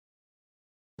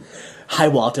Hi,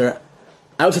 Walter.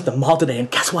 I was at the mall today, and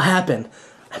guess what happened?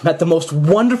 I met the most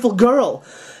wonderful girl.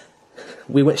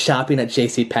 We went shopping at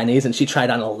JCPenney's, and she tried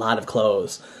on a lot of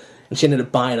clothes. And she ended up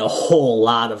buying a whole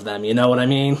lot of them, you know what I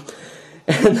mean?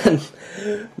 And then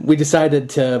we decided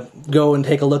to go and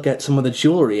take a look at some of the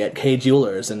jewelry at K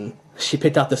Jewelers, and she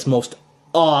picked out this most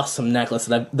awesome necklace,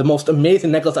 the most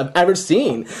amazing necklace I've ever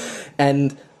seen.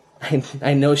 And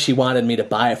I know she wanted me to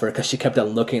buy it for her because she kept on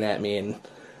looking at me and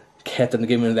kept on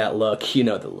giving me that look. You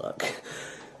know the look.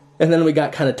 And then we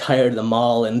got kind of tired of the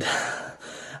mall, and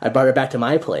I brought her back to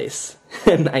my place.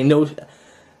 And I know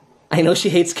she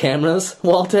hates cameras,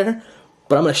 Walter,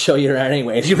 but I'm going to show you her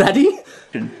anyways. You ready?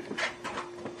 This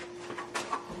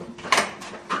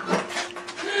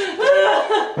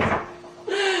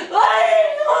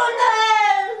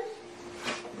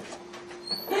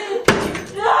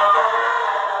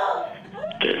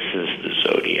is the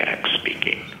Zodiac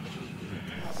speaking.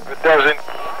 It doesn't.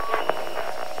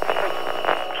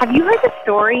 Have you heard the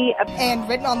story of... And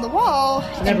written on the wall.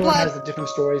 And everyone has the different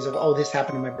stories of, oh, this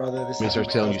happened to my brother. They start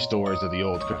telling you stories of the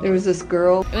old. There was this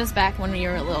girl. It was back when we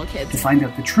were little kids. To find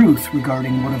out the truth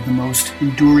regarding one of the most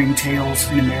enduring tales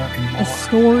in American law. A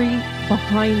story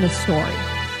behind the story.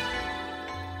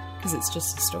 Because it's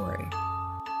just a story.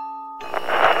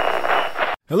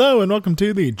 Hello and welcome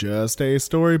to the Just a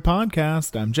Story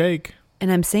podcast. I'm Jake.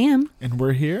 And I'm Sam. And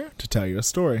we're here to tell you a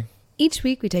story. Each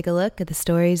week we take a look at the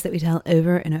stories that we tell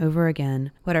over and over again.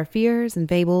 What our fears and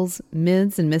fables,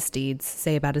 myths and misdeeds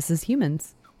say about us as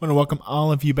humans. I want to welcome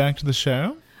all of you back to the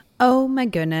show. Oh my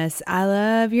goodness, I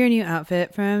love your new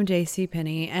outfit from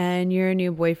JCPenney, and your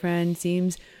new boyfriend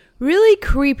seems really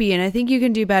creepy, and I think you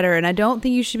can do better, and I don't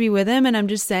think you should be with him, and I'm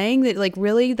just saying that, like,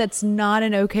 really, that's not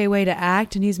an okay way to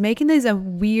act, and he's making these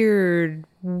weird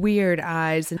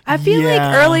eyes, and I feel like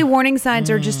early warning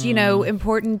signs are just,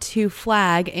 important to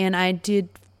flag, and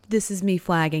this is me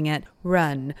flagging it.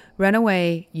 Run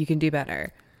away, you can do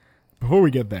better. Before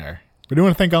we get there, we do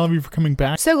want to thank all of you for coming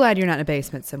back. So glad you're not in a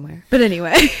basement somewhere, but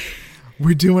anyway.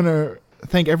 We do want to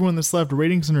thank everyone that's left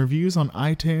ratings and reviews on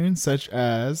iTunes, such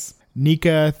as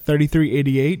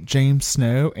Nika3388, James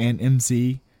Snow, and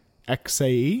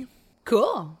MZXAE.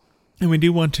 Cool. And we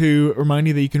do want to remind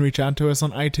you that you can reach out to us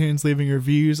on iTunes, leaving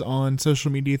reviews on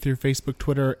social media through Facebook,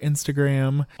 Twitter,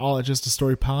 Instagram, all at Just a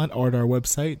Story Pod, or at our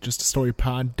website,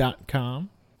 justastorypod.com.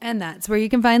 And that's where you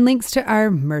can find links to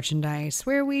our merchandise,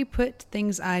 where we put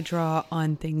things I draw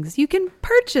on things you can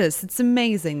purchase. It's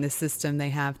amazing, the system they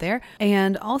have there.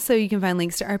 And also you can find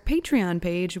links to our Patreon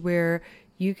page, where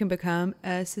you can become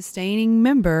a sustaining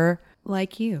member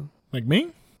like you. Like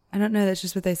me? I don't know. That's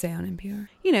just what they say on NPR.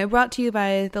 Brought to you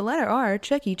by the letter R,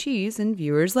 Chuck E. Cheese, and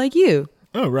viewers like you.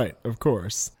 Oh, right. Of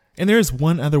course. And there's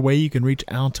one other way you can reach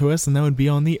out to us, and that would be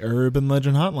on the Urban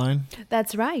Legend Hotline.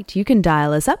 That's right. You can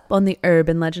dial us up on the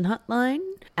Urban Legend Hotline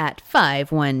at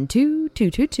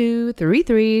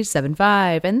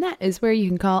 512-222-3375. And that is where you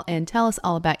can call and tell us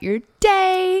all about your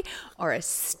day, or a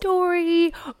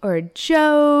story, or a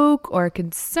joke, or a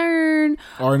concern.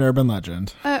 Or an urban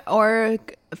legend. Or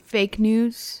fake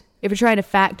news. If you're trying to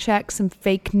fact check some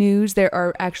fake news, there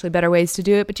are actually better ways to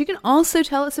do it. But you can also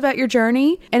tell us about your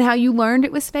journey and how you learned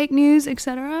it was fake news,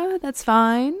 etc. That's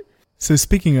fine. So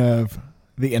speaking of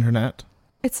the internet.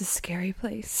 It's a scary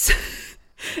place.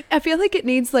 I feel like it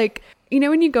needs,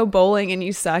 when you go bowling and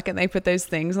you suck and they put those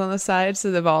things on the side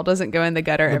so the ball doesn't go in the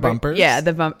gutter. The bumpers? Yeah,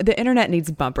 the internet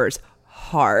needs bumpers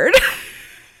hard.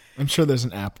 I'm sure there's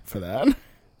an app for that.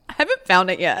 I haven't found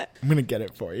it yet. I'm going to get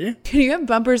it for you. Can you have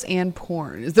bumpers and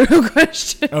porn is the real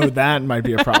question. Oh, that might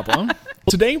be a problem.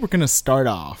 Today we're going to start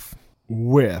off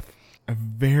with a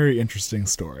very interesting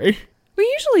story. We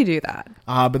usually do that.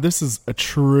 But this is a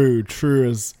true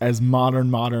as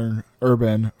modern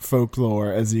urban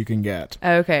folklore as you can get.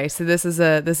 Okay, so this is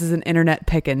an internet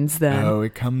pickings then. Oh,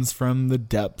 it comes from the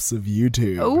depths of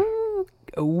YouTube. Oh,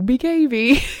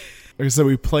 BKB. Okay, so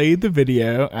we played the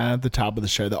video at the top of the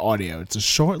show, the audio. It's a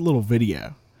short little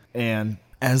video. And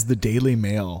as the Daily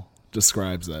Mail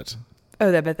describes it.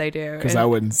 Oh, I bet they do. Because I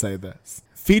wouldn't say this.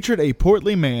 Featured a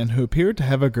portly man who appeared to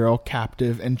have a girl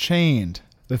captive and chained.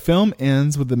 The film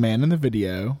ends with the man in the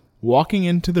video walking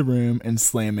into the room and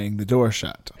slamming the door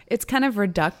shut. It's kind of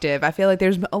reductive. I feel like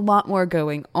there's a lot more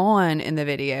going on in the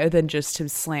video than just him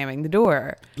slamming the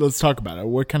door. Let's talk about it.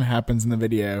 What kind of happens in the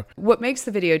video? What makes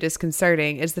the video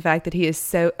disconcerting is the fact that he is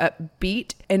so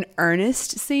upbeat and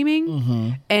earnest seeming. Mm-hmm.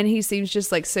 And he seems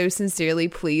just so sincerely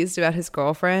pleased about his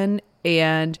girlfriend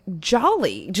and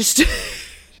jolly. Just...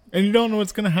 And you don't know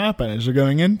what's going to happen as you're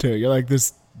going into it. You're like,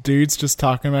 this dude's just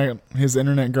talking about his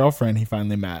internet girlfriend he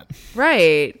finally met.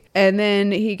 Right. And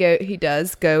then he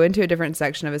does go into a different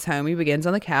section of his home. He begins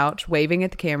on the couch, waving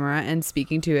at the camera and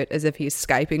speaking to it as if he's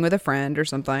Skyping with a friend or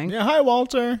something. Yeah, hi,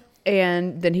 Walter.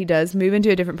 And then he does move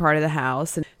into a different part of the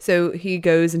house. And so he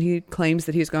goes and he claims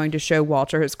that he's going to show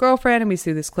Walter his girlfriend. And we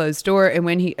see this closed door. And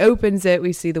when he opens it,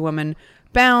 we see the woman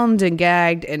bound and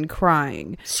gagged and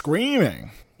crying. Screaming.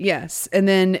 Yes. And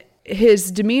then his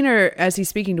demeanor as he's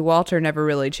speaking to Walter never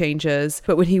really changes.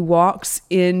 But when he walks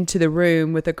into the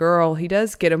room with the girl, he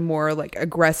does get a more like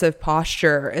aggressive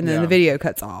posture. And then the video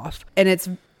cuts off. And it's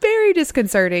very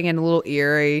disconcerting and a little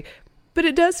eerie. But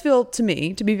it does feel to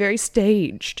me to be very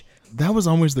staged. That was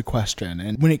always the question.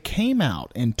 And when it came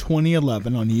out in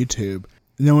 2011 on YouTube,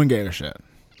 no one gave a shit.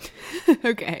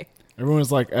 Okay. Everyone was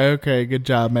like, okay, good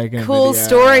job making a cool video.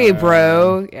 Story,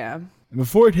 bro. Yeah.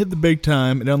 Before it hit the big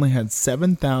time, it only had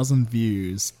 7,000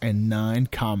 views and 9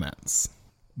 comments.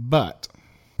 But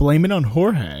blame it on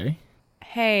Jorge.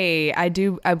 Hey, I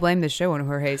blame the show on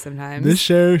Jorge sometimes. This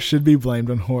show should be blamed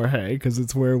on Jorge because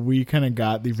it's where we kind of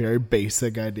got the very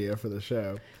basic idea for the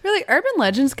show. Really, urban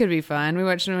legends could be fun. We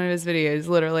watched one of his videos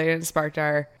literally and it sparked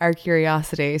our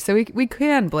curiosity. So we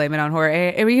can blame it on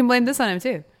Jorge and we can blame this on him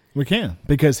too. We can,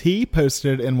 because he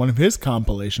posted in one of his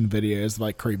compilation videos,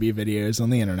 like creepy videos on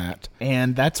the internet,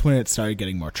 and that's when it started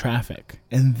getting more traffic.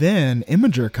 And then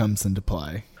Imager comes into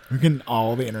play. We're getting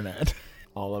all the internet.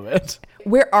 All of it.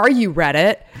 Where are you,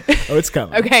 Reddit? Oh, it's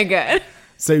coming. Okay, good.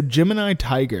 So Gemini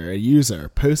Tiger, a user,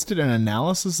 posted an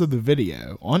analysis of the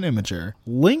video on Imager,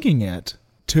 linking it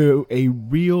to a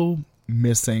real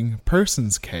missing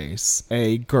persons case,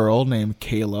 a girl named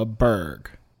Kayla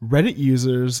Berg. Reddit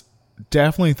users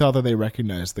definitely thought that they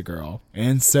recognized the girl,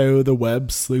 and so the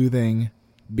web sleuthing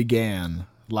began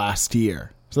last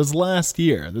year. So that's last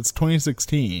year. That's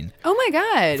 2016. Oh my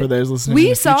God. For those listening we in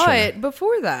the saw future. it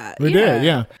before that. We did,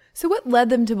 yeah. So what led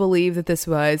them to believe that this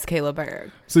was Kayla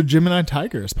Berg? So Gemini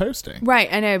Tiger is posting.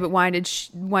 Right, I know, but why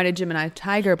did Gemini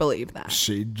Tiger believe that?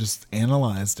 She just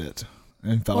analyzed it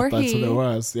and felt Or that's what it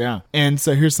was. Yeah. And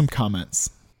so here's some comments.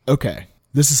 Okay,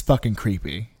 this is fucking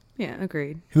creepy. Yeah,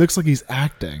 agreed. He looks like he's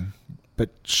acting, but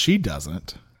she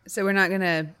doesn't. So we're not going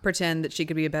to pretend that she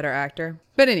could be a better actor.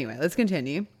 But anyway, let's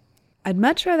continue. I'd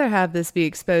much rather have this be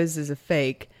exposed as a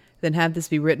fake than have this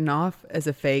be written off as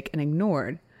a fake and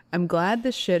ignored. I'm glad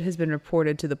this shit has been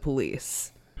reported to the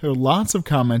police. There are lots of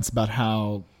comments about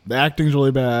how the acting's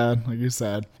really bad, like you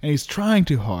said, and he's trying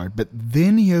too hard, but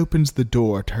then he opens the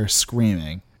door to her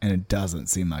screaming, and it doesn't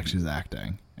seem like she's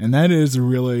acting. And that is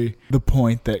really the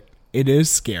point, that it is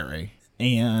scary,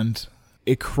 and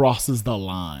it crosses the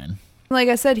line. Like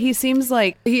I said, he seems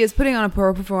like he is putting on a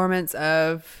poor performance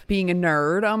of being a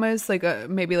nerd, almost like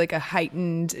maybe like a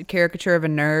heightened caricature of a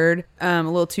nerd, a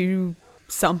little too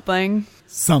something,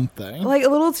 like a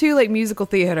little too like musical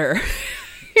theater,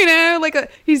 you know, like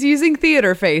he's using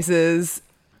theater faces.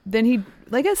 Then he,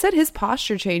 like I said, his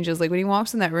posture changes. Like when he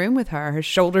walks in that room with her, his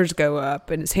shoulders go up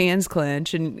and his hands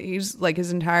clench, and he's like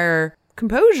his entire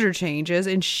composure changes,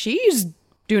 and she's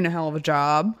doing a hell of a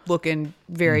job, looking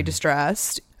very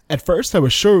distressed. At first, I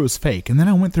was sure it was fake, and then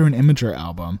I went through an Imager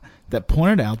album that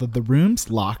pointed out that the room's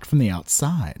locked from the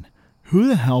outside. Who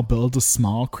the hell builds a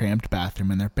small, cramped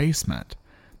bathroom in their basement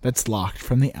that's locked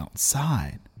from the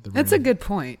outside? That's a good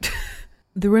point.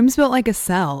 The room's built like a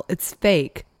cell. It's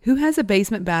fake. Who has a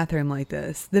basement bathroom like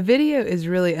this? The video is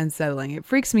really unsettling. It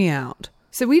freaks me out.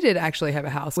 So we did actually have a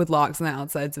house with locks on the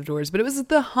outsides of doors, but it was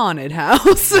the haunted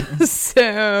house.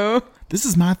 So this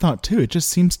is my thought too. It just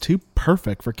seems too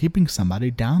perfect for keeping somebody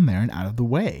down there and out of the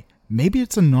way. Maybe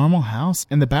it's a normal house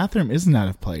and the bathroom isn't out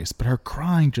of place, but her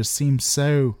crying just seems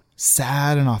so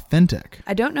sad and authentic.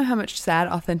 I don't know how much sad,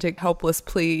 authentic, helpless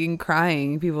pleading,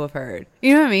 crying people have heard.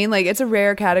 You know what I mean? Like, it's a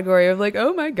rare category of like,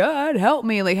 oh my God, help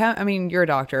me. Like, I mean, you're a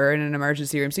doctor in an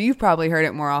emergency room, so you've probably heard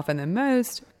it more often than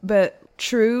most. But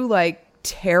true, like,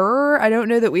 terror, I don't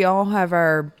know that we all have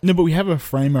our... No, but we have a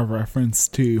frame of reference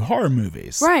to horror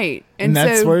movies. Right. And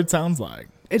that's what it sounds like.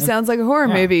 It sounds like a horror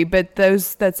movie, but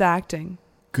that's acting.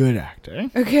 Good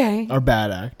acting. Okay. Or bad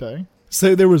acting.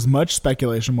 So there was much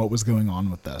speculation what was going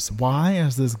on with this. Why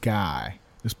is this guy,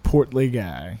 this portly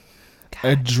guy,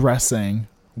 addressing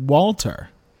Walter?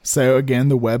 So again,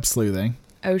 the web sleuthing.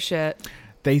 Oh shit.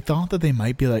 They thought that they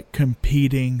might be like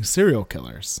competing serial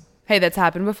killers. Hey, that's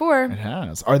happened before. It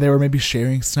has. Or they were maybe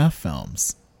sharing snuff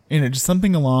films. You know, just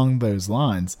something along those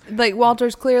lines. Like,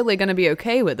 Walter's clearly going to be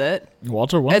okay with it.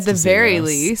 Walter wants at the to see very this.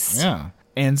 least. Yeah.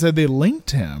 And so they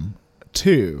linked him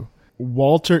to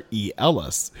Walter E.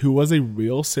 Ellis, who was a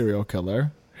real serial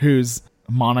killer, whose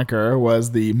moniker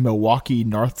was the Milwaukee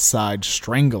North Side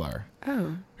Strangler.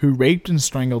 who raped and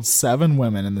strangled 7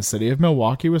 women in the city of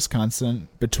Milwaukee, Wisconsin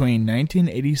between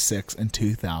 1986 and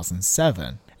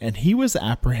 2007. And he was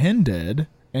apprehended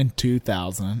in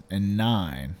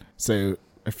 2009. So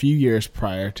a few years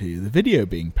prior to the video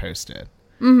being posted.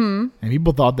 Mm-hmm. And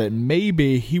people thought that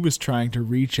maybe he was trying to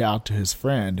reach out to his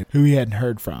friend who he hadn't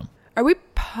heard from. Are we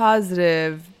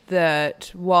positive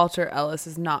that Walter Ellis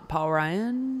is not Paul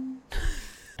Ryan?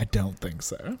 I don't think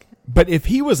so. But if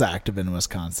he was active in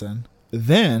Wisconsin,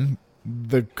 then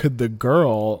could the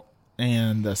girl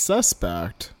and the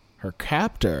suspect, her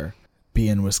captor, be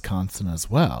in Wisconsin as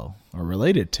well, or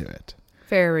related to it?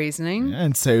 Fair reasoning.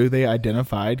 And so they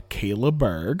identified Kayla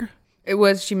Berg.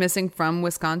 Was she missing from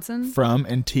Wisconsin? From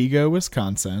Antigua,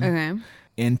 Wisconsin. Okay.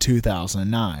 In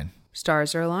 2009.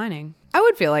 Stars are aligning. I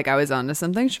would feel like I was onto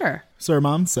something, sure. So her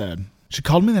mom said, she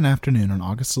called me that afternoon on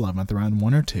August 11th around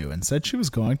 1 or 2 and said she was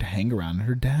going to hang around at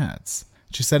her dad's.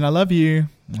 She said, I love you.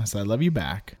 I said, I love you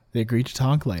back. They agreed to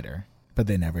talk later, but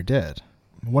they never did.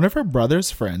 One of her brother's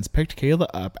friends picked Kayla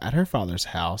up at her father's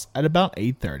house at about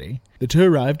 8:30. The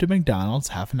two arrived at McDonald's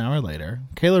half an hour later.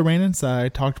 Kayla ran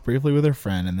inside, talked briefly with her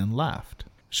friend, and then left.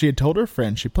 She had told her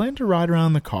friend she planned to ride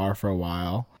around the car for a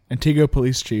while. Antigua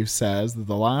police chief says that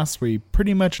the last we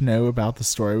pretty much know about the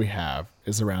story we have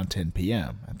is around 10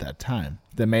 p.m. at that time.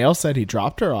 The male said he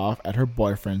dropped her off at her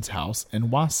boyfriend's house in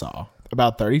Wausau,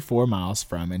 about 34 miles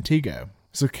from Antigua.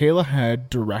 So Kayla had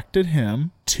directed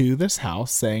him to this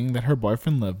house, saying that her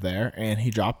boyfriend lived there, and he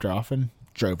dropped her off and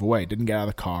drove away. Didn't get out of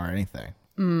the car or anything.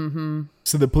 Mm-hmm.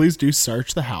 So the police do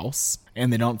search the house,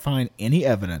 and they don't find any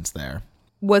evidence there.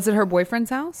 Was it her boyfriend's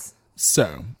house?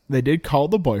 So they did call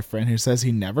the boyfriend, who says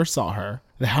he never saw her.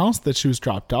 The house that she was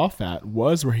dropped off at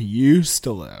was where he used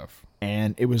to live,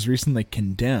 and it was recently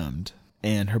condemned,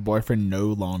 and her boyfriend no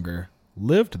longer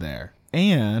lived there.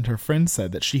 And her friend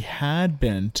said that she had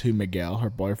been to Miguel, her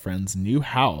boyfriend's new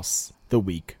house, the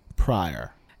week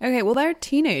prior. Okay, well, they're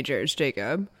teenagers,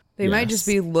 Jacob. They might just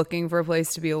be looking for a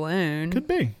place to be alone. Could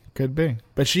be.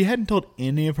 But she hadn't told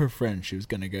any of her friends she was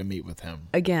going to go meet with him.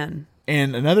 Again.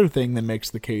 And another thing that makes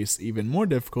the case even more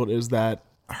difficult is that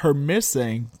her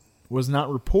missing was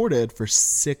not reported for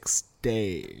 6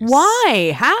 days.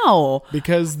 Why? How?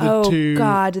 Because the two... Oh,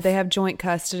 God. Did they have joint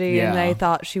custody and they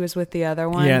thought she was with the other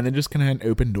one? Yeah, and they just kind of had an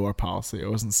open door policy. It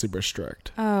wasn't super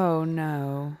strict. Oh,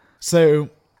 no. So,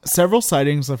 several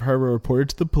sightings of her were reported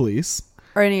to the police.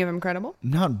 Are any of them credible?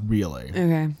 Not really.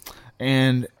 Okay.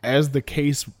 And as the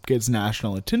case gets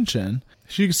national attention,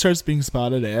 she starts being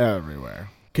spotted everywhere.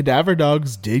 Cadaver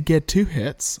dogs did get 2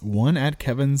 hits, one at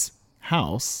Kevin's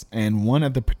house and one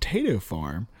at the potato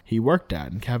farm he worked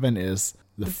at. And Kevin is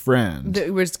the friend.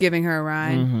 That was giving her a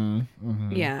ride?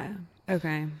 Mm-hmm. Yeah.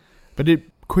 Okay. But it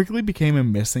quickly became a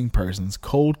missing persons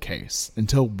cold case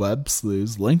until web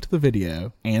sleuths linked the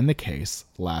video and the case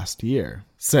last year.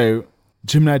 So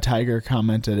Gemini Tiger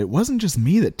commented, it wasn't just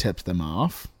me that tipped them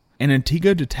off. An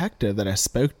Antigua detective that I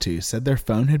spoke to said their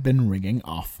phone had been ringing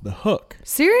off the hook.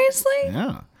 Seriously?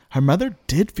 Yeah. Her mother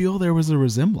did feel there was a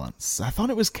resemblance. I thought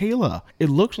it was Kayla. It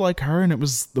looked like her, and it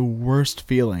was the worst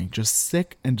feeling, just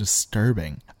sick and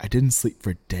disturbing. I didn't sleep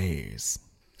for days.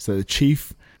 So the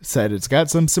chief said it's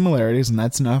got some similarities, and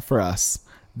that's enough for us,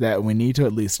 that we need to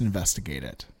at least investigate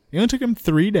it. It only took him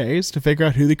 3 days to figure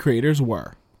out who the creators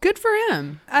were. Good for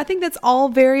him. I think that's all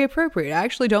very appropriate. I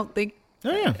actually don't think...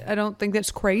 Oh, yeah. I don't think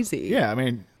that's crazy. Yeah, I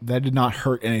mean, that did not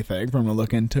hurt anything for him to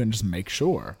look into and just make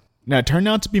sure. Now, it turned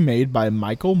out to be made by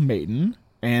Michael Maton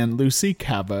and Lucy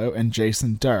Cavo and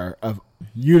Jason Durr of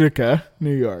Utica,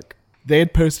 New York. They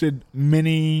had posted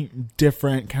many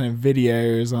different kind of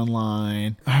videos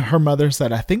online. Her mother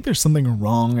said, I think there's something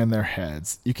wrong in their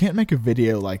heads. You can't make a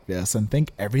video like this and think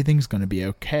everything's going to be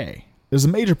okay. There's a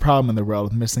major problem in the world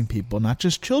with missing people, not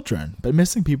just children, but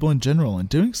missing people in general, and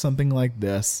doing something like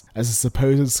this as a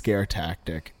supposed scare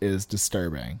tactic is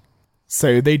disturbing.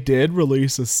 So they did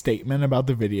release a statement about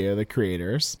the video, the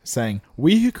creators, saying,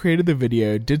 we who created the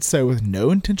video did so with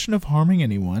no intention of harming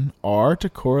anyone or to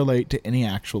correlate to any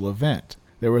actual event.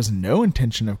 There was no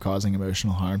intention of causing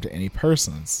emotional harm to any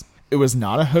persons. It was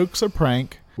not a hoax or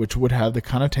prank, which would have the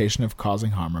connotation of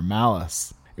causing harm or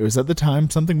malice. It was at the time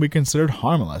something we considered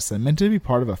harmless and meant to be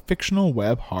part of a fictional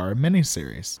web horror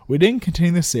miniseries. We didn't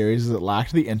continue the series as it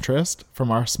lacked the interest from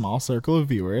our small circle of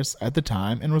viewers at the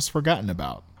time and was forgotten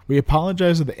about. We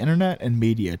apologize that the internet and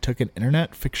media took an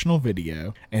internet fictional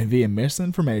video and via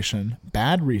misinformation,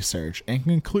 bad research, and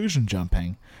conclusion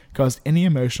jumping caused any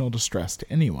emotional distress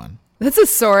to anyone. That's a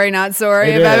sorry, not sorry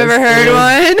It if I've is. ever It heard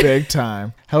is one. Big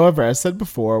time. However, as said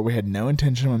before, we had no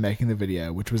intention when making the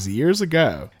video, which was years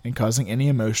ago, in causing any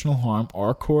emotional harm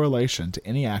or correlation to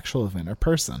any actual event or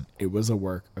person. It was a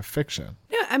work of fiction.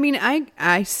 No, I mean,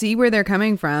 I see where they're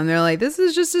coming from. They're like, this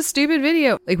is just a stupid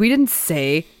video. Like, we didn't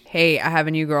say, hey, I have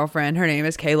a new girlfriend. Her name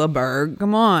is Kayla Berg.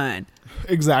 Come on.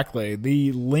 Exactly.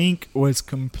 The link was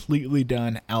completely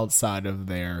done outside of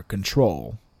their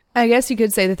control. I guess you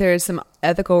could say that there is some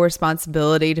ethical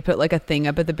responsibility to put like a thing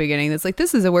up at the beginning that's like,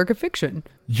 this is a work of fiction.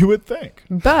 You would think.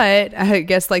 But I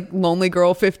guess like Lonely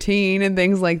Girl 15 and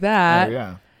things like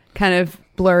that kind of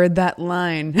blurred that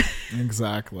line.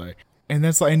 Exactly. And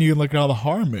that's like, and you can look at all the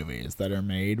horror movies that are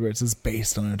made where it's just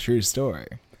based on a true story.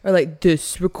 Or like,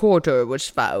 this recorder was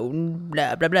found,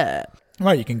 blah, blah, blah.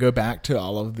 Right, you can go back to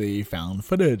all of the found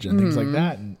footage and things like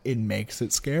that, and it makes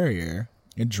it scarier.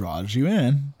 It draws you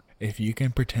in if you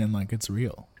can pretend like it's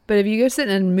real. But if you go sit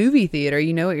in a movie theater,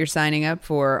 you know what you're signing up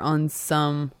for on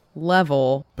some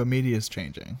level. But media is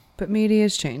changing. So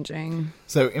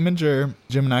Imager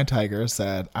Gemini Tiger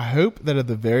said, I hope that at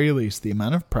the very least the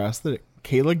amount of press that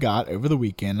Kayla got over the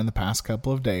weekend and the past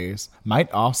couple of days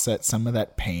might offset some of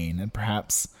that pain and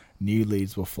perhaps new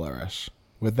leads will flourish.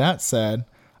 With that said,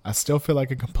 I still feel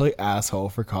like a complete asshole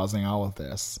for causing all of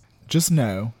this. Just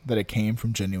know that it came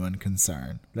from genuine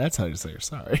concern. That's how you say you're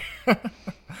sorry.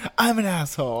 I'm an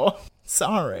asshole.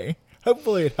 Sorry.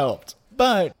 Hopefully it helped.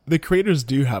 But the creators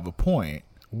do have a point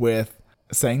with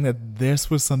saying that this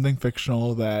was something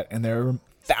fictional and there are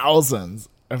thousands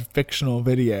of fictional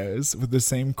videos with the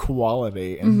same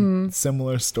quality and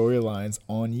similar storylines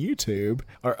on YouTube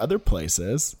or other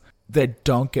places that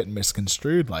don't get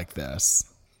misconstrued like this.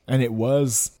 And it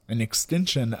was an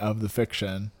extension of the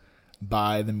fiction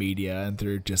by the media and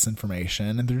through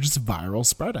disinformation and through just viral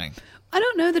spreading. I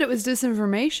don't know that it was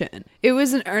disinformation. It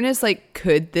was an earnest, like,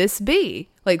 could this be?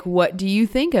 Like, what do you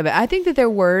think of it? I think that their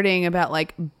wording about,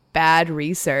 like, bad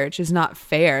research is not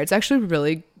fair. It's actually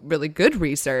really, really good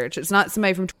research. It's not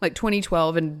somebody from, like,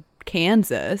 2012 in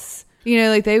Kansas. You know,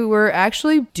 like, they were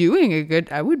actually doing a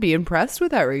good... I would be impressed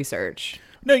with that research.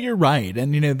 No, you're right.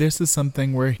 And, you know, this is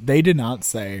something where they did not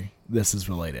say this is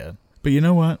related. But you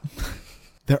know what?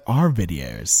 There are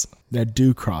videos that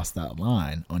do cross that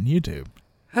line on YouTube.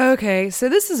 Okay, so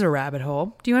this is a rabbit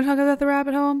hole. Do you want to talk about the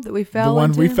rabbit hole that we fell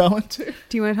into? The one we fell into?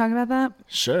 Do you want to talk about that?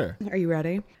 Sure. Are you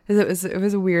ready? Because it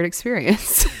was a weird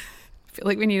experience. I feel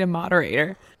like we need a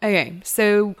moderator. Okay,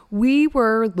 so we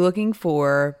were looking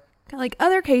for like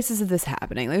other cases of this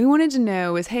happening. Like we wanted to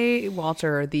know is, hey,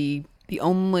 Walter, the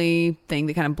only thing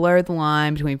that kind of blurred the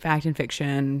line between fact and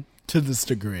fiction to this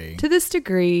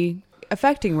degree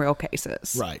affecting real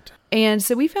cases. Right. And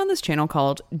so we found this channel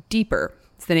called Deeper.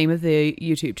 It's the name of the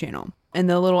YouTube channel. And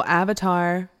the little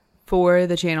avatar for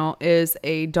the channel is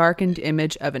a darkened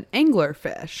image of an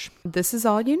anglerfish. This is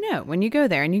all you know when you go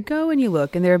there, and you go and you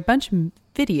look, and there are a bunch of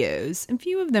videos, and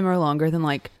few of them are longer than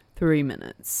like 3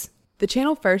 minutes. The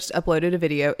channel first uploaded a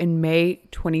video in May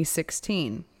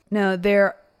 2016. Now,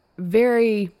 they're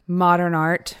very modern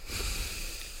art.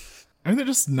 I mean, they're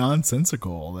just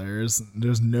nonsensical. There's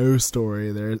no story.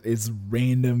 It's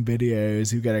random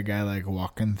videos. You got a guy like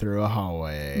walking through a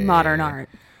hallway. Modern art.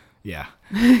 Yeah.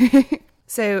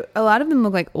 So a lot of them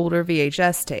look like older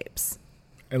VHS tapes.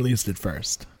 At least at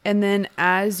first. And then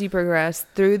as you progress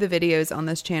through the videos on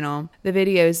this channel, the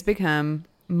videos become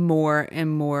more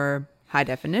and more high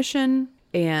definition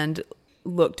and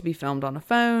look to be filmed on a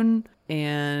phone.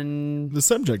 And the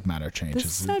subject matter changes.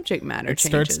 It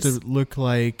starts to look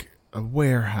like a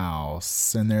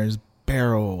warehouse, and there's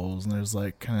barrels, and there's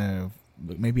like kind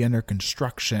of maybe under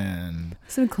construction.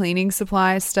 Some cleaning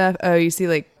supply stuff. Oh, you see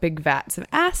like big vats of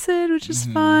acid, which is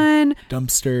fun.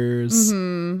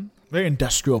 Dumpsters. Very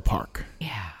industrial park.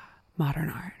 Yeah. Modern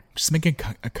art. Just making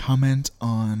a comment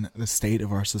on the state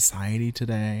of our society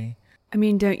today. I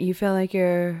mean, don't you feel like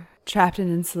you're trapped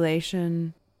in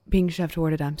insulation, being shoved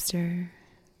toward a dumpster?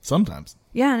 Sometimes.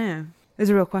 Yeah, I know. It's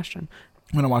a real question.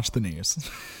 When I watch the news.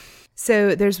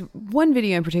 So there's one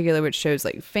video in particular which shows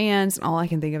like fans, and all I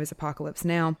can think of is Apocalypse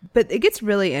Now. But it gets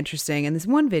really interesting in this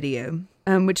one video,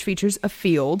 which features a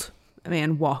field, a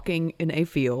man walking in a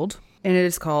field, and it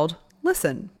is called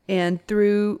Listen. And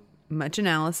through much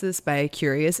analysis by a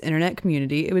curious internet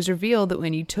community, it was revealed that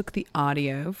when you took the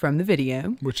audio from the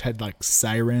video, which had like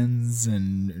sirens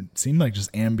and it seemed like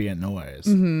just ambient noise.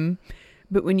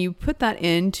 But when you put that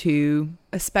into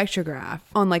a spectrograph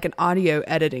on like an audio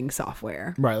editing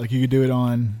software. Right, like you could do it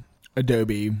on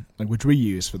Adobe, like which we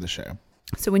use for the show.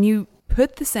 So when you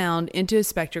put the sound into a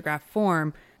spectrograph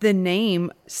form, the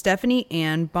name Stephanie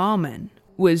Ann Bauman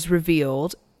was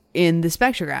revealed in the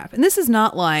spectrograph. And this is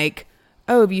not like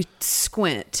Oh, if you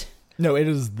squint. No, it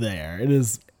is there. It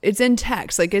is. It's in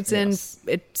text. Like it's Yes.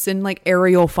 in like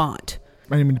Arial font.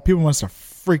 I mean, people must have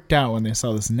freaked out when they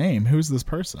saw this name. Who's this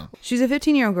person? She's a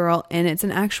 15-year-old girl, and it's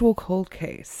an actual cold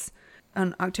case.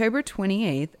 On October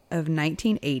 28th of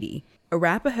 1980,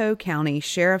 Arapahoe County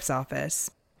Sheriff's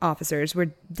Office officers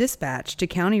were dispatched to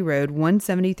County Road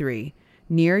 173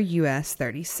 near US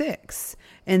 36,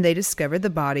 and they discovered the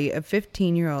body of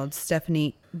 15-year-old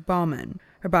Stephanie Bauman.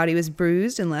 Her body was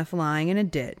bruised and left lying in a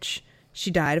ditch. She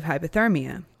died of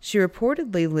hypothermia. She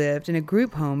reportedly lived in a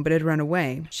group home but had run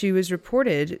away. She was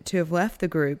reported to have left the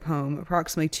group home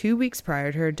approximately 2 weeks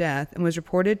prior to her death and was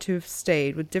reported to have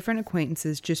stayed with different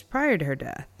acquaintances just prior to her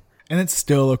death. And it's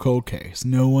still a cold case.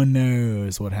 No one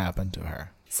knows what happened to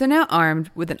her. So now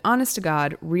armed with an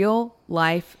honest-to-God,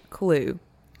 real-life clue.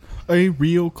 A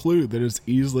real clue that is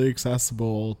easily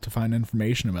accessible to find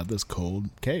information about this cold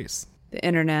case. The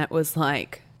internet was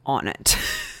like on it.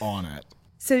 On it.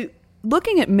 So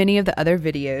looking at many of the other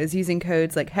videos using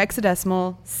codes like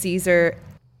hexadecimal, Caesar,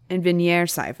 and Vignere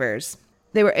ciphers,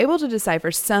 they were able to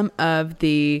decipher some of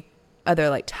the other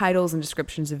like titles and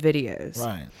descriptions of videos.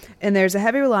 Right. And there's a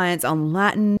heavy reliance on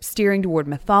Latin steering toward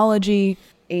mythology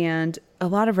and a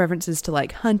lot of references to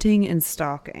like hunting and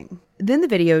stalking. Then the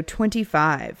video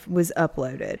 25 was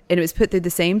uploaded, and it was put through the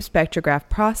same spectrograph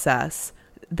process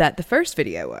that the first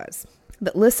video was,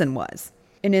 that Listen was.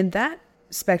 And in that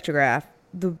spectrograph,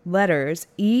 the letters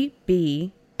E,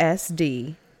 B, S,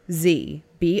 D, Z,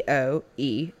 B, O,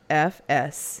 E, F,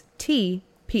 S, T,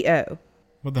 P, O.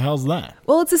 What the hell's that?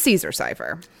 Well, it's a Caesar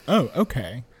cipher. Oh,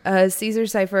 okay. A Caesar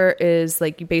cipher is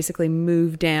like you basically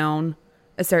move down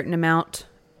a certain amount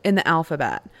in the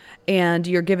alphabet, and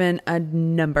you're given a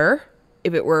number.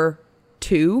 If it were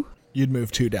 2, You'd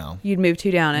move 2 down. you'd move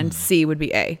 2 down, and C would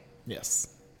be A. Yes.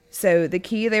 So the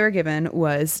key they were given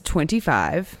was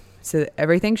 25. So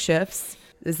everything shifts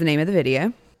is the name of the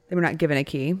video. They were not given a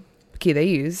key. The key they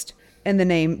used. And the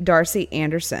name Darcy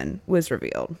Anderson was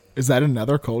revealed. Is that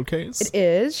another cold case? It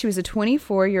is. She was a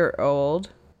 24-year-old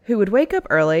who would wake up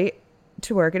early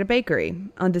to work at a bakery.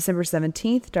 On December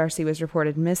 17th, Darcy was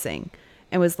reported missing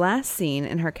and was last seen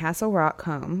in her Castle Rock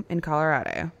home in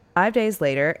Colorado. 5 days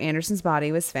later, Anderson's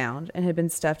body was found and had been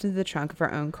stuffed into the trunk of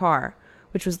her own car,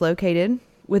 which was located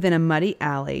within a muddy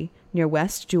alley near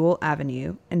West Jewel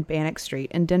Avenue and Bannock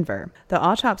Street in Denver. The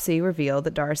autopsy revealed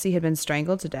that Darcy had been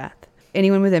strangled to death.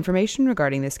 Anyone with information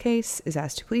regarding this case is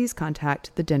asked to please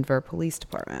contact the Denver Police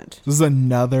Department. This is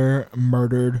another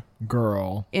murdered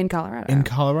girl. In Colorado. In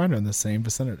Colorado, in the same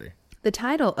vicinity. The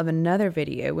title of another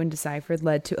video, when deciphered,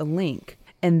 led to a link.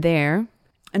 And there,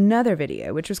 another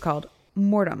video, which was called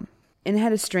Mortem. And it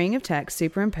had a string of text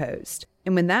superimposed.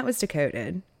 And when that was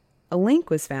decoded, a link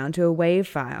was found to a WAV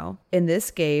file. And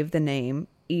this gave the name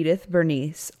Edith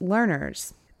Bernice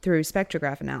Lerner's through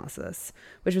spectrograph analysis,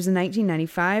 which was a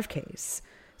 1995 case.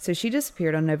 So she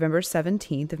disappeared on November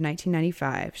 17th of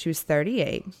 1995. She was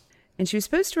 38, and she was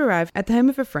supposed to arrive at the home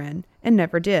of a friend and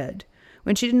never did.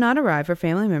 When she did not arrive, her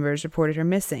family members reported her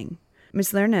missing.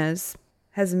 Miss Lernes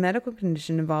has a medical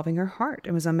condition involving her heart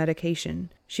and was on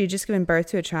medication. She had just given birth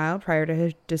to a child prior to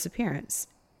her disappearance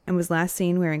and was last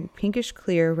seen wearing pinkish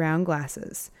clear round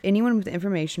glasses. Anyone with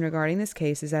information regarding this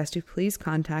case is asked to please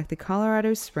contact the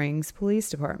Colorado Springs Police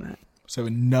Department. So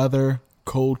another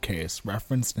cold case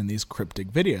referenced in these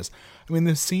cryptic videos. I mean,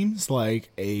 this seems like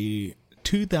a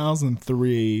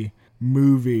 2003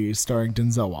 movie starring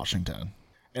Denzel Washington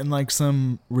and like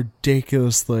some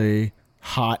ridiculously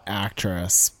hot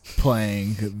actress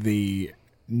playing the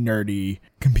nerdy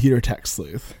computer tech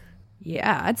sleuth.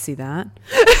 Yeah, I'd see that.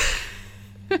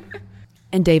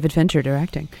 And David Fincher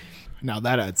directing. Now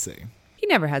that I'd see. He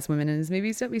never has women in his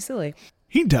movies. Don't be silly.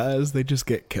 He does. They just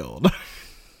get killed.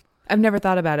 I've never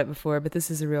thought about it before, but this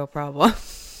is a real problem.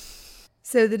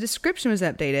 So the description was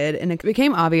updated, and it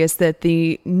became obvious that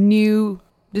the new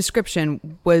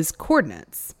description was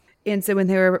coordinates. And so when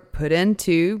they were put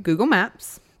into Google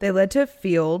Maps, they led to a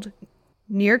field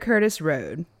near Curtis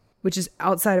Road, which is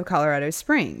outside of Colorado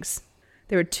Springs.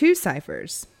 There were 2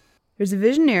 ciphers. There's a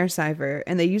Visionaire cipher,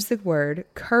 and they used the word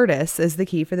Curtis as the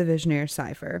key for the Visionaire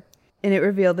cipher. And it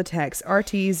revealed the text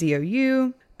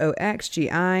RTZOU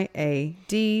OXGIAD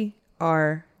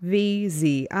RVZIHDAB.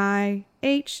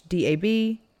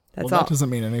 That's well, all. that doesn't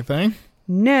mean anything.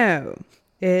 No,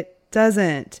 it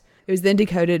doesn't. It was then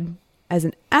decoded as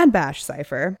an Adbash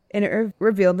cipher, and it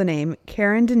revealed the name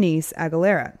Karen Denise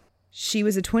Aguilera. She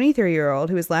was a 23-year-old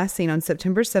who was last seen on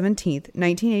September 17th,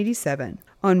 1987.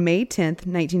 On May 10th,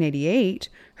 1988,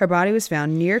 her body was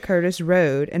found near Curtis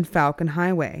Road and Falcon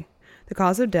Highway. The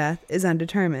cause of death is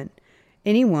undetermined.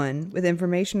 Anyone with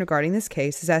information regarding this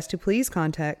case is asked to please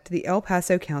contact the El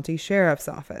Paso County Sheriff's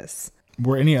Office.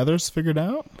 Were any others figured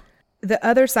out? The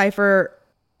other cipher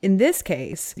in this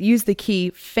case used the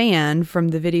key fan from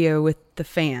the video with the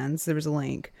fans. There was a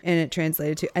link, and it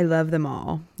translated to I love them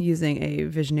all using a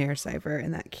Visionaire cipher in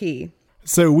that key.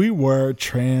 So we were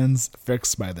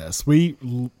transfixed by this. We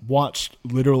watched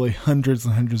literally hundreds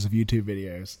and hundreds of YouTube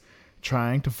videos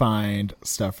trying to find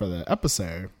stuff for the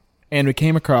episode. And we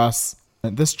came across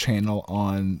this channel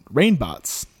on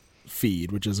Rainbot's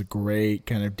feed, which is a great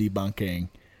kind of debunking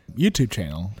YouTube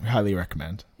channel. I highly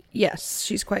recommend. Yes,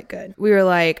 she's quite good. We were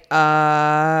like,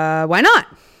 why not?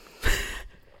 I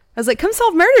was like, come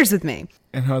solve murders with me.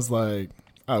 And I was like,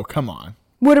 oh, come on.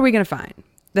 What are we going to find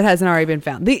that hasn't already been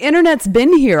found? The internet's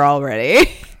been here already.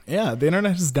 Yeah, the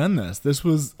internet has done this. This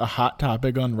was a hot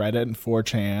topic on Reddit and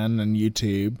 4chan and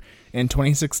YouTube in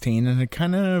 2016, and it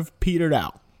kind of petered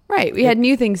out. Right. We had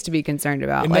new things to be concerned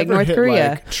about, like never North hit, Korea.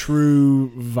 Like,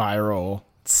 true viral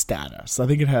status. I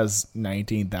think it has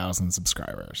 19,000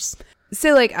 subscribers.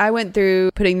 So, like, I went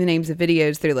through putting the names of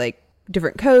videos through, like,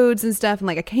 different codes and stuff, and,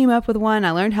 like, I came up with one.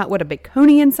 I learned what a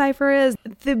Baconian cipher is.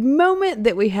 The moment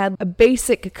that we had a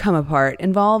basic come apart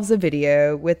involves a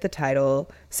video with the title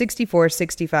 64,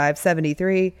 65,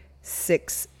 73,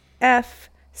 6F,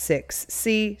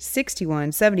 6C,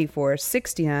 61, 74,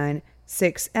 69,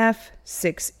 6F,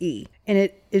 6E. And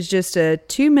it is just a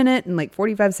 2-minute and, like,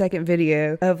 45-second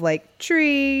video of, like,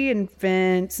 tree and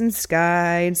fence and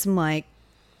sky and some, like,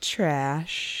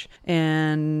 trash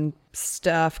and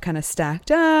stuff kind of stacked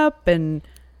up. And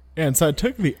so I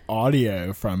took the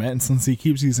audio from it, and since he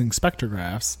keeps using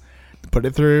spectrographs, put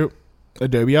it through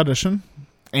Adobe Audition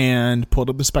and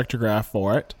pulled up the spectrograph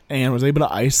for it and was able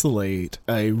to isolate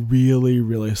a really,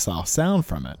 really soft sound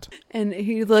from it. And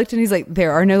he looked and he's like,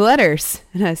 there are no letters.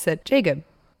 And I said, Jacob,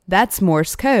 that's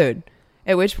Morse code.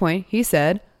 At which point he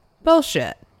said,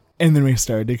 bullshit. And then we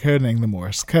started decoding the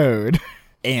Morse code.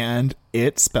 And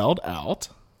it spelled out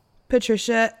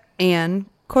Patricia Ann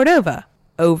Cordova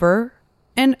over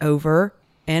and over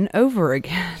and over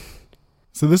again.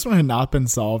 So this one had not been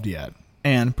solved yet.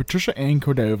 And Patricia Ann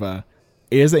Cordova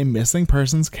is a missing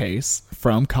persons case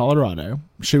from Colorado.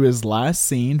 She was last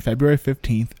seen February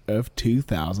 15th of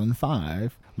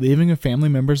 2005, leaving a family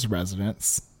member's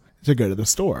residence to go to the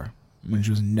store, when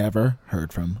she was never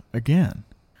heard from again.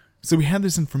 So we have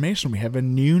this information. We have a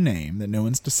new name that no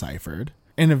one's deciphered,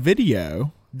 and a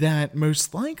video that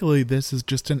most likely this is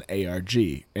just an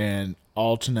ARG, an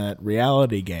alternate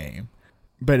reality game.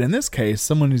 But in this case,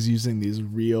 someone is using these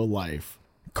real life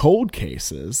cold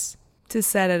cases to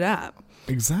set it up.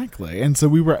 Exactly. And so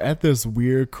we were at this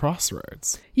weird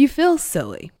crossroads. You feel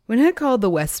silly. When I called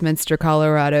the Westminster,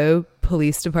 Colorado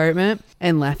Police Department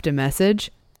and left a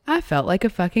message, I felt like a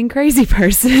fucking crazy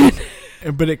person.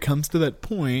 But it comes to that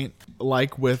point,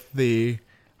 like with the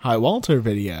High Walter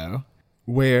video,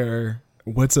 where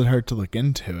what's it hurt to look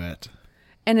into it?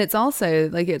 And it's also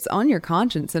like it's on your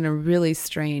conscience in a really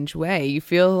strange way. You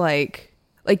feel like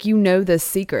you know this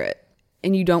secret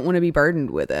and you don't want to be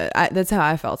burdened with it. That's how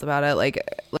I felt about it.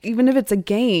 Like even if it's a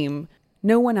game,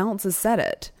 no one else has said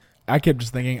it. I kept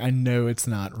just thinking, I know it's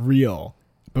not real,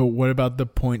 but what about the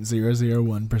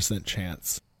 0.001%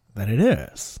 chance that it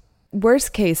is?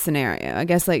 Worst case scenario, I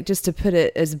guess, like just to put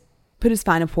as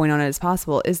fine a point on it as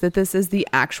possible, is that this is the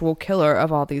actual killer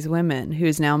of all these women who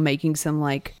is now making some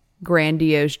like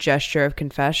grandiose gesture of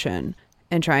confession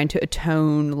and trying to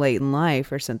atone late in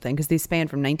life or something, because these span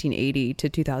from 1980 to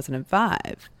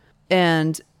 2005.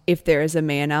 And if there is a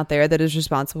man out there that is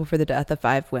responsible for the death of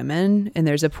 5 women, and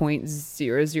there's a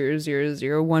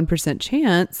 0.00001%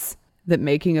 chance that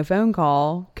making a phone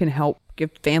call can help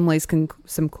give families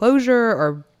some closure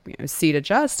or see to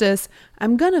justice,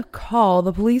 I'm gonna call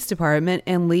the police department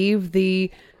and leave the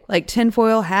like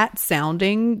tinfoil hat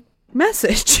sounding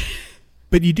message.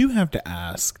 But you do have to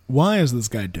ask, why is this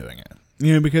guy doing it?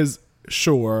 Because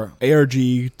sure,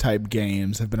 ARG type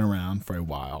games have been around for a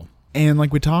while. And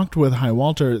like we talked with High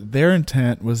Walter, their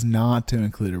intent was not to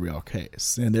include a real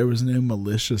case. And there was no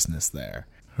maliciousness there.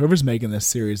 Whoever's making this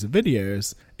series of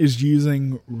videos is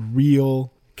using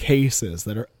real cases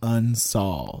that are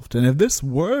unsolved. And if this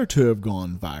were to have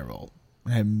gone viral,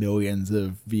 had millions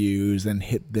of views and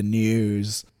hit the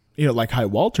news, like High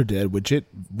Walter did, which it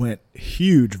went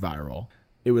huge viral.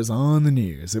 It was on the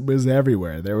news. It was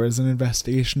everywhere. There was an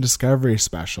investigation discovery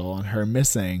special on her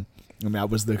missing. And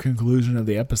that was the conclusion of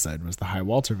the episode, was the High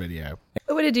Walter video.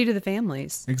 What would it do to the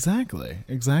families? Exactly.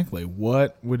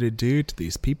 What would it do to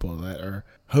these people that are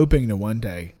hoping to one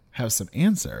day have some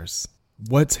answers?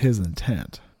 What's his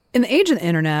intent? In the age of the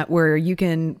internet, where you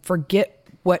can forget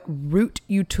what route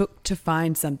you took to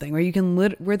find something,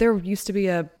 where there used to be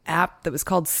a app that was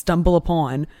called Stumble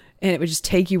Upon, and it would just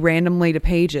take you randomly to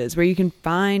pages where you can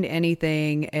find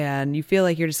anything and you feel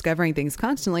like you're discovering things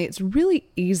constantly. It's really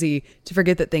easy to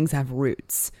forget that things have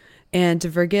roots and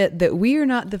to forget that we are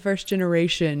not the first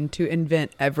generation to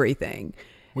invent everything.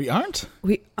 We aren't?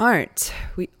 We aren't.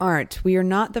 We are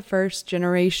not the first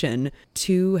generation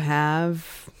to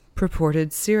have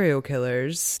purported serial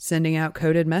killers sending out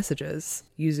coded messages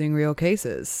using real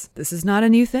cases. This is not a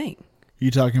new thing. You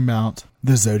talking about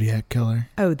the Zodiac killer?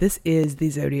 Oh, this is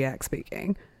the Zodiac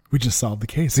speaking. We just solved the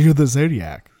case. You're the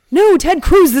Zodiac. No, Ted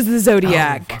Cruz is the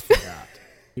Zodiac. Oh, I forgot.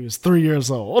 He was 3 years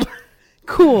old.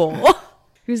 Cool.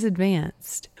 He was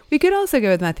advanced. We could also go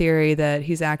with my theory that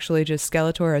he's actually just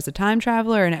Skeletor as a time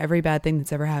traveler and every bad thing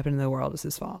that's ever happened in the world is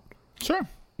his fault. Sure.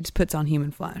 He just puts on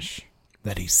human flesh.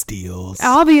 That he steals.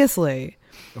 Obviously.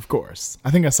 Of course.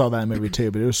 I think I saw that movie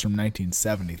too, but it was from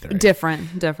 1973.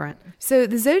 Different. So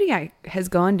the Zodiac has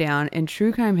gone down in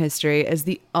true crime history as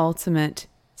the ultimate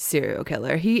serial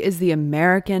killer. He is the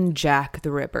American Jack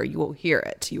the Ripper. You will hear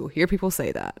it. You will hear people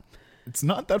say that. It's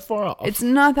not that far off. It's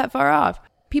not that far off.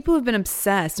 People have been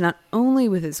obsessed not only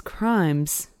with his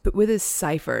crimes, but with his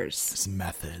ciphers. His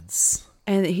methods.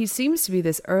 And he seems to be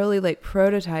this early,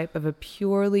 prototype of a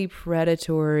purely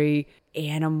predatory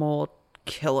animal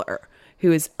killer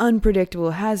who is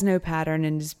unpredictable, has no pattern,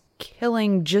 and is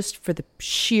killing just for the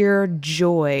sheer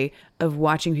joy of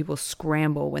watching people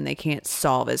scramble when they can't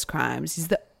solve his crimes. He's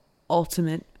the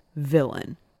ultimate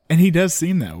villain. And he does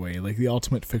seem that way, like the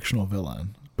ultimate fictional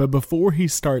villain. But before he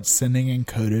starts sending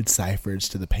encoded ciphers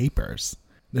to the papers,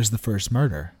 there's the first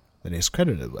murder that he's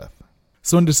credited with.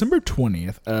 So on December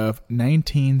 20th of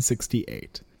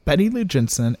 1968, Betty Lou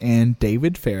Jensen and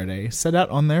David Faraday set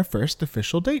out on their first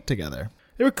official date together.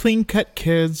 They were clean-cut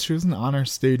kids. She was an honor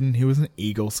student. He was an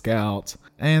Eagle Scout.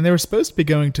 And they were supposed to be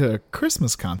going to a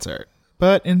Christmas concert.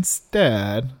 But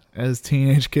instead, as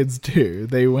teenage kids do,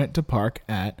 they went to park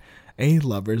at a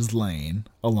lover's lane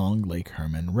along Lake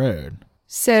Herman Road.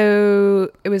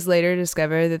 So it was later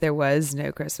discovered that there was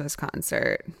no Christmas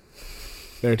concert.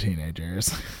 They're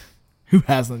teenagers. Who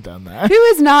hasn't done that? Who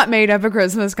has not made up a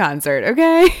Christmas concert,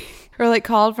 okay? Or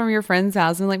called from your friend's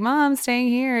house and Mom, I'm staying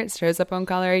here. It shows up on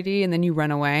caller ID and then you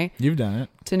run away. You've done it.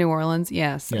 To New Orleans?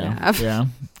 Yes, yeah, I have.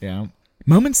 Yeah.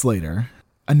 Moments later,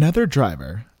 another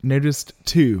driver noticed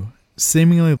two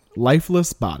seemingly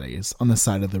lifeless bodies on the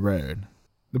side of the road.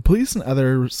 The police and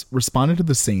others responded to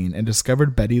the scene and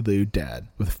discovered Betty Lou dead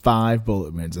with 5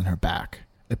 bullet wounds in her back,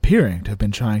 appearing to have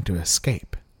been trying to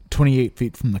escape 28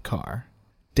 feet from the car.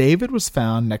 David was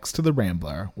found next to the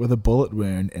Rambler with a bullet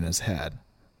wound in his head,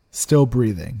 still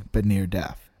breathing but near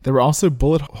death. There were also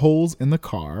bullet holes in the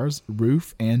car's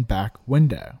roof and back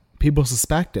window. People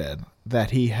suspected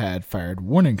that he had fired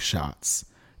warning shots,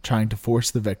 trying to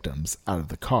force the victims out of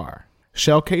the car.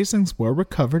 Shell casings were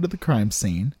recovered at the crime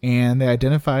scene, and they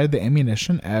identified the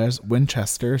ammunition as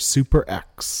Winchester Super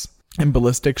X. And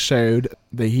ballistics showed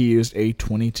that he used a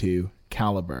 .22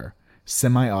 caliber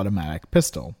semi-automatic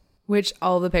pistol. Which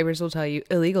all the papers will tell you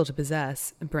illegal to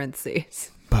possess, in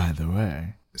parentheses. By the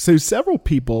way. So several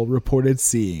people reported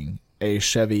seeing a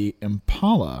Chevy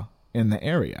Impala in the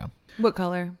area. What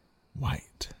color?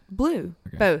 White. Blue.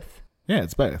 Okay. Both. Yeah,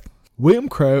 it's both. William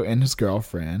Crow and his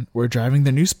girlfriend were driving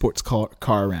their new sports car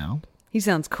around. He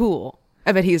sounds cool.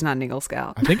 I bet he's not an Eagle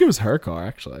Scout. I think it was her car,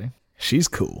 actually. She's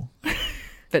cool.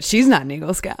 But she's not an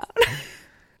Eagle Scout.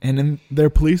 And in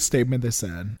their police statement, they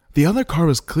said, "The other car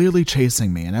was clearly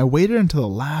chasing me, and I waited until the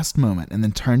last moment and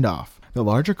then turned off. The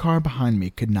larger car behind me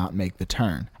could not make the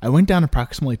turn. I went down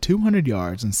approximately 200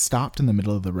 yards and stopped in the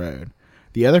middle of the road.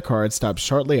 The other car had stopped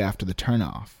shortly after the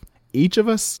turnoff. Each of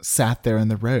us sat there in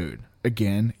the road.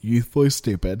 Again, youthfully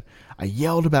stupid, I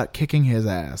yelled about kicking his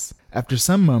ass. After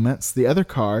some moments, the other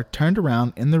car turned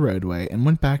around in the roadway and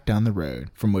went back down the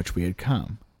road from which we had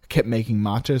come. I kept making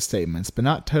macho statements, but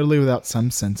not totally without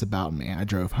some sense about me. I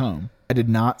drove home. I did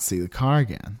not see the car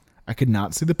again. I could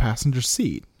not see the passenger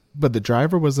seat, but the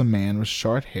driver was a man with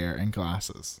short hair and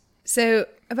glasses." So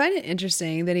I find it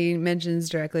interesting that he mentions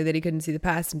directly that he couldn't see the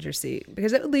passenger seat,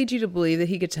 because that would lead you to believe that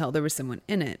he could tell there was someone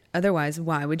in it. Otherwise,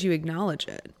 why would you acknowledge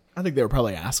it? I think they were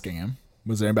probably asking him,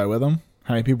 was there anybody with him?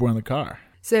 How many people were in the car?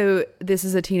 So this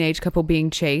is a teenage couple being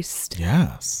chased?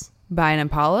 Yes. By an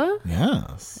Impala?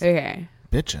 Yes. Okay.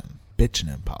 Bitchin'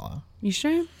 Impala. You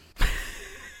sure? I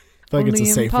feel like it's a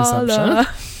safe assumption.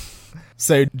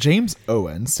 So James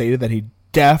Owen stated that he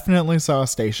definitely saw a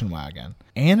station wagon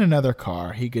and another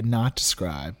car he could not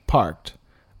describe parked.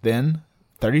 Then,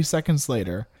 30 seconds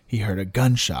later, he heard a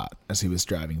gunshot as he was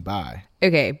driving by.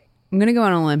 Okay, I'm going to go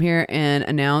on a limb here and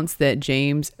announce that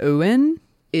James Owen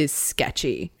is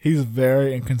sketchy. He's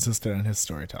very inconsistent in his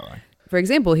storytelling. For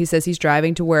example, he says he's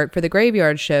driving to work for the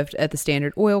graveyard shift at the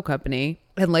Standard Oil Company,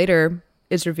 and later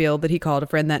it's revealed that he called a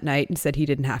friend that night and said he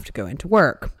didn't have to go into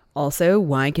work. Also,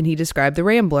 why can he describe the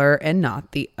Rambler and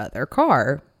not the other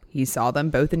car? He saw them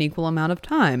both an equal amount of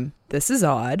time. This is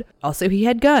odd. Also, he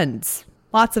had guns.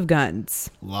 Lots of guns.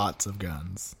 Lots of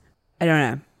guns. I don't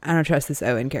know. I don't trust this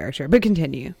Owen character, but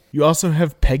continue. You also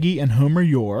have Peggy and Homer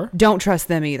Yore. Don't trust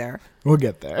them either. We'll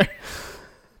get there.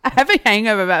 I have a hang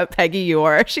up about Peggy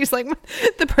Yore. She's like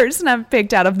the person I've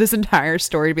picked out of this entire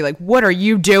story to be like, what are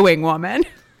you doing, woman?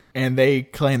 And they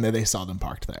claim that they saw them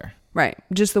parked there. Right.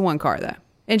 Just the one car, though.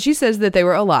 And she says that they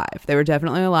were alive. They were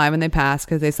definitely alive when they passed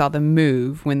because they saw them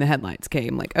move when the headlights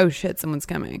came. Like, oh shit, someone's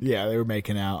coming. Yeah, they were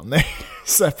making out and they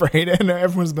separated and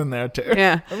everyone's been there too.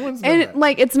 Yeah. Everyone's been and there.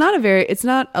 like, it's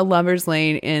not a lover's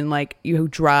lane in like you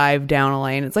drive down a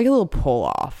lane. It's like a little pull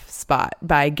off spot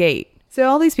by a gate. So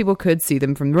all these people could see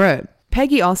them from the road.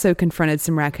 Peggy also confronted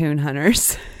some raccoon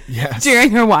hunters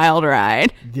during her wild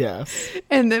ride. Yes.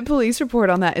 And the police report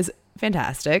on that is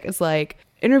fantastic. It's like,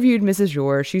 interviewed Mrs.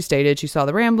 Yore. She stated she saw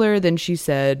the Rambler. Then she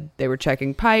said they were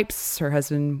checking pipes. Her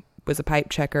husband was a pipe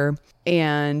checker.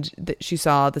 And she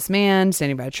saw this man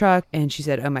standing by a truck. And she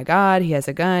said, oh my God, he has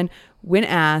a gun. When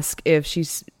asked if she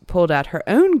pulled out her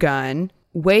own gun,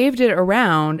 waved it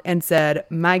around and said,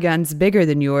 my gun's bigger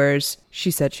than yours. She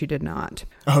said she did not.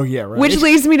 Oh, yeah, right. Which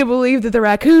leads me to believe that the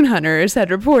raccoon hunters had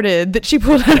reported that she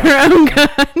pulled out her own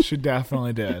gun. She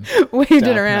definitely did. Waved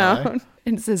it around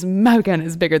and says, my gun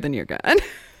is bigger than your gun.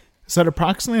 So at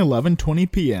approximately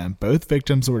 11:20 p.m., both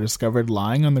victims were discovered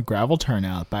lying on the gravel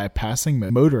turnout by a passing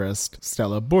motorist,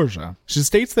 Stella Borgia. She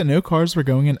states that no cars were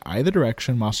going in either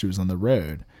direction while she was on the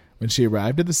road. When she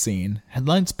arrived at the scene,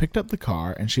 headlights picked up the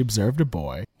car and she observed a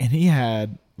boy, and he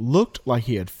had looked like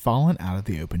he had fallen out of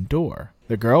the open door.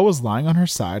 The girl was lying on her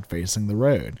side facing the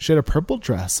road. She had a purple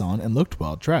dress on and looked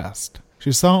well dressed.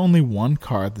 She saw only one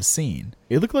car at the scene.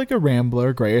 It looked like a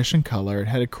Rambler, grayish in color, and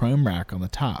had a chrome rack on the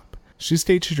top. She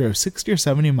states she drove 60 or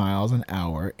 70 miles an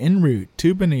hour en route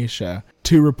to Benicia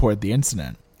to report the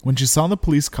incident. When she saw the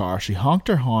police car, she honked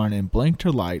her horn and blinked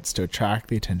her lights to attract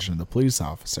the attention of the police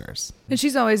officers. And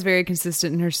she's always very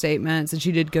consistent in her statements, and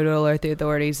she did go to alert the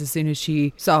authorities as soon as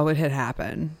she saw what had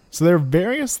happened. So there are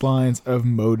various lines of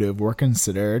motive were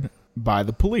considered by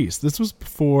the police. This was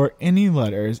before any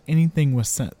letters, anything was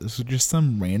sent. This was just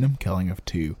some random killing of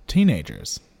two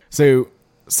teenagers. So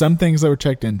some things that were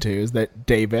checked into is that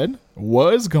David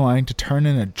was going to turn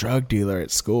in a drug dealer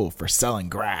at school for selling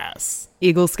grass.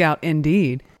 Eagle Scout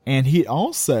indeed. And he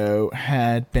also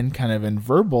had been kind of in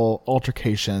verbal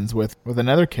altercations with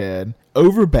another kid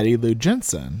over Betty Lou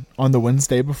Jensen on the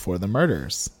Wednesday before the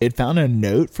murders. It found a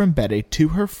note from Betty to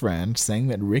her friend saying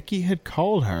that Ricky had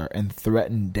called her and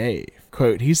threatened Dave.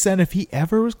 Quote, he said if he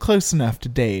ever was close enough to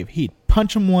Dave, he'd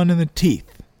punch him one in the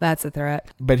teeth. That's a threat.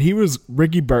 But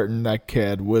Ricky Burton, that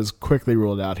kid, was quickly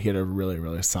ruled out. He had a really,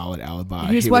 really solid alibi.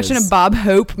 He was watching a Bob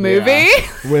Hope movie.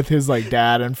 Yeah, with his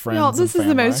dad and friends. No, this is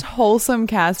the most wholesome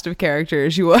cast of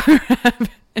characters you will ever have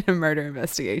in a murder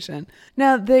investigation.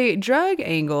 Now, the drug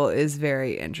angle is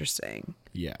very interesting.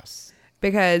 Yes.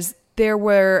 Because there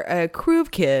were a crew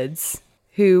of kids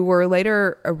who were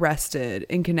later arrested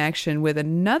in connection with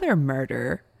another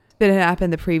murder that had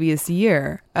happened the previous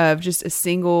year of just a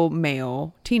single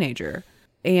male teenager.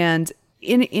 And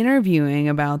in interviewing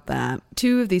about that,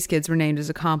 two of these kids were named as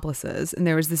accomplices, and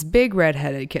there was this big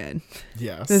redheaded kid.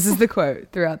 Yes. This is the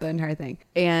quote throughout the entire thing.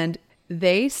 And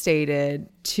they stated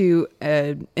to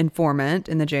an informant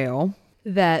in the jail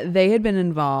that they had been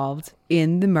involved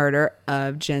in the murder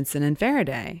of Jensen and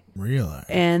Faraday. Really?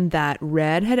 And that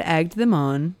Red had egged them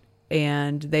on,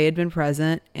 and they had been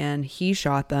present, and he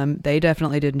shot them. They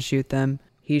definitely didn't shoot them.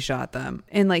 He shot them.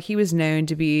 And he was known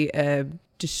to be a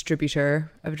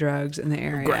distributor of drugs in the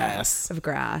area. Of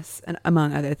grass, and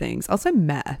among other things. Also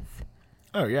meth.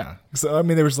 Oh, yeah. So,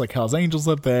 there was Hell's Angels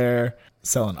up there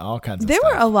selling all kinds of stuff. There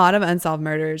were a lot of unsolved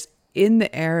murders in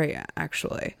the area,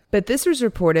 actually. But this was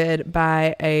reported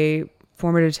by a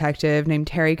former detective named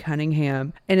Terry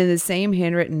Cunningham. And in the same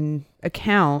handwritten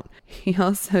account, he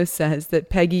also says that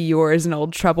Peggy Yore is an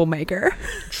old troublemaker.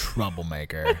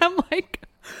 Troublemaker. And I'm like,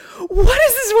 what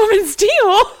is this woman's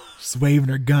deal? Just waving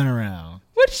her gun around.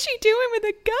 What is she doing with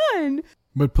a gun?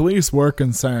 But police were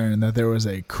concerned that there was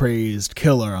a crazed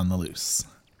killer on the loose.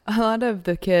 A lot of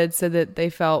the kids said that they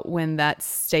felt when that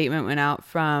statement went out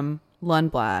from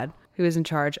Lundblad, who was in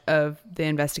charge of the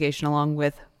investigation along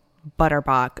with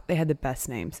Butterbach, they had the best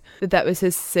names, that was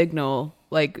his signal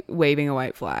like waving a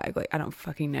white flag? Like, I don't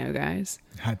fucking know, guys.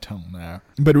 I don't know.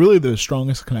 But really the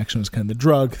strongest connection was kind of the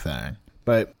drug thing.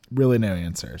 But really no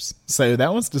answers. So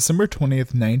that was December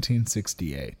 20th,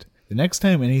 1968. The next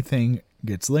time anything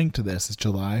gets linked to this is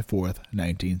July 4th,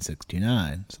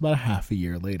 1969. It's about a half a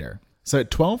year later. So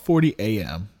at 12:40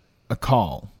 a.m., a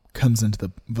call comes into the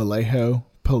Vallejo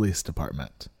Police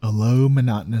Department. A low,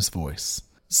 monotonous voice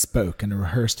spoke in a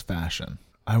rehearsed fashion.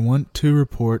 I want to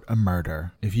report a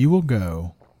murder. If you will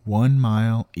go 1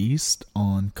 mile east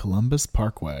on Columbus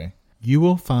Parkway, you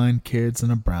will find kids in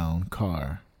a brown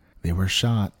car. They were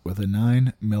shot with a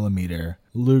 9mm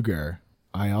Luger.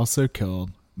 I also killed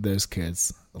those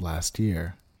kids last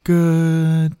year.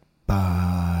 Goodbye.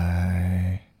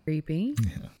 Creepy.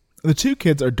 Yeah. The two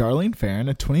kids are Darlene Farron,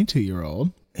 a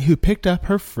 22-year-old, who picked up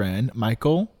her friend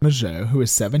Michael Mageau, who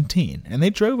is 17, and they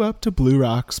drove up to Blue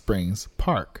Rock Springs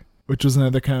Park, which was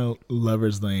another kind of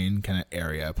lover's lane kind of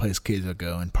area, a place kids would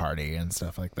go and party and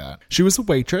stuff like that. She was a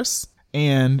waitress,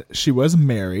 and she was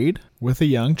married with a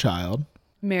young child.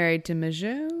 Married to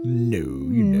Mageau? No,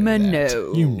 you know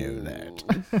that. You know that.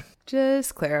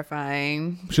 Just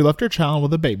clarifying. She left her child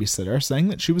with a babysitter, saying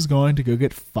that she was going to go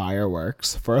get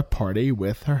fireworks for a party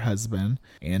with her husband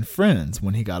and friends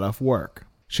when he got off work.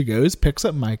 She goes, picks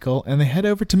up Michael, and they head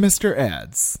over to Mr.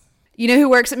 Ed's. You know who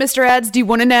works at Mr. Ed's? Do you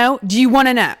want to know? Do you want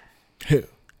to know? Who?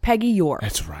 Peggy York.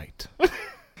 That's right.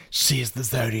 She's the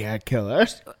Zodiac killer.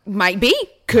 Might be.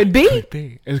 Could be. Could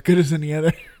be. As good as any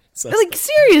other suspect. Like,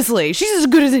 seriously. She's as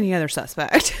good as any other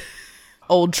suspect.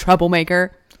 Old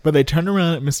troublemaker. But they turn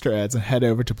around at Mr. Ed's and head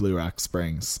over to Blue Rock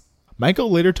Springs. Michael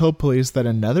later told police that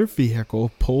another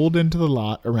vehicle pulled into the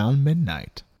lot around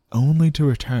midnight, only to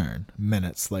return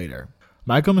minutes later.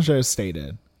 Michael Mageau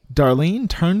stated, Darlene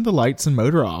turned the lights and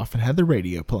motor off and had the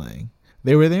radio playing.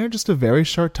 They were there just a very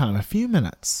short time, a few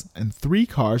minutes, and 3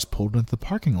 cars pulled into the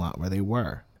parking lot where they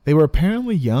were. They were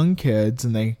apparently young kids,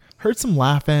 and they heard some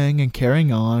laughing and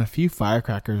carrying on. A few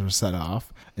firecrackers were set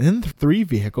off, and then 3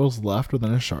 vehicles left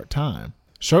within a short time.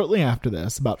 Shortly after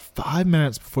this, about 5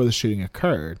 minutes before the shooting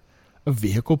occurred, a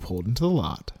vehicle pulled into the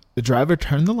lot. The driver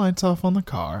turned the lights off on the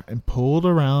car and pulled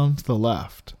around to the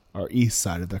left, or east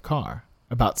side of the car,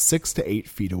 about 6 to 8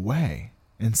 feet away,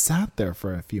 and sat there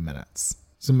for a few minutes.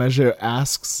 So Mageau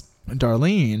asks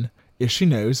Darlene if she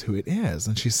knows who it is,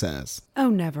 and she says,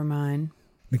 Oh, never mind.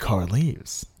 The car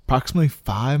leaves. Approximately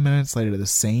 5 minutes later, the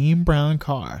same brown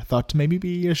car, thought to maybe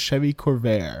be a Chevy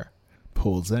Corvair,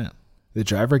 pulls in. The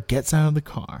driver gets out of the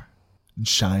car and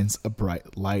shines a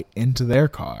bright light into their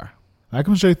car.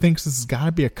 Michael Mageau thinks this has got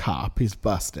to be a cop. He's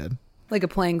busted. Like a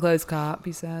plainclothes cop,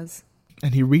 he says.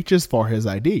 And he reaches for his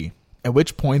ID, at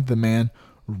which point the man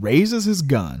raises his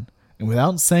gun and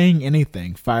without saying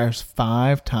anything fires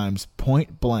 5 times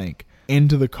point blank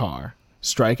into the car,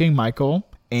 striking Michael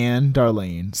and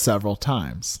Darlene several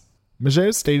times.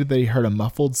 Mageau stated that he heard a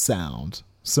muffled sound,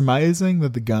 surmising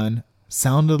that the gun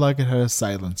sounded like it had a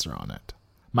silencer on it.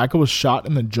 Michael was shot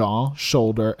in the jaw,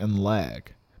 shoulder, and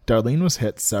leg. Darlene was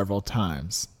hit several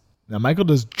times. Now Michael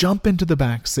does jump into the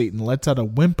back seat and lets out a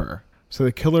whimper, so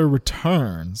the killer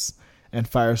returns and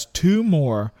fires 2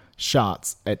 more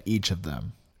shots at each of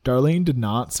them. Darlene did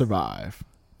not survive,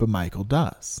 but Michael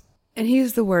does. And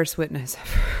he's the worst witness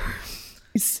ever.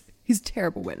 He's a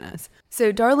terrible witness.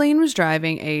 So Darlene was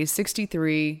driving a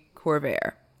 63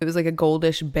 Corvair. It was like a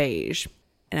goldish beige.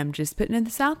 And I'm just putting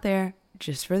this out there,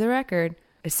 just for the record.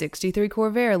 A 63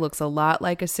 Corvair looks a lot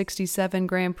like a 67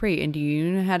 Grand Prix. And do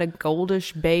you know how a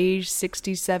goldish beige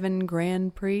 67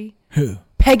 Grand Prix? Who?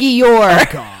 Peggy York.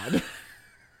 Oh, God.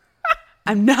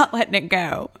 I'm not letting it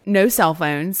go. No cell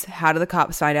phones. How do the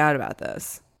cops find out about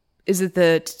this? Is it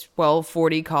the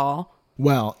 1240 call?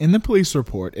 Well, in the police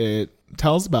report, it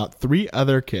tells about 3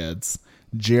 other kids,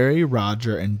 Jerry,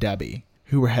 Roger, and Debbie,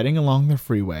 who were heading along the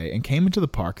freeway and came into the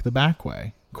park the back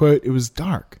way. Quote, it was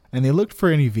dark, and they looked for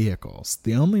any vehicles.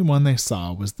 The only one they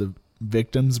saw was the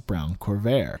victim's brown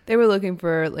Corvair. They were looking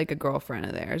for like a girlfriend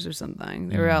of theirs or something.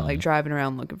 They were out like driving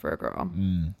around looking for a girl.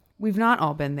 We've not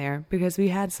all been there because we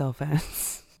had cell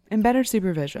phones and better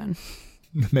supervision.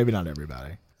 Maybe not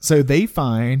everybody. So they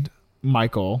find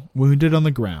Michael wounded on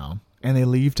the ground, and they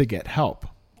leave to get help.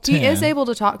 He is able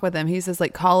to talk with them. He says,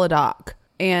 like, call a doc.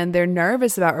 And they're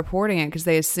nervous about reporting it because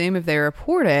they assume if they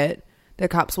report it, the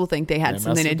cops will think they had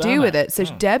something to do with it. So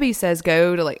Debbie says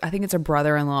go to, like, I think it's her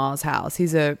brother-in-law's house.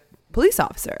 He's a police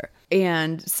officer.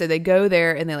 And so they go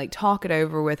there and they, like, talk it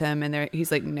over with him. And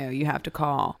he's like, no, you have to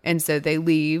call. And so they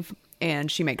leave,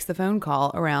 and she makes the phone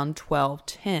call around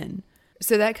 12:10.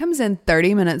 So that comes in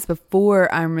 30 minutes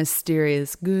before our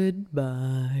mysterious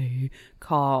goodbye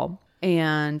call.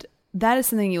 And that is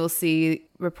something you will see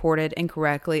reported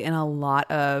incorrectly in a lot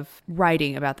of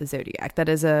writing about the Zodiac. That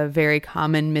is a very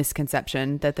common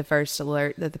misconception, that the first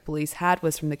alert that the police had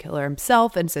was from the killer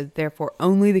himself, and so therefore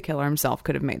only the killer himself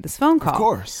could have made this phone call. Of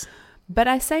course. But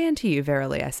I say unto you,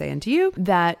 verily I say unto you,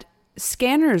 that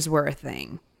scanners were a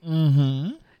thing.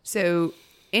 Mm-hmm. So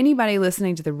anybody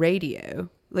listening to the radio,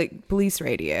 like police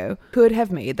radio, could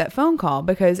have made that phone call,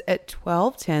 because at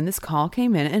 12:10 this call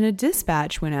came in and a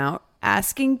dispatch went out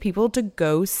asking people to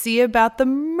go see about the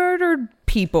murdered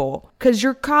people because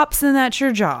you're cops and that's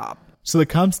your job. So the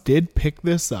cops did pick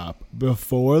this up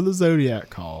before the Zodiac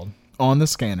called on the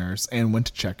scanners and went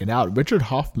to check it out. Richard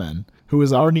Hoffman, who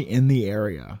was already in the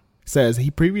area, says he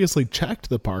previously checked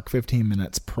the park 15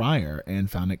 minutes prior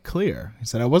and found it clear. He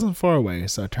said, I wasn't far away,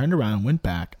 so I turned around and went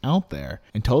back out there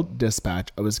and told dispatch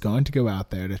I was going to go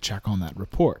out there to check on that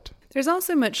report. There's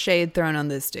also much shade thrown on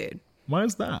this dude. Why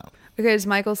is that? Because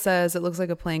Michael says it looks like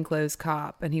a plainclothes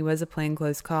cop, and he was a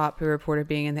plainclothes cop who reported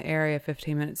being in the area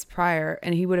 15 minutes prior,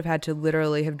 and he would have had to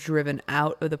literally have driven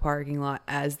out of the parking lot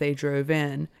as they drove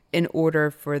in order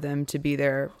for them to be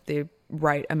there the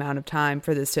right amount of time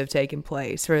for this to have taken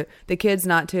place, for the kids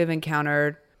not to have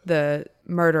encountered the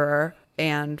murderer,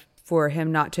 and for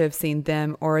him not to have seen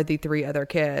them or the 3 other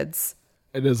kids.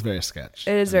 It is very sketch.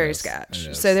 It is very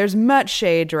sketch. So there's much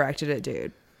shade directed at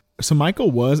dude. So Michael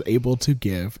was able to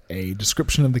give a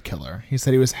description of the killer. He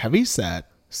said he was heavy set,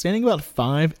 standing about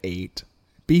 5'8",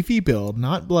 beefy build,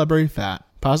 not blubbery fat,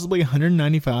 possibly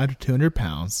 195 to 200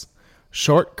 pounds,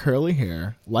 short curly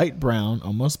hair, light brown,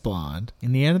 almost blonde.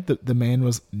 In the end, the man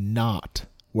was not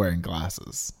wearing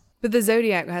glasses. But the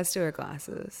Zodiac has to wear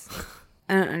glasses.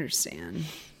 I don't understand.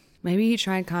 Maybe he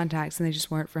tried contacts and they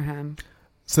just weren't for him.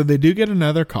 So they do get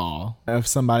another call of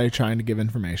somebody trying to give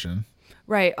information.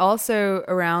 Right. Also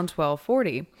around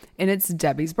 12:40. And it's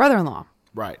Debbie's brother-in-law.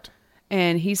 Right.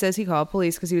 And he says he called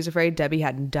police because he was afraid Debbie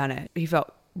hadn't done it. He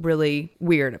felt really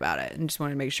weird about it and just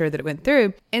wanted to make sure that it went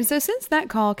through. And so since that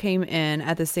call came in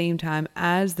at the same time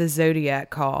as the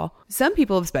Zodiac call, some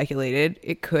people have speculated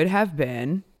it could have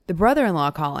been the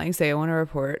brother-in-law calling, say, I want to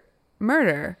report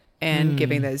murder, and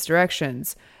giving those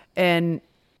directions. And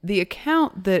the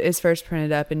account that is first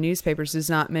printed up in newspapers does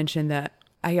not mention that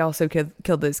I also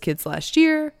killed those kids last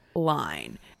year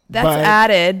line. That's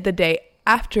added the day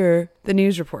after the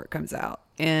news report comes out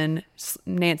in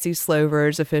Nancy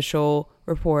Slover's official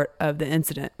report of the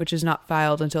incident, which is not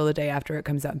filed until the day after it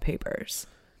comes out in papers.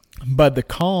 But the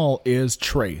call is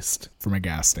traced from a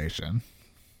gas station.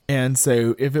 And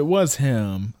so if it was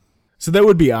him, so that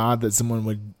would be odd that someone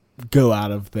would go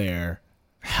out of their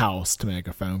house to make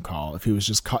a phone call. If he was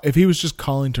just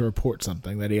calling to report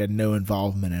something that he had no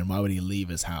involvement in, why would he leave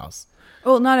his house?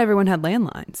 Well, not everyone had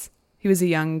landlines. He was a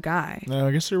young guy. No,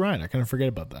 I guess you're right. I kind of forget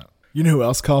about that. You know who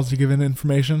else calls to give in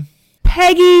information?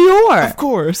 Peggy York. Of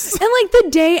course. And like the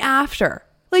day after.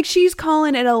 Like she's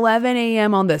calling at 11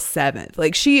 a.m. on the 7th.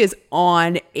 Like she is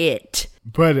on it.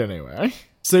 But anyway.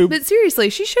 But seriously,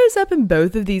 she shows up in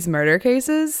both of these murder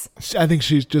cases. I think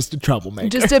she's just a troublemaker.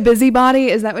 Just a busybody?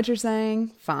 Is that what you're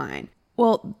saying? Fine.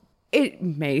 Well, it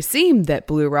may seem that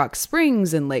Blue Rock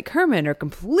Springs and Lake Herman are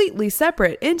completely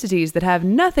separate entities that have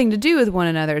nothing to do with one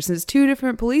another, since 2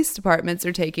 different police departments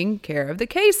are taking care of the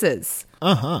cases.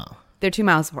 Uh-huh. They're 2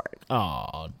 miles apart.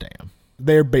 Oh, damn.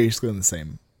 They're basically in the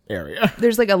same area.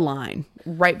 There's like a line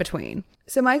right between.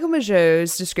 So Michael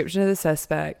Mageau's description of the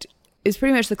suspect is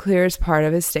pretty much the clearest part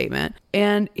of his statement,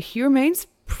 and he remains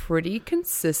pretty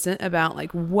consistent about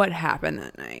like what happened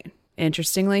that night.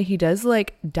 Interestingly, he does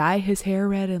like dye his hair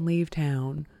red and leave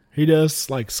town. He does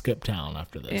like skip town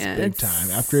after this, big time.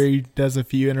 After he does a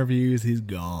few interviews, he's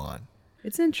gone.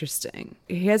 It's interesting.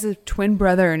 He has a twin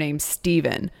brother named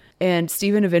Steven, and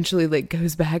Steven eventually like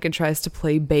goes back and tries to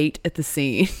play bait at the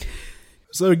scene.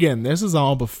 So again, this is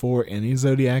all before any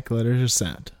Zodiac letters are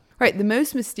sent. Right, the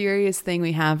most mysterious thing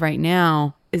we have right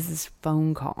now is this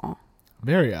phone call.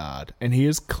 Very odd. And he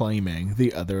is claiming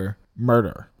the other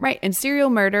murder. Right, and serial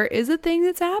murder is a thing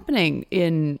that's happening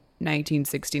in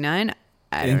 1969.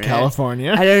 In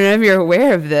California. I don't know if you're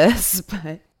aware of this,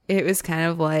 but it was kind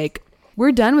of like,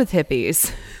 we're done with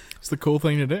hippies. It's the cool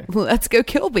thing to do. Let's go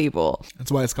kill people.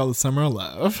 That's why it's called the Summer of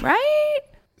Love. Right?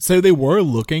 So they were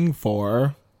looking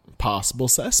for possible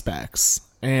suspects.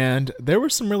 And there were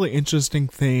some really interesting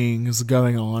things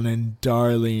going on in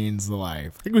Darlene's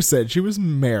life. Like we said, she was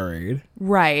married.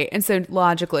 Right. And so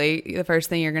logically, the first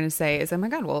thing you're going to say is, oh my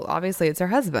God, well, obviously it's her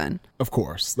husband. Of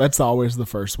course. That's always the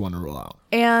first one to rule out.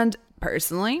 And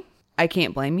personally, I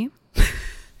can't blame you.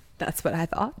 That's what I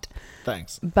thought.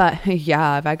 Thanks. But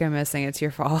yeah, if I go missing, it's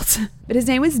your fault. But his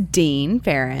name was Dean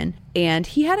Farron, and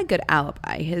he had a good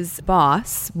alibi. His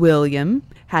boss, William,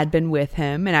 had been with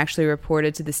him and actually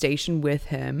reported to the station with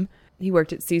him. He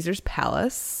worked at Caesar's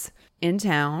Palace in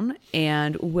town,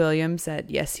 and William said,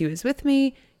 yes, he was with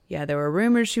me. Yeah, there were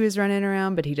rumors she was running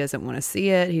around, but he doesn't want to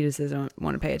see it. He just doesn't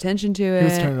want to pay attention to it. He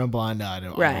was turning a blind eye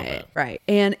to all of it. Right.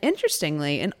 And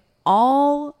interestingly, in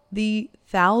all the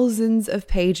thousands of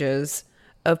pages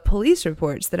of police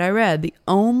reports that I read, the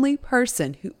only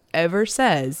person who ever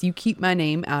says you keep my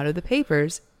name out of the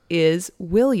papers is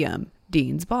William,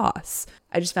 Dean's boss.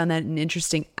 I just found that an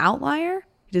interesting outlier.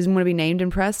 He doesn't want to be named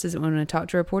in press, doesn't want to talk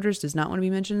to reporters, does not want to be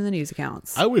mentioned in the news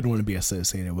accounts. I wouldn't want to be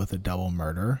associated with a double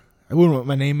murder. I wouldn't want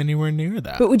my name anywhere near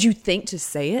that. But would you think to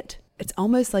say it? It's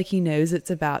almost like he knows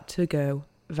it's about to go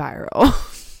viral.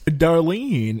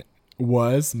 Darlene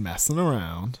was messing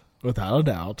around, without a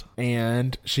doubt,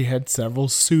 and she had several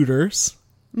suitors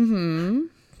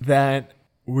that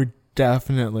were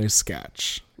definitely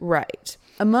sketch. Right.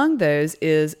 Among those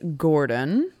is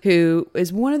Gordon, who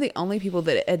is one of the only people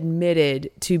that admitted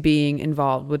to being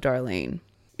involved with Darlene,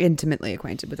 intimately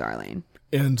acquainted with Darlene.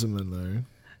 Intimately.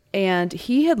 And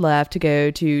he had left to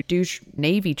go to do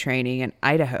Navy training in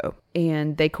Idaho.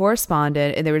 And they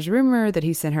corresponded, and there was rumor that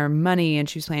he sent her money and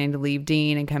she was planning to leave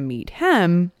Dean and come meet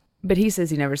him. But he says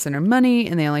he never sent her money,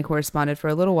 and they only corresponded for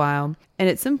a little while. And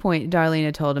at some point, Darlene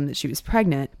had told him that she was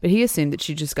pregnant, but he assumed that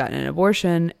she'd just gotten an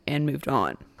abortion and moved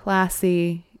on.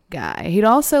 Classy guy. He'd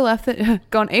also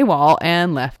gone AWOL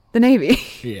and left the Navy.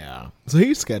 Yeah. So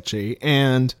he's sketchy.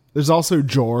 And there's also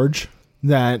George,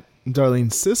 that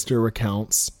Darlene's sister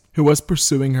recounts, who was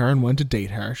pursuing her and wanted to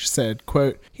date her. She said,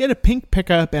 quote, he had a pink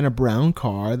pickup and a brown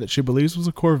car that she believes was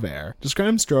a Corvair.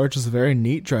 Describes George as a very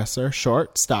neat dresser,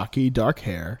 short, stocky, dark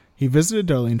hair. He visited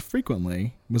Darlene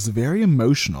frequently, was very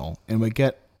emotional, and would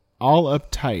get all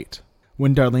uptight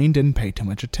when Darlene didn't pay too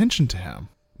much attention to him.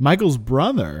 Michael's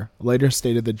brother later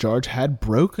stated that George had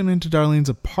broken into Darlene's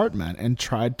apartment and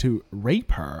tried to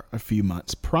rape her a few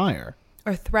months prior.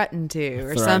 Or threatened to,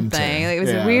 or something. It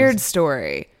was a weird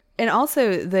story. And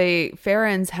also, the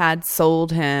Farrons had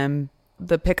sold him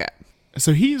the pickup.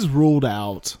 So he's ruled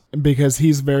out because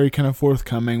he's very kind of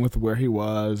forthcoming with where he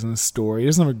was and the story. He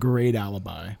doesn't have a great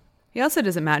alibi. He also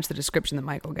doesn't match the description that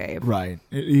Michael gave. Right.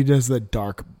 He does the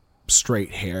dark,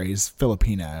 straight hair. He's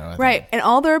Filipino. Right. And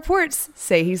all the reports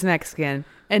say he's Mexican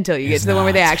until you get to the one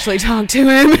where they actually talk to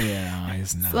him. Yeah,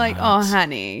 he's not. It's like, oh,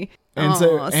 honey. And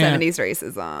 70s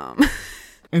racism.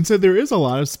 And so there is a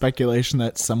lot of speculation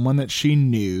that someone that she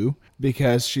knew,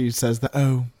 because she says the,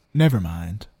 oh, never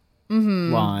mind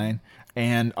line.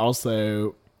 And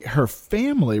also her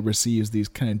family receives these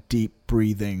kind of deep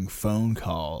breathing phone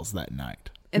calls that night.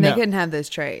 And they couldn't have those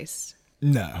traced.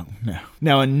 No.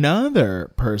 Now,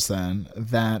 another person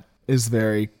that is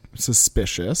very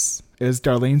suspicious is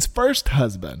Darlene's first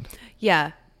husband.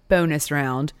 Yeah. Bonus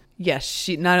round. Yes.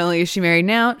 She not only is she married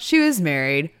now, she was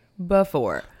married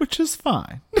before. Which is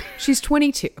fine. She's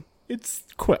 22. It's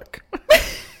quick.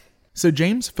 So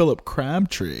James Philip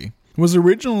Crabtree was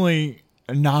originally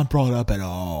not brought up at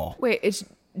all. Wait, it's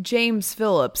James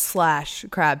Phillips /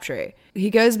 Crabtree. He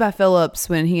goes by Phillips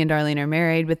when he and Darlene are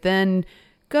married, but then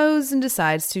goes and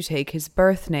decides to take his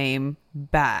birth name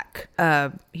back.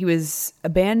 He was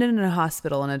abandoned in a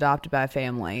hospital and adopted by a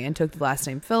family and took the last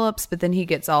name Phillips, but then he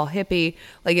gets all hippie.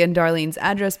 Like in Darlene's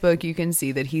address book, you can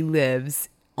see that he lives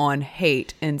on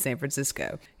Haight in San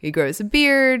Francisco. He grows a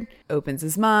beard, opens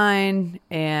his mind,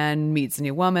 and meets a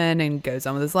new woman and goes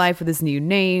on with his life with his new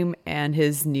name and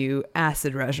his new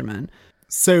acid regimen.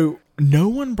 So no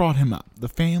one brought him up. The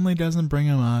family doesn't bring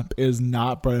him up, is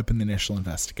not brought up in the initial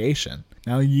investigation.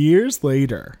 Now, years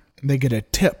later, they get a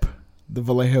tip, the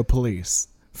Vallejo police,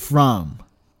 from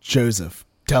Joseph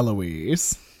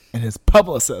DeLuise and his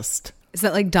publicist. Is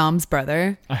that like Dom's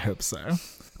brother? I hope so.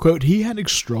 Quote, he had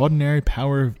extraordinary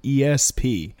power of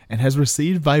ESP and has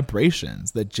received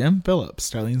vibrations that Jim Phillips,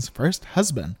 Darlene's first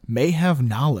husband, may have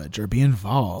knowledge or be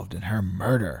involved in her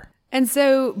murder. And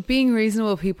so, being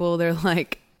reasonable people, they're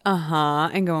like,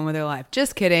 and go on with their life.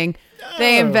 Just kidding. No.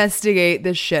 They investigate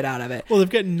the shit out of it. Well, they've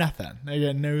got nothing. They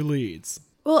got no leads.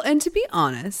 Well, and to be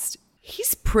honest,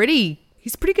 he's pretty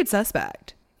good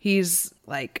suspect. He's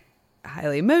like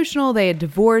highly emotional. They had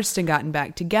divorced and gotten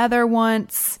back together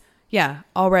once. Yeah,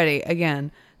 already,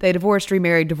 again, they divorced,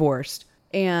 remarried, divorced.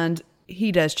 And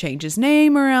he does change his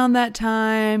name around that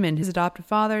time, and his adoptive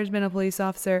father has been a police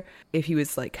officer. If he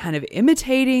was like kind of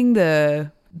imitating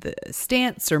the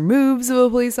stance or moves of a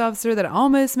police officer, that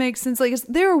almost makes sense. Like,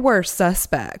 there are worse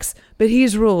suspects, but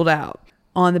he's ruled out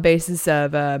on the basis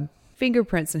of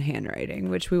fingerprints and handwriting,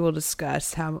 which we will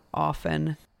discuss how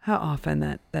often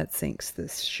that sinks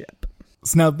this ship.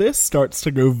 So now this starts to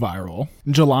go viral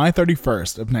July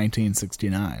 31st of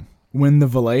 1969, when the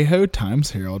Vallejo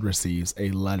Times-Herald receives a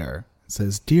letter. It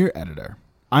says, "Dear editor,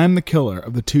 I am the killer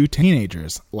of the 2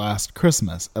 teenagers last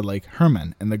Christmas at Lake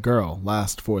Herman and the girl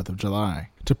last 4th of July.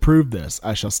 To prove this,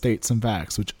 I shall state some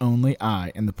facts which only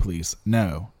I and the police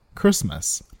know.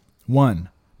 Christmas. 1.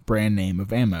 Brand name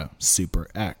of ammo, Super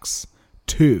X.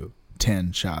 2.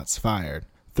 10 shots fired.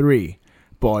 3.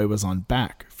 Boy was on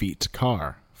back, feet to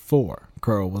car. 4.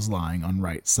 Girl was lying on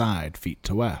right side, feet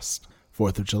to west.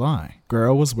 4th of July.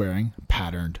 Girl was wearing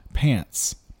patterned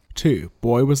pants. 2.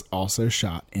 Boy was also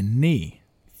shot in knee.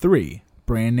 3.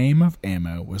 Brand name of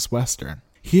ammo was Western.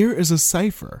 Here is a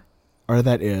cipher, or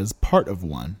that is, part of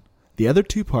one. The other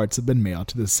 2 parts have been mailed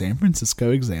to the San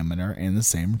Francisco Examiner and the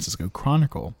San Francisco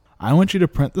Chronicle. I want you to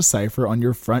print the cipher on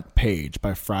your front page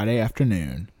by Friday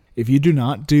afternoon. If you do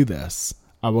not do this,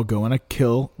 I will go on a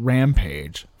kill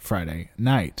rampage Friday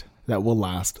night that will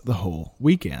last the whole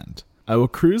weekend. I will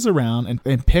cruise around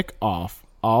and pick off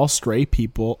all stray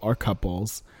people or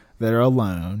couples that are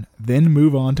alone, then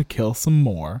move on to kill some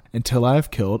more until I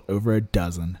have killed over a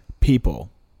dozen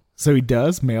people." So he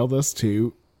does mail this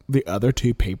to the other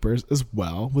 2 papers as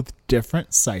well with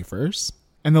different ciphers.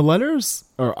 And the letters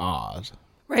are odd.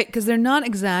 Right, because they're not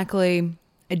exactly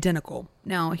identical.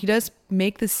 Now, he does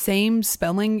make the same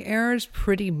spelling errors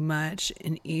pretty much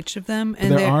in each of them.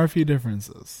 And there are a few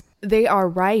differences. They are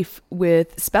rife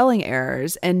with spelling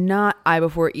errors and not I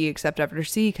before E except after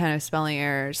C kind of spelling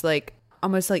errors. Like,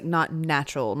 almost like not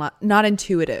natural, not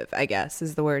intuitive, I guess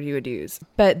is the word you would use.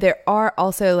 But there are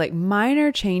also like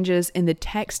minor changes in the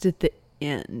text at the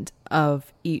end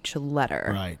of each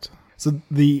letter. Right. So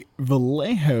the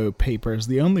Vallejo paper is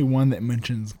the only one that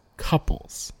mentions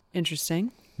couples.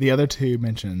 Interesting. The other 2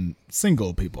 mention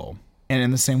single people. And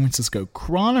in the San Francisco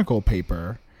Chronicle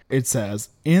paper, it says,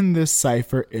 "In this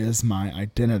cipher is my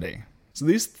identity." So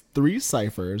these 3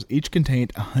 ciphers each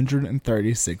contained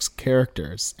 136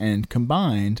 characters, and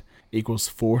combined equals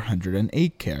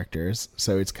 408 characters.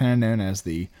 So it's kind of known as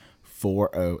the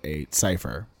 408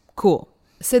 cipher. Cool.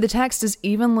 So the text is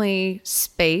evenly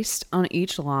spaced on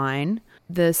each line.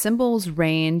 The symbols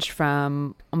range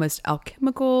from almost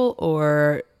alchemical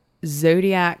or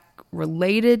Zodiac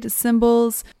related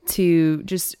symbols to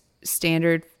just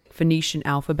standard Phoenician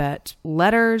alphabet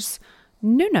letters,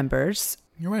 no numbers.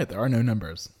 You're right, there are no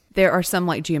numbers. There are some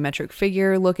like geometric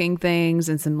figure looking things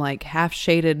and some like half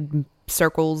shaded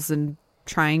circles and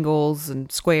triangles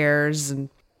and squares, and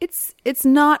it's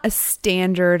not a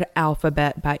standard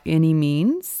alphabet by any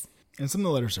means. And some of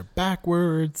the letters are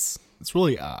backwards. It's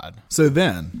really odd. So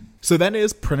that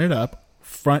is printed up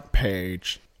front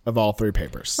page of all 3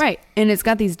 papers. Right. And it's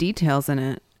got these details in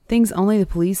it. Things only the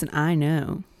police and I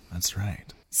know. That's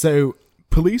right. So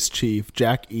Police Chief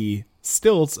Jack E.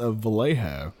 Stilts of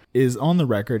Vallejo is on the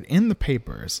record in the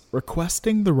papers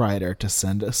requesting the writer to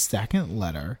send a second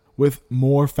letter with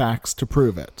more facts to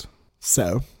prove it.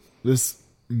 So this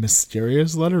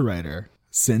mysterious letter writer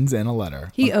sends in a letter.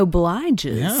 He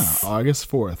obliges. Yeah, August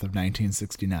 4th of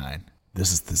 1969.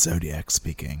 This is the Zodiac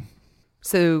speaking.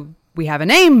 So we have a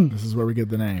name. This is where we get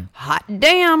the name. Hot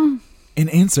damn. In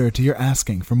answer to your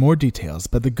asking for more details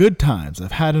about the good times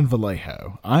I've had in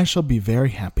Vallejo, I shall be very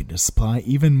happy to supply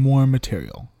even more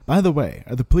material. By the way,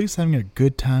 are the police having a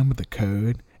good time with the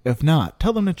code? If not,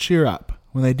 tell them to cheer up.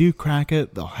 When they do crack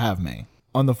it, they'll have me.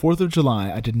 On the 4th of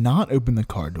July, I did not open the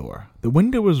car door. The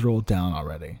window was rolled down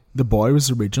already. The boy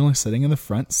was originally sitting in the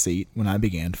front seat when I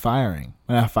began firing.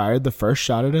 When I fired the first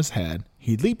shot at his head,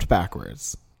 he leaped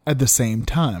backwards, at the same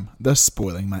time, thus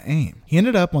spoiling my aim. He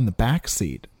ended up on the back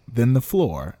seat, then the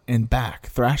floor, and back,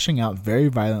 thrashing out very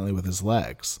violently with his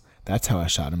legs. That's how I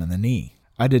shot him in the knee.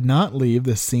 I did not leave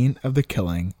the scene of the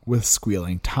killing with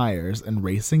squealing tires and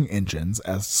racing engines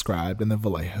as described in the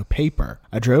Vallejo paper.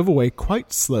 I drove away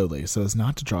quite slowly so as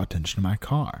not to draw attention to my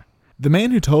car. The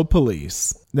man who told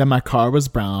police that my car was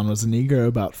brown was a Negro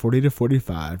about 40 to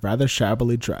 45, rather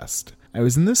shabbily dressed. I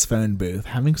was in this phone booth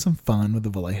having some fun with the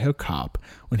Vallejo cop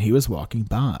when he was walking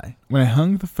by. When I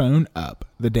hung the phone up,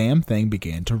 the damn thing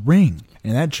began to ring,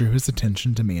 and that drew his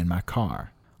attention to me in my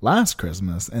car. Last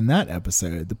Christmas, in that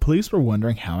episode, the police were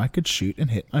wondering how I could shoot and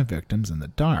hit my victims in the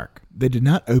dark. They did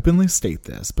not openly state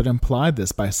this, but implied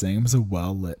this by saying it was a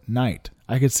well-lit night.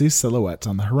 I could see silhouettes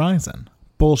on the horizon.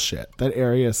 Bullshit. That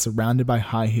area is surrounded by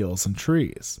high hills and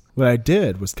trees. What I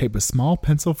did was tape a small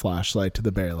pencil flashlight to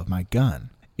the barrel of my gun.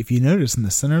 If you notice in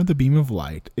the center of the beam of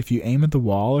light, if you aim at the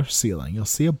wall or ceiling, you'll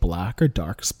see a black or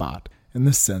dark spot. in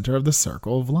the center of the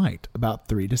circle of light, about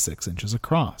 3 to 6 inches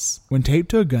across. When taped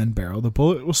to a gun barrel, the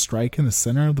bullet will strike in the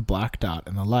center of the black dot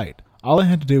in the light. All I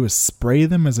had to do was spray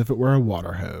them as if it were a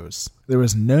water hose. There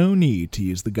was no need to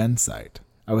use the gun sight.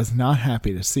 I was not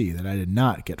happy to see that I did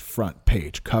not get front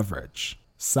page coverage.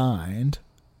 Signed,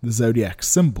 the Zodiac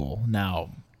symbol,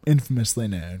 now infamously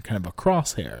known, kind of a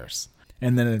crosshairs,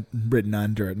 and then written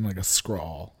under it in like a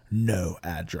scrawl, no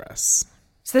address.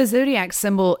 So the Zodiac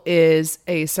symbol is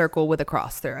a circle with a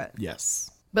cross through it.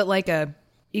 Yes. But like a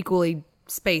equally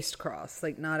spaced cross,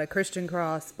 like not a Christian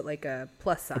cross, but like a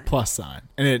plus sign. A plus sign.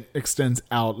 And it extends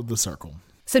out of the circle.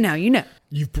 So now you know.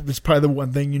 It's probably the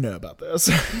one thing you know about this,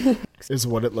 is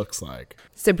what it looks like.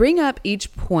 So bring up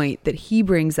each point that he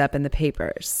brings up in the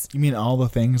papers. You mean all the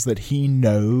things that he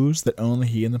knows that only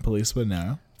he and the police would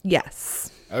know?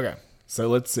 Yes. Okay. So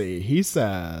let's see. He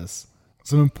says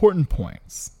some important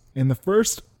points. In the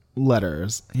first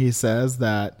letters, he says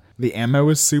that the ammo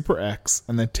was Super X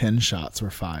and the 10 shots were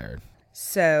fired.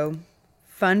 So,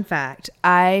 fun fact,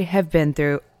 I have been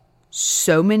through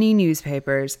so many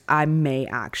newspapers, I may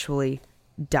actually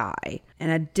die.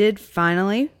 And I did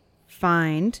finally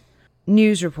find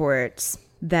news reports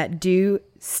that do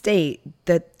state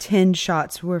that 10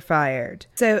 shots were fired.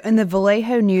 So, in the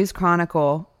Vallejo News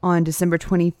Chronicle on December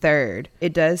 23rd,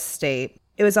 it does state,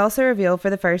 it was also revealed for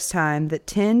the first time that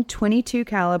 10 .22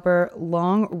 caliber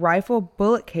long rifle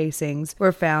bullet casings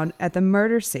were found at the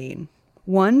murder scene.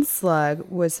 One slug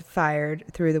was fired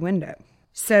through the window.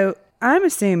 So I'm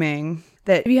assuming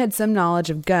that if you had some knowledge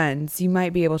of guns, you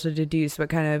might be able to deduce what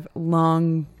kind of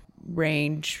long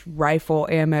range rifle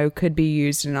ammo could be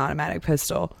used in an automatic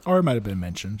pistol. Or it might have been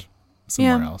mentioned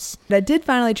somewhere else. But I did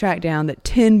finally track down that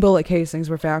 10 bullet casings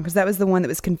were found because that was the one that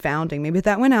was confounding me. But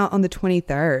that went out on the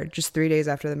 23rd, just 3 days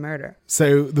after the murder.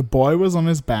 So the boy was on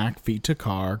his back, feet to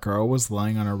car. Girl was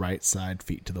lying on her right side,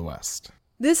 feet to the west.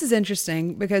 This is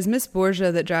interesting because Miss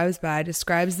Borgia that drives by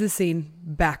describes the scene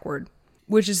backward,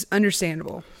 which is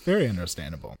understandable. Very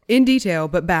understandable. In detail,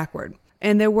 but backward.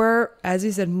 And there were, as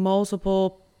he said,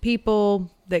 multiple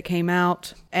people that came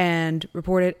out and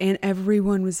reported, and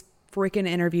everyone was freaking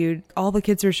interviewed. All the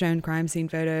kids are shown crime scene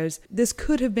photos. This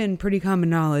could have been pretty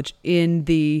common knowledge in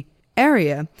the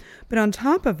area. But on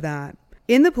top of that,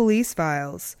 in the police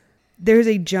files, there's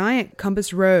a giant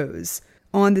compass rose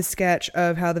on the sketch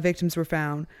of how the victims were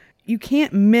found. You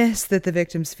can't miss that the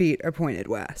victims' feet are pointed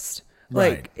west.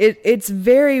 Right. Like, it's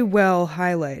very well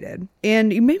highlighted.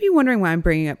 And you may be wondering why I'm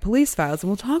bringing up police files, and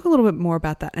we'll talk a little bit more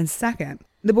about that in a second.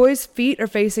 The boy's feet are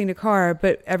facing the car,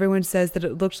 but everyone says that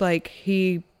it looked like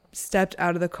he stepped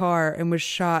out of the car and was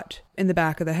shot in the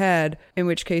back of the head, in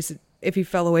which case, if he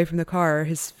fell away from the car,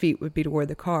 his feet would be toward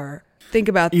the car. Think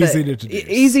about Easy to deduce.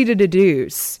 Easy to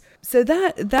deduce. So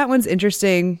that one's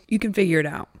interesting. You can figure it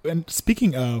out. And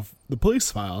speaking of the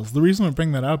police files, the reason I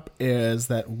bring that up is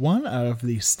that one of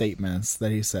the statements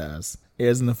that he says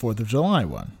is in the 4th of July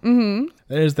one. Mm-hmm.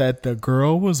 That is that the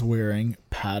girl was wearing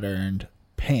patterned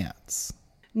pants.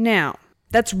 Now,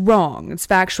 that's wrong. It's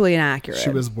factually inaccurate. She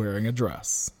was wearing a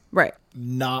dress. Right.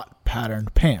 Not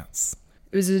patterned pants.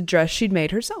 It was a dress she'd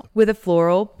made herself with a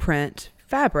floral print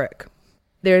fabric.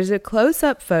 There's a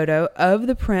close-up photo of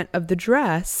the print of the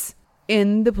dress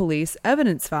in the police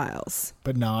evidence files.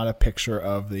 But not a picture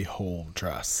of the whole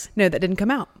dress. No, that didn't come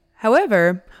out.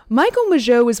 However, Michael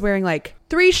Mageau was wearing like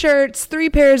 3 shirts, 3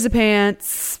 pairs of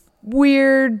pants.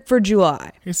 Weird for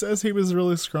July. He says he was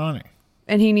really scrawny.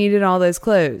 And he needed all those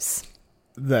clothes.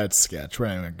 That sketch. We're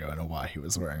not even going to go into why he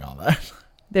was wearing all that.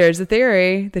 There's a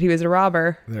theory that he was a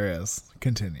robber. There is.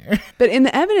 Continue. But in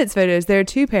the evidence photos, there are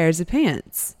 2 pairs of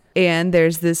pants. And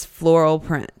there's this floral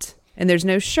print. And there's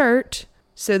no shirt,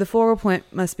 so the floral print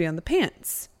must be on the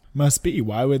pants. Must be.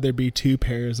 Why would there be 2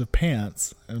 pairs of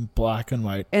pants in black and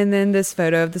white? And then this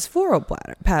photo of this floral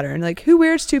pattern. Like, who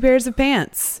wears 2 pairs of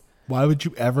pants? Why would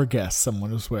you ever guess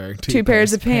someone was wearing 2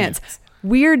 pairs of pants?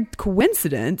 Weird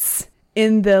coincidence.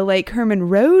 In the Lake Herman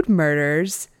Road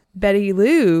murders, Betty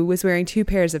Lou was wearing 2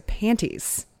 pairs of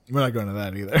panties. We're not going to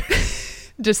that either.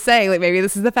 Just saying, like, maybe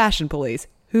this is the fashion police.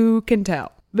 Who can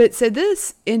tell? But so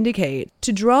this indicates,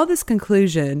 to draw this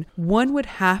conclusion, one would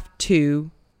have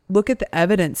to look at the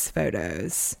evidence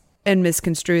photos and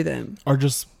misconstrue them. Or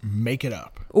just make it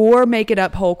up. Or make it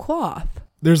up whole cloth.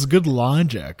 There's good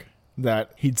logic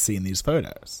that he'd seen these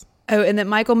photos. Oh, and that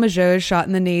Michael Mageau is shot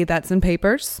in the knee, that's in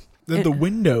papers. That the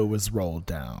window was rolled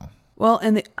down. Well,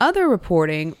 and the other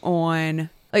reporting on,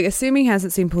 like, assuming he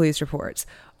hasn't seen police reports,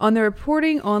 on the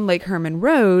reporting on Lake Herman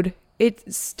Road,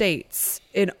 it states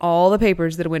in all the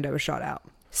papers that a window was shot out.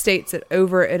 States it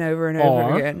over and over and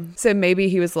over again. So maybe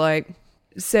he was like,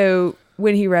 so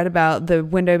when he read about the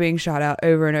window being shot out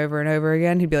over and over and over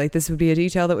again, he'd be like, this would be a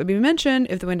detail that would be mentioned.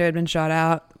 If the window had been shot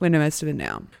out, window must have been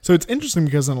down. So it's interesting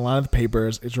because in a lot of the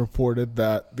papers, it's reported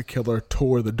that the killer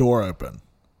tore the door open.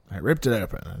 I ripped it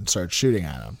open and started shooting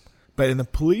at him. But in the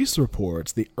police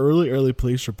reports, the early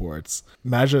police reports,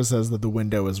 Maggio says that the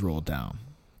window was rolled down.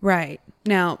 Right.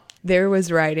 Now, there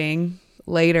was writing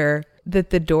later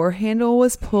that the door handle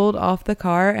was pulled off the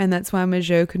car, and that's why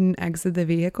Maggio couldn't exit the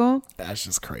vehicle. That's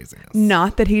just craziness.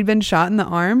 Not that he'd been shot in the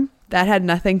arm. That had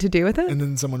nothing to do with it. And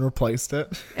then someone replaced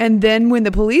it. And then when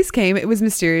the police came, it was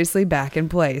mysteriously back in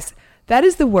place. That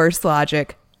is the worst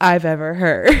logic I've ever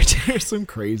heard. There's some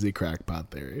crazy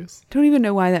crackpot theories. Don't even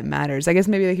know why that matters. I guess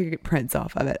maybe they could get prints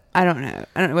off of it. I don't know.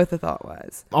 I don't know what the thought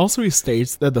was. Also, he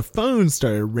states that the phone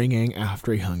started ringing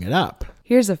after he hung it up.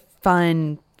 Here's a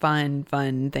fun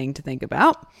thing to think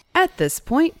about. At this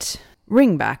point,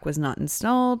 ringback was not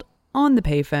installed on the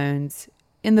payphones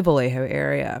in the Vallejo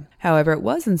area. However, it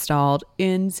was installed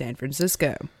in San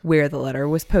Francisco, where the letter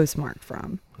was postmarked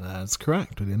from. That's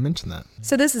correct. We didn't mention that.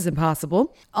 So this is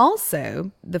impossible.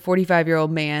 Also, the 45-year-old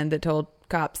man that told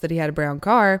cops that he had a brown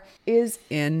car is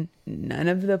in none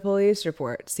of the police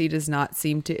reports. He does not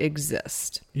seem to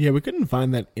exist. Yeah, we couldn't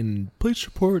find that in police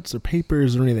reports or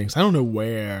papers or anything, so I don't know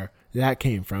where that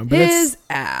came from. But his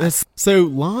ass. So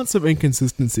lots of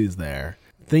inconsistencies there.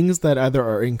 Things that either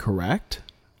are incorrect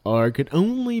or could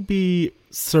only be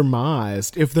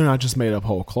surmised if they're not just made up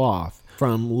whole cloth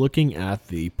from looking at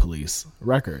the police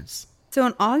records. So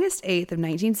on August 8th of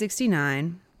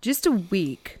 1969, just a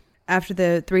week after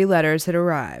the 3 letters had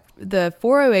arrived, the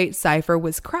 408 cipher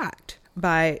was cracked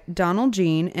by Donald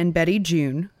Jean and Betty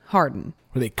June Hardin.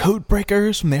 Were they code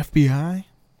breakers from the FBI?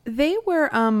 They were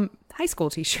high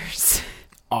school teachers.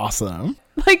 Awesome.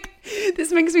 Like,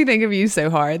 this makes me think of you so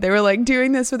hard. They were like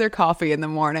doing this with their coffee in the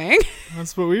morning.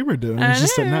 That's what we were doing. It's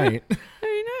just at night.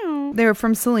 I know. They were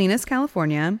from Salinas,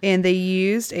 California, and they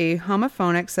used a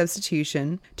homophonic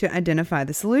substitution to identify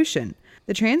the solution.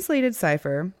 The translated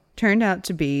cipher turned out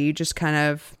to be just kind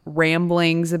of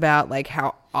ramblings about like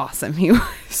how awesome he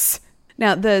was.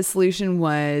 Now, the solution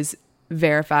was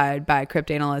verified by a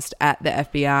cryptanalyst at the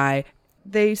FBI.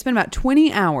 They spent about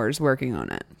 20 hours working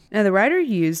on it. Now, the writer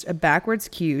used a backwards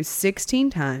Q 16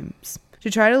 times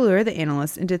to try to lure the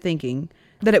analyst into thinking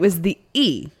that it was the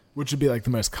E. Which would be like the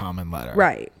most common letter.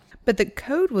 Right. But the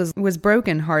code was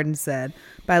broken, Hardin said,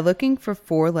 by looking for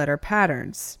 4-letter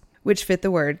patterns, which fit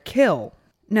the word kill.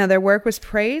 Now, their work was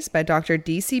praised by Dr.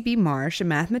 D.C.B. Marsh, a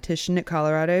mathematician at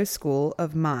Colorado School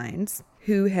of Mines,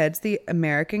 who heads the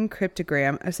American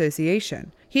Cryptogram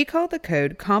Association. He called the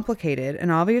code complicated and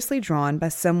obviously drawn by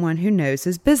someone who knows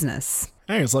his business.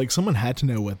 Hey, it's like someone had to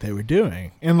know what they were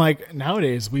doing. And like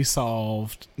nowadays we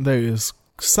solved those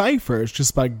ciphers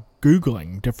just by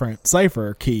Googling different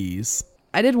cipher keys.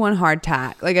 I did one hard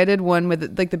tack. Like I did one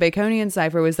with like the Baconian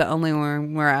cipher was the only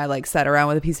one where I like sat around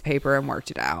with a piece of paper and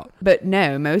worked it out. But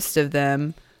no, most of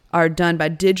them are done by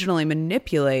digitally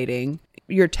manipulating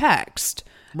your text.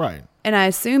 Right. And I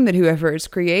assume that whoever is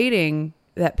creating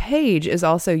that page is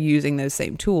also using those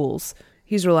same tools.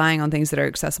 He's relying on things that are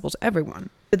accessible to everyone.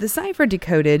 But the cipher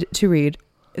decoded to read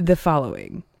the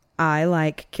following. I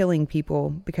like killing people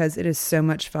because it is so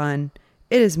much fun.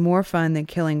 It is more fun than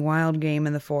killing wild game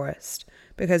in the forest.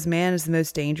 Because man is the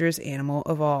most dangerous animal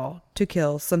of all. To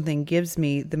kill something gives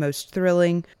me the most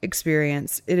thrilling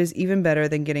experience. It is even better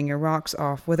than getting your rocks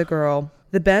off with a girl.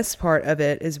 The best part of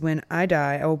it is when I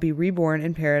die, I will be reborn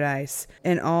in paradise,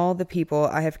 and all the people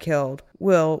I have killed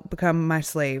will become my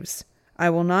slaves. I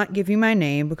will not give you my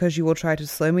name because you will try to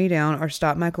slow me down or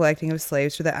stop my collecting of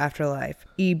slaves for the afterlife.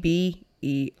 EBEOR.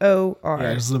 Yeah,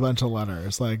 there's a bunch of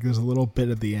letters. Like there's a little bit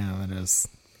at the end that is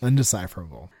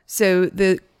undecipherable. So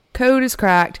the code is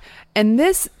cracked, and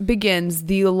this begins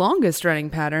the longest running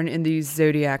pattern in these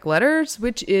Zodiac letters,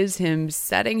 which is him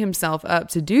setting himself up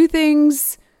to do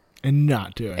things and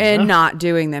not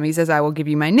doing them. He says, I will give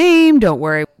you my name. Don't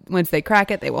worry. Once they crack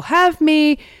it, they will have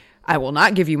me. I will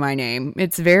not give you my name.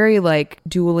 It's very like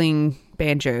dueling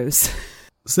banjos.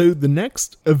 So the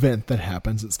next event that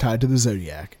happens that's tied to the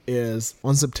Zodiac is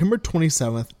on September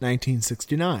 27th,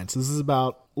 1969. So this is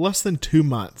about less than 2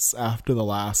 months after the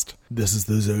last "This is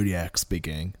the Zodiac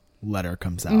speaking" letter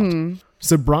comes out. Mm.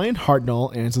 So Brian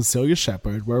Hartnell and Cecilia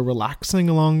Shepard were relaxing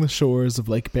along the shores of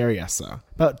Lake Berryessa,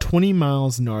 about 20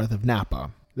 miles north of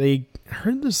Napa. They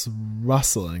heard this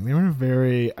rustling. They were in a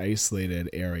very isolated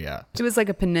area. It was like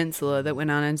a peninsula that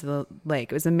went on into the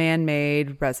lake. It was a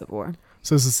man-made reservoir.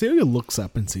 So Cecilia looks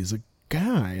up and sees a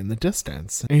guy in the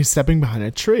distance, and he's stepping behind a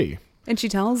tree. And she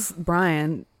tells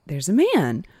Brian, there's a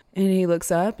man. And he looks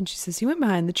up and she says, he went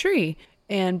behind the tree.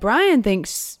 And Brian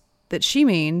thinks that she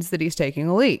means that he's taking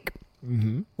a leak.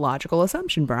 Logical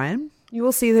assumption, Brian. You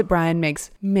will see that Brian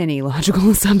makes many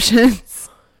logical assumptions.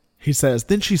 He says,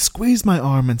 then she squeezed my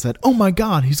arm and said, oh my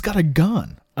God, he's got a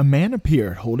gun. A man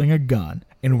appeared holding a gun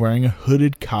and wearing a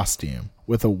hooded costume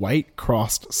with a white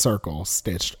crossed circle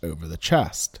stitched over the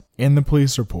chest. In the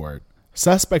police report,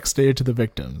 suspect stated to the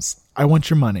victims, I want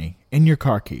your money and your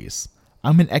car keys.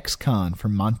 I'm an ex-con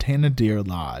from Montana Deer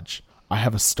Lodge. I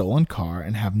have a stolen car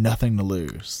and have nothing to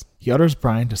lose. He orders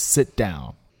Brian to sit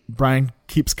down. Brian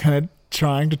keeps kind of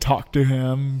trying to talk to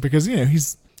him because,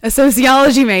 he's a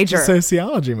sociology major.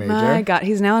 My God,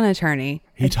 he's now an attorney.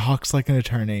 He talks like an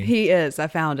attorney. He is. I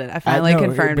found it. I finally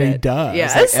confirmed it. He does.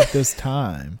 Yes. At this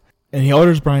time. And he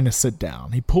orders Brian to sit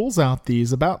down. He pulls out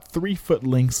these about 3-foot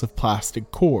lengths of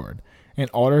plastic cord and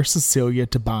orders Cecilia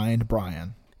to bind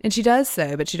Brian. And she does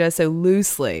so, but she does so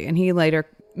loosely. And he later,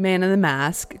 man in the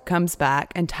mask, comes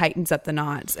back and tightens up the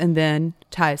knots and then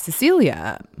ties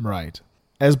Cecilia up. Right.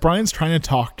 As Brian's trying to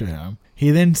talk to him,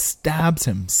 he then stabs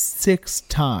him 6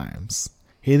 times.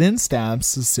 He then stabs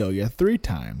Cecilia 3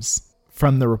 times.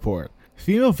 From the report,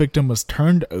 female victim was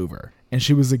turned over, and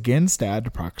she was again stabbed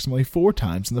approximately 4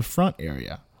 times in the front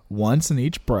area, once in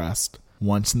each breast,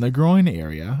 once in the groin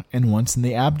area, and once in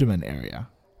the abdomen area.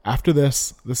 After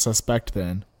this, the suspect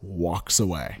then walks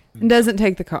away. And doesn't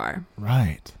take the car.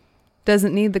 Right.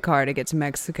 Doesn't need the car to get to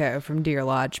Mexico from Deer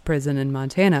Lodge Prison in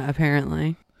Montana,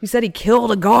 apparently. He said he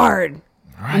killed a guard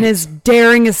in his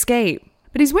daring escape.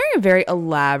 But he's wearing a very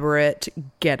elaborate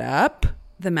getup.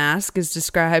 The mask is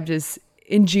described as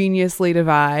ingeniously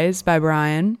devised by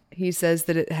Brian. He says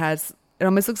that it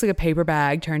almost looks like a paper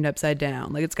bag turned upside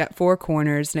down. Like it's got 4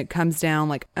 corners and it comes down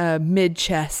like a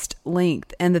mid-chest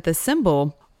length. And that the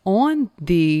symbol on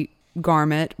the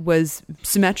garment was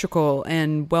symmetrical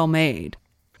and well made.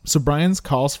 So Brian's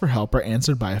calls for help are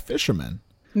answered by a fisherman.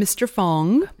 Mr.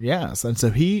 Fong. Yes, and so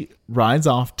he rides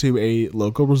off to a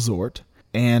local resort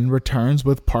and returns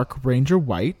with Park Ranger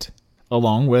White,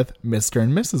 along with Mr.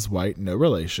 and Mrs. White, no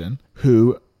relation,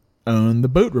 who own the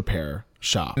boat repair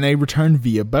shop. And they return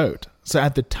via boat. So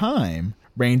at the time,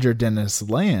 Ranger Dennis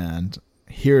Land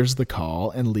hears the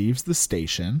call and leaves the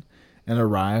station and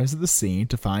arrives at the scene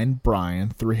to find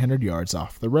Brian 300 yards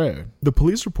off the road. The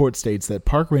police report states that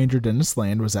Park Ranger Dennis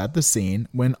Land was at the scene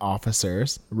when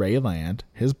officers Ray Land,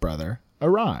 his brother,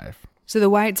 arrive. So the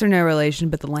Whites are no relation,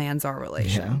 but the Lands are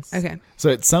relation. Yes. Okay.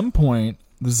 So at some point,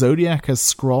 the Zodiac has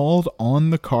scrawled on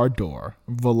the car door,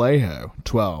 Vallejo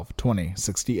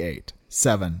 12-20-68,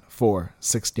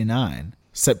 7-4-69,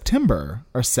 September,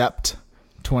 or Sept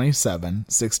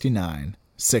 27-69,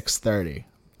 6:30,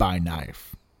 by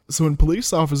knife. So when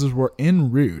police officers were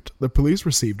en route, the police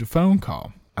received a phone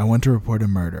call. I want to report a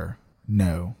murder.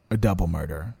 No, a double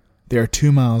murder. They are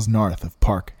 2 miles north of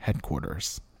Park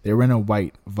headquarters. They were in a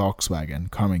white Volkswagen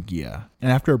Carmagia.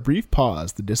 And after a brief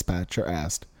pause, the dispatcher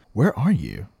asked, where are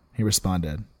you? He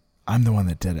responded, I'm the one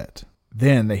that did it.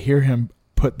 Then they hear him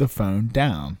put the phone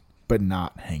down, but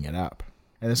not hang it up.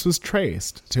 And this was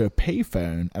traced to a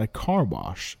payphone at a car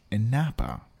wash in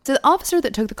Napa. So the officer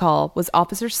that took the call was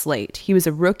Officer Slate. He was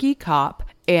a rookie cop,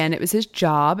 and it was his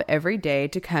job every day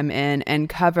to come in and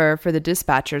cover for the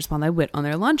dispatchers while they went on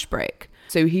their lunch break.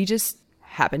 So he just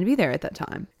happened to be there at that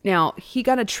time. Now, he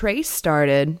got a trace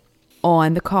started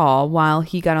on the call while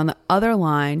he got on the other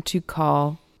line to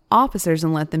call officers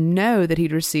and let them know that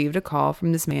he'd received a call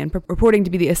from this man purporting to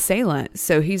be the assailant.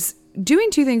 So he's doing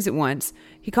 2 things at once.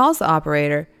 He calls the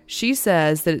operator. She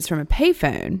says that it's from a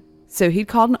payphone. So he'd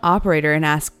called an operator and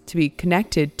asked to be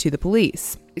connected to the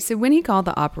police. So when he called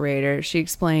the operator, she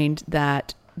explained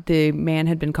that the man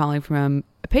had been calling from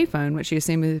a payphone, which she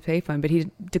assumed was a payphone, but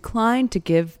he declined to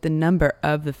give the number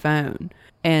of the phone.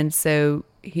 And so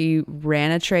he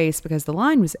ran a trace because the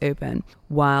line was open,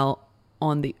 while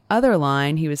on the other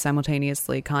line, he was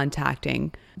simultaneously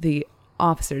contacting the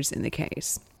officers in the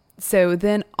case. So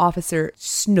then Officer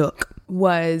Snook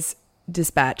was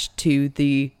dispatched to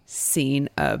the scene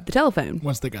of the telephone.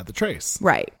 Once they got the trace.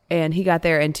 Right. And he got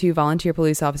there and 2 volunteer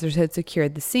police officers had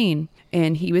secured the scene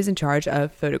and he was in charge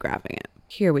of photographing it.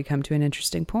 Here we come to an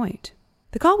interesting point.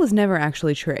 The call was never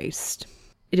actually traced.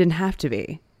 It didn't have to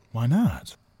be. Why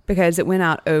not? Because it went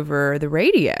out over the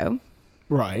radio.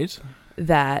 Right.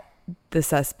 That the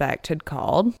suspect had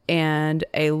called and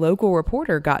a local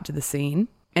reporter got to the scene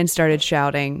and started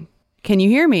shouting, "Can you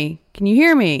hear me? Can you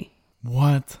hear me?"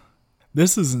 What?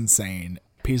 This is insane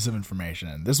piece of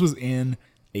information. This was in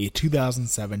a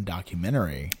 2007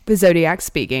 documentary. The Zodiac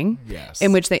Speaking. Yes.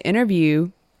 In which they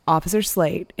interview Officer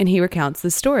Slate, and he recounts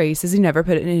the story. He says he never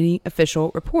put it in any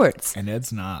official reports. And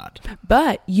it's not.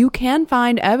 But you can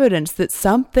find evidence that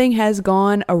something has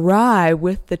gone awry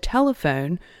with the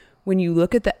telephone when you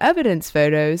look at the evidence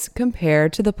photos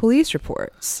compared to the police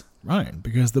reports. Right,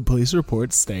 because the police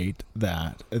reports state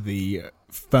that the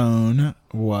phone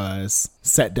was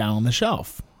set down on the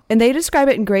shelf. And they describe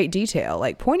it in great detail,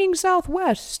 like pointing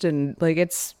southwest, and like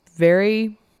it's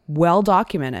very well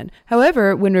documented.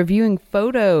 However, when reviewing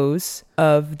photos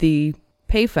of the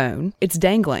payphone, it's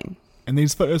dangling. And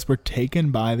these photos were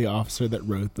taken by the officer that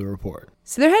wrote the report.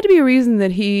 So there had to be a reason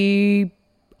that he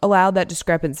allowed that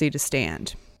discrepancy to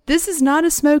stand. This is not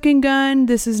a smoking gun.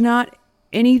 This is not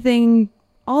anything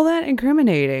all that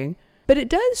incriminating. But it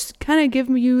does kind of give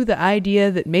you the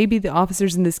idea that maybe the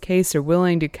officers in this case are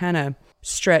willing to kind of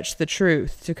stretch the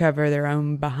truth to cover their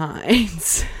own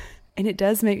behinds. And it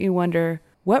does make me wonder,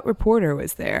 what reporter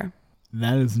was there?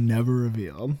 That is never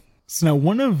revealed. So now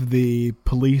one of the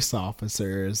police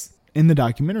officers in the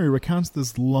documentary recounts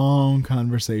this long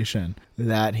conversation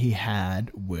that he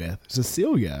had with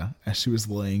Cecilia as she was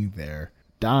laying there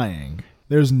dying.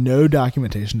 There's no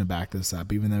documentation to back this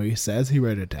up, even though he says he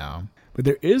wrote it down. But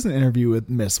there is an interview with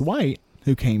Miss White,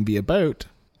 who came via boat,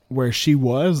 where she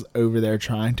was over there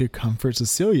trying to comfort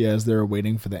Cecilia as they were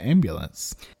waiting for the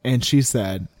ambulance. And she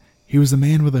said, "He was a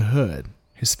man with a hood.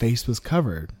 His face was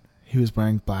covered. He was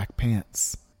wearing black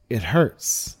pants. It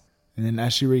hurts." And then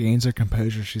as she regains her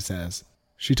composure, she says,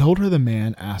 "She told her the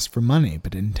man asked for money,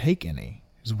 but didn't take any.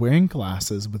 He was wearing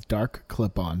glasses with dark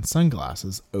clip-on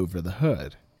sunglasses over the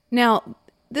hood." Now,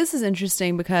 this is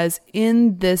interesting because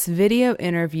in this video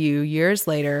interview years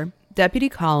later, Deputy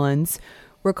Collins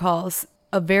recalls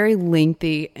a very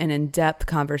lengthy and in-depth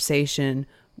conversation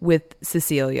with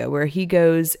Cecilia, where he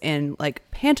goes and like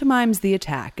pantomimes the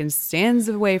attack and stands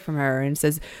away from her and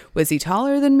says, "Was he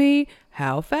taller than me?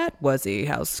 How fat was he?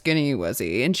 How skinny was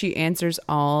he?" And she answers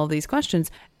all these questions.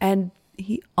 And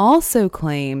he also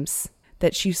claims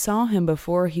that she saw him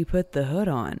before he put the hood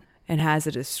on and has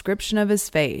a description of his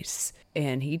face.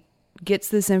 And he gets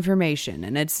this information,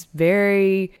 and it's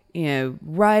very,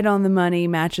 right on the money,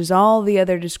 matches all the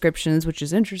other descriptions, which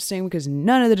is interesting because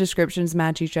none of the descriptions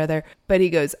match each other. But he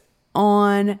goes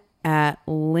on at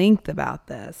length about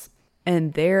this,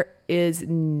 and there is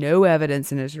no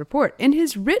evidence in his report. In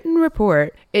his written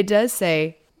report, it does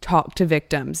say, "talk to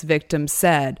victims. Victims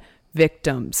said,"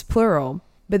 victims, plural.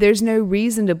 But there's no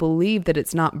reason to believe that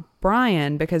it's not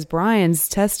Brian, because Brian's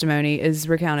testimony is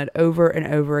recounted over and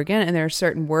over again, and there are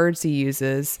certain words he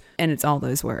uses, and it's all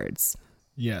those words.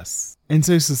 Yes. And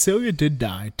so Cecilia did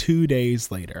die 2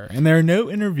 days later, and there are no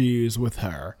interviews with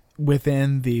her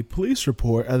within the police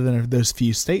report other than those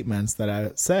few statements that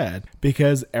I said,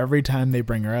 because every time they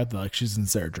bring her up, they're like, "She's in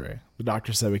surgery. The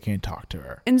doctor said we can't talk to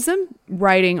her." In some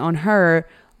writing on her,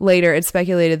 later, it's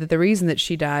speculated that the reason that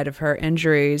she died of her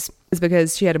injuries is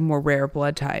because she had a more rare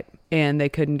blood type and they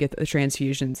couldn't get the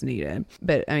transfusions needed.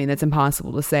 But, I mean, that's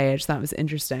impossible to say. I just thought it was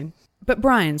interesting. But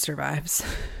Brian survives.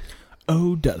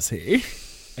 Oh, does he?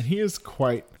 And he is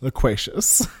quite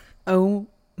loquacious. Oh,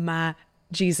 my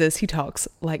Jesus. He talks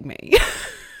like me.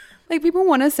 Like, people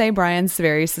want to say Brian's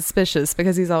very suspicious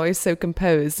because he's always so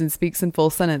composed and speaks in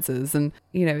full sentences and,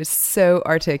 is so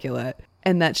articulate.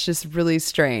 And that's just really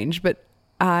strange. But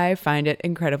I find it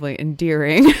incredibly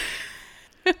endearing.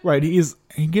 Right.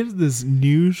 He gives this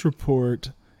news report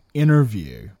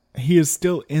interview. He is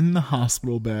still in the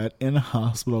hospital bed, in a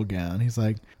hospital gown. He's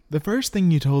like, "The first thing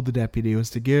you told the deputy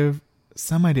was to give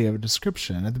some idea of a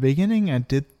description. At the beginning, I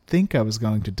did think I was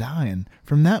going to die. And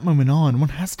from that moment on, one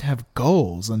has to have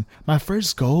goals. And my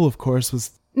first goal, of course,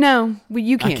 was..." No,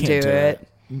 you can't do it.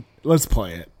 Let's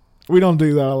play it. We don't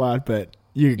do that a lot, but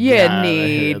you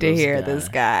need to hear this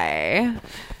guy.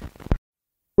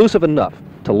 Exclusive enough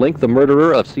to link the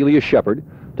murderer of Celia Shepard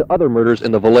to other murders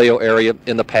in the Vallejo area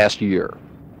in the past year.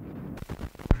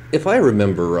 If I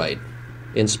remember right,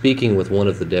 in speaking with one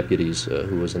of the deputies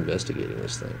who was investigating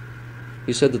this thing,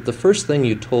 he said that the first thing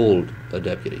you told a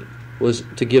deputy was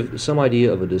to give some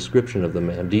idea of a description of the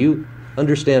man. Do you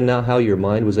understand now how your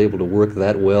mind was able to work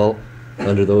that well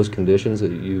under those conditions?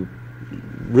 You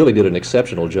really did an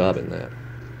exceptional job in that.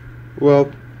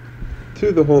 Well,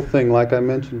 through the whole thing, like I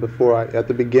mentioned before, at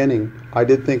the beginning, I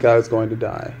did think I was going to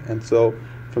die. And so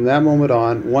from that moment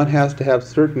on, one has to have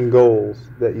certain goals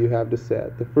that you have to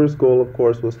set. The first goal, of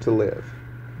course, was to live.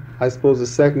 I suppose the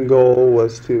second goal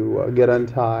was to get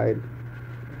untied.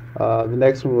 The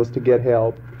next one was to get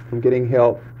help. From getting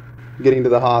help, getting to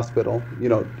the hospital.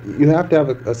 You have to have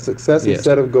a successive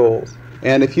set of goals.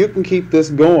 And if you can keep this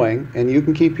going and you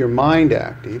can keep your mind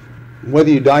active,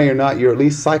 whether you die or not, you're at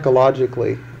least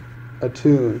psychologically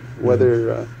attuned,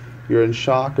 whether you're in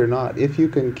shock or not, if you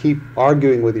can keep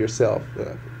arguing with yourself,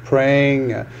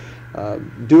 praying,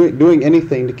 doing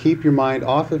anything to keep your mind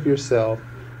off of yourself,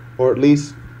 or at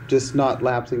least just not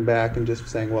lapsing back and just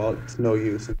saying, well, it's no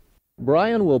use.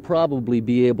 Brian will probably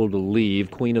be able to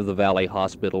leave Queen of the Valley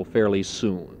Hospital fairly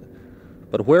soon.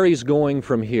 But where he's going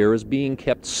from here is being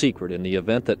kept secret in the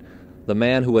event that the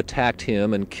man who attacked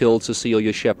him and killed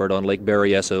Cecilia Shepard on Lake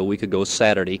Berryessa a week ago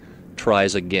Saturday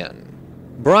tries again.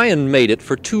 Brian made it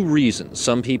for two reasons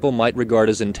some people might regard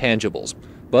as intangibles,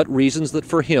 but reasons that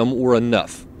for him were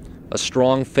enough: a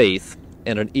strong faith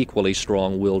and an equally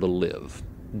strong will to live.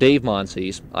 Dave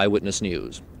Monsees, Eyewitness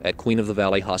News, at Queen of the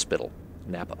Valley Hospital,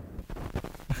 Napa.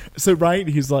 So, right,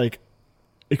 he's like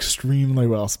extremely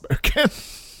well spoken.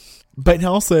 But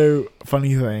also,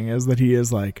 funny thing is that he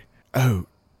is like, oh,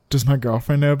 does my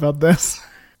girlfriend know about this?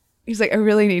 He's like, I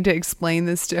really need to explain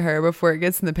this to her before it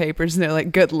gets in the papers. And they're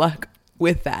like, good luck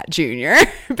with that, Junior,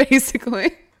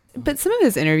 basically. But some of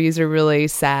his interviews are really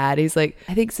sad. He's like,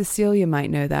 I think Cecilia might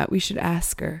know that. We should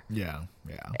ask her. Yeah.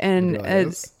 And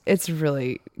it's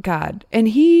really, God. And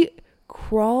he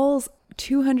crawls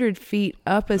 200 feet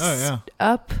up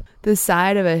up the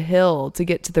side of a hill to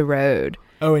get to the road.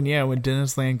 Oh, and yeah, when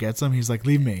Dennis Land gets him, he's like,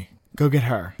 leave me. Go get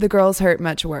her. The girl's hurt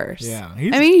much worse. Yeah.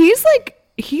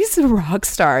 He's a rock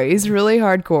star. He's really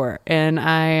hardcore. And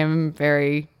I am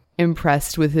very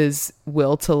impressed with his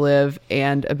will to live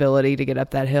and ability to get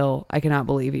up that hill. I cannot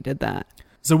believe he did that.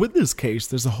 So with this case,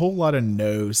 there's a whole lot of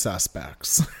no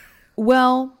suspects.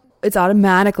 Well, it's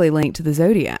automatically linked to the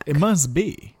Zodiac. It must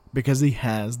be, because he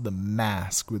has the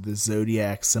mask with the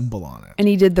Zodiac symbol on it. And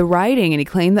he did the writing, and he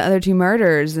claimed the other two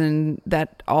murders, and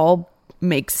that all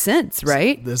makes sense,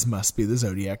 right? So this must be the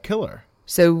Zodiac killer.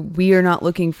 So we are not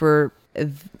looking for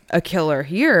a killer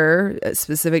here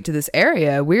specific to this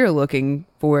area. We're looking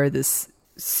for this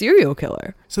serial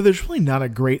killer. So there's really not a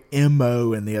great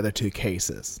MO in the other two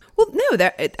cases. Well, no,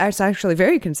 that's actually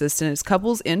very consistent. It's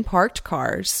couples in parked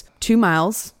cars 2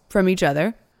 miles from each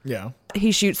other. Yeah.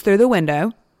 He shoots through the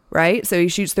window, right? So he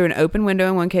shoots through an open window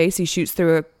in one case. He shoots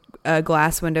through a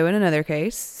glass window in another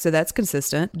case. So that's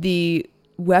consistent. The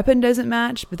weapon doesn't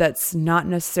match, but that's not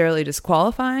necessarily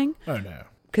disqualifying. Oh, no.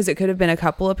 Because it could have been a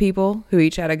couple of people who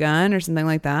each had a gun or something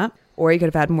like that. Or he could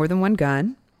have had more than one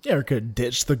gun. Yeah, or could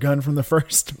ditch the gun from the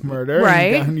first murder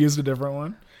right. and used a different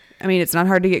one. I mean, it's not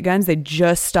hard to get guns. They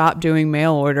just stopped doing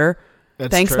mail order.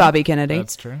 Thanks, true. Bobby Kennedy.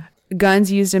 That's true.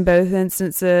 Guns used in both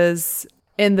instances.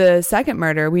 In the second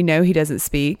murder, we know he doesn't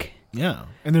speak. Yeah,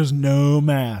 and there's no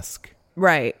mask.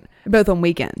 Right. Both on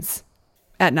weekends.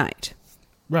 At night.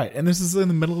 Right, and this is in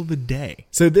the middle of the day.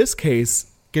 So this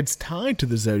case gets tied to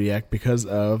the Zodiac because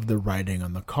of the writing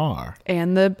on the car.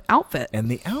 And the outfit.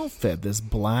 This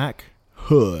black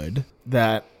hood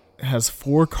that has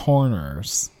 4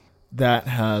 corners, that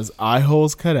has eye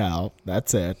holes cut out,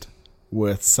 that's it,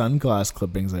 with sunglass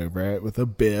clippings over it, with a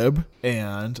bib,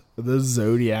 and the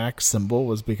Zodiac symbol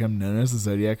was become known as the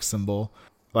Zodiac symbol,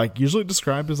 like usually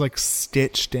described as like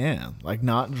stitched in, like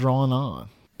not drawn on.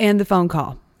 And the phone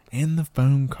call.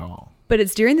 But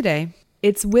it's during the day.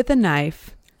 It's with a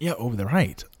knife. Yeah,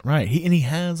 right. He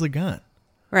has a gun.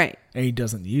 Right. And he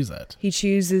doesn't use it. He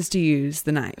chooses to use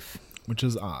the knife. Which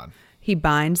is odd. He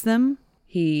binds them.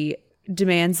 He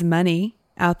demands money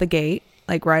out the gate,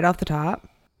 like right off the top.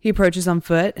 He approaches on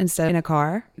foot instead of in a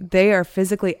car. They are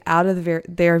physically out of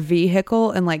their vehicle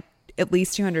and like at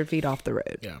least 200 feet off the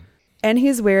road. Yeah. And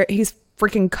he's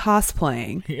freaking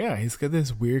cosplaying. Yeah, he's got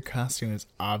this weird costume. It's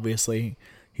obviously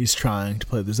he's trying to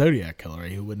play the Zodiac killer.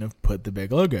 He wouldn't have put the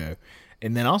big logo.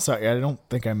 And then also, I don't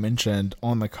think I mentioned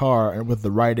on the car with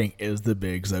the writing is the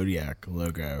big Zodiac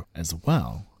logo as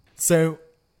well. So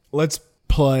let's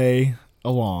play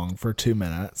along for 2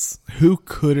 minutes. Who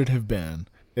could it have been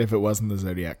if it wasn't the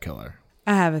Zodiac killer?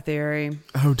 I have a theory.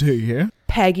 Oh, do you?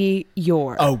 Peggy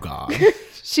Yor. Oh, God.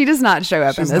 She does not show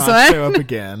up in this one. She does not show up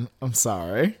again. I'm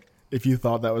sorry if you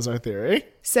thought that was our theory.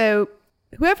 So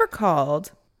whoever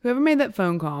made that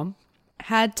phone call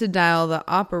had to dial the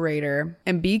operator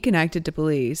and be connected to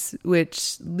police,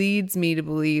 which leads me to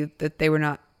believe that they were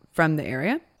not from the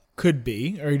area. Could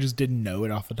be, or he just didn't know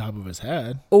it off the top of his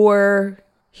head. Or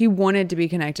he wanted to be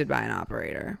connected by an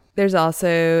operator. There's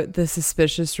also the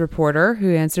suspicious reporter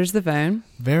who answers the phone.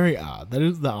 Very odd. That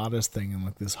is the oddest thing in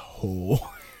like this whole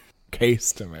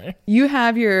case to me. You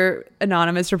have your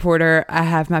anonymous reporter. I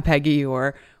have my Peggy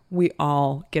Yor. We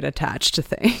all get attached to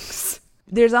things.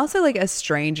 There's also like a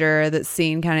stranger that's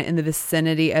seen kind of in the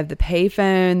vicinity of the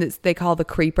payphone that they call the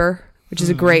Creeper, which is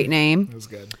a great name. That was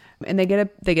good. And they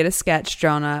get a sketch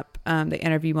drawn up. They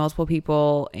interview multiple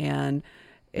people, and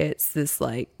It's this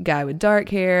like guy with dark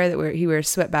hair that he wears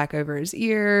sweat back over his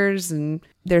ears. And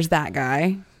there's that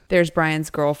guy. There's Brian's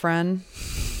girlfriend.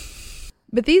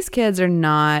 But these kids are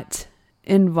not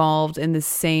involved in the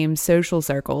same social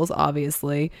circles,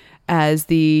 obviously, as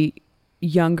the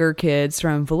younger kids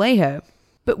from Vallejo.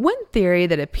 But one theory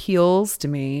that appeals to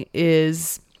me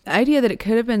is the idea that it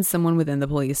could have been someone within the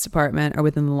police department or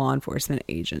within the law enforcement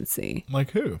agency.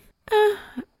 Like who? I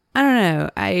don't know.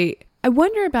 I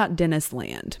wonder about Dennis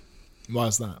Land. Why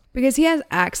is that? Because he has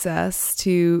access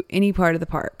to any part of the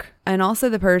park. And also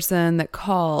the person that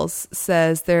calls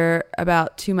says they're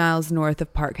about 2 miles north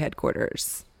of park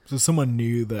headquarters. So someone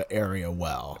knew the area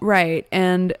well. Right.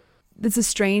 And it's a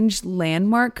strange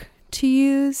landmark to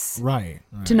use. Right.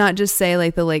 To not just say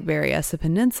like the Lake Berryessa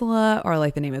Peninsula or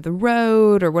like the name of the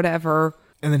road or whatever.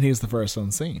 And then he's the first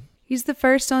on scene. He's the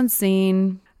first on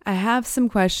scene. I have some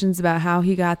questions about how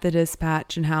he got the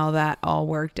dispatch and how that all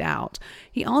worked out.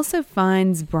 He also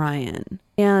finds Brian.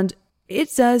 And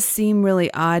it does seem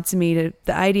really odd to me to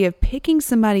the idea of picking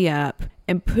somebody up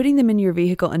and putting them in your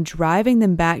vehicle and driving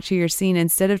them back to your scene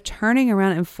instead of turning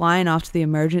around and flying off to the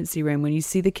emergency room when you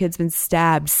see the kid's been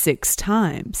stabbed 6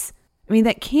 times. I mean,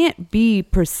 that can't be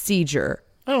procedure.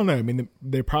 I don't know. I mean,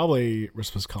 they probably were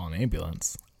supposed to call an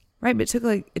ambulance. Right, but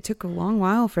it took a long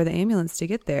while for the ambulance to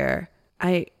get there.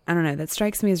 I don't know. That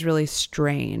strikes me as really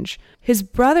strange. His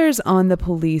brother's on the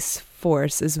police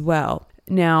force as well.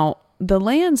 Now, the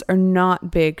Lands are not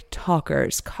big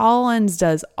talkers. Collins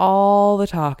does all the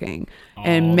talking.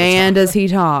 And man, does he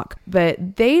talk.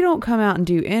 But they don't come out and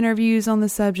do interviews on the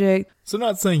subject. So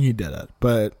not saying he did it,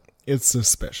 but it's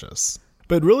suspicious.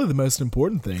 But really the most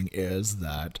important thing is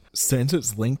that since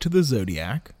it's linked to the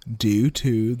Zodiac, due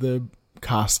to the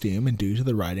costume and due to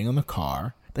the writing on the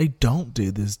car, they don't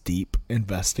do this deep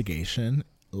investigation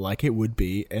like it would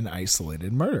be an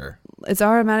isolated murder. It's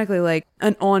automatically like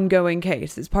an ongoing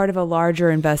case. It's part of a larger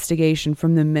investigation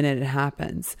from the minute it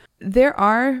happens. There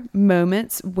are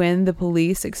moments when the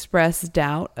police express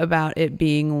doubt about it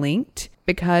being linked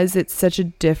because it's such a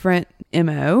different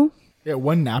MO. Yeah,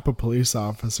 one Napa police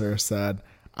officer said,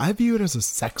 "I view it as a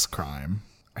sex crime.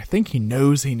 I think he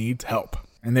knows he needs help."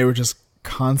 And they were just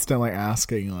constantly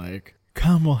asking like,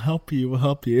 "Come, we'll help you, we'll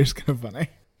help you." It's kind of funny.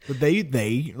 But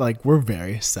they like were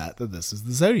very set that this is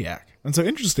the Zodiac. And so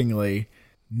interestingly,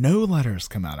 no letters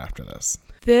come out after this.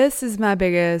 This is my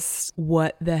biggest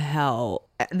what the hell.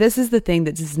 This is the thing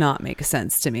that does not make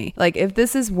sense to me. Like if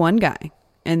this is one guy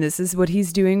and this is what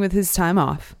he's doing with his time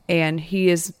off and he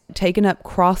is taken up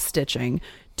cross stitching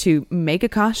to make a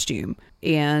costume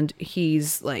and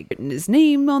he's like written his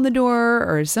name on the door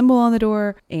or a symbol on the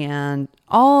door and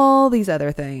all these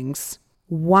other things,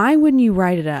 why wouldn't you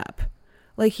write it up?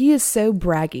 Like, he is so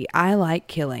braggy. I like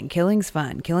killing. Killing's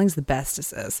fun. Killing's the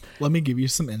bestest. Let me give you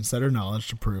some insider knowledge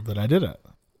to prove that I did it.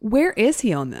 Where is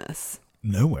he on this?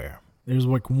 Nowhere. There's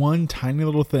like one tiny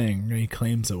little thing he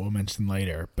claims that we'll mention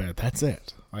later, but that's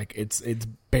it. Like, it's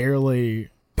barely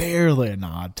a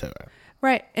nod to it.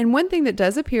 Right. And one thing that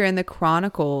does appear in the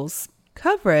Chronicles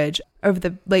coverage of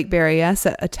the Lake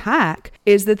Berryessa attack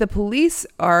is that the police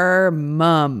are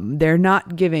mum. They're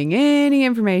not giving any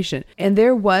information. And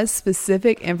there was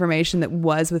specific information that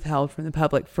was withheld from the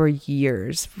public for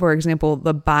years. For example,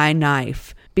 the "by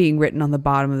knife" being written on the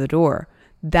bottom of the door.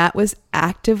 That was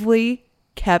actively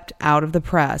kept out of the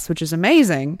press, which is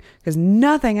amazing because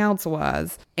nothing else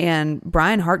was. And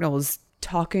Brian Hartnell was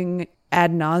talking ad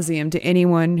nauseum to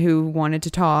anyone who wanted to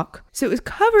talk. So it was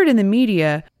covered in the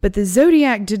media, but the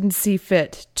Zodiac didn't see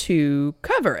fit to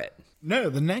cover it. No,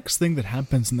 the next thing that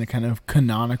happens in the kind of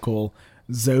canonical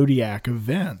Zodiac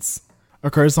events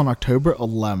occurs on October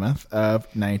 11th of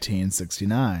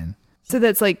 1969. So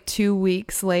that's like 2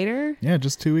 weeks later? Yeah,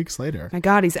 just 2 weeks later. My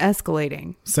God, he's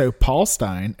escalating. So Paul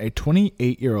Stein, a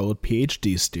 28-year-old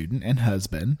PhD student and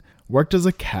husband, worked as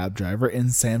a cab driver in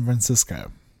San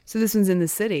Francisco. So this one's in the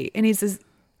city. And he says,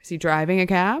 is he driving a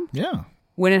cab? Yeah.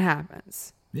 When it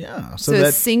happens? Yeah. So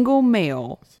a single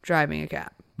male driving a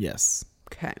cab? Yes.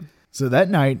 Okay. So that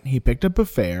night, he picked up a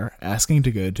fare asking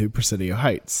to go to Presidio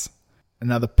Heights. And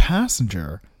now the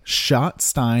passenger shot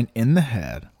Stein in the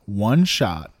head, one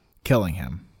shot, killing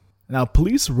him. Now,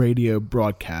 police radio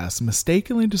broadcasts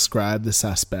mistakenly described the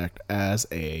suspect as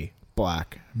a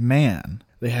black man.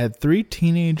 They had 3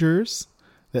 teenagers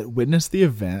that witnessed the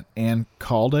event and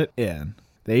called it in.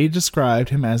 They described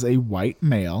him as a white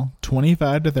male,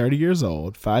 25 to 30 years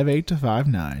old, 5'8 to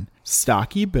 5'9",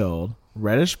 stocky build,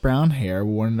 reddish-brown hair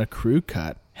worn in a crew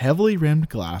cut, heavily rimmed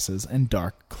glasses, and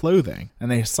dark clothing.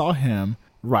 And they saw him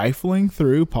rifling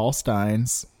through Paul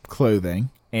Stein's clothing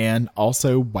and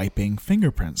also wiping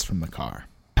fingerprints from the car.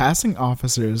 Passing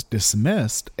officers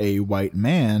dismissed a white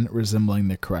man resembling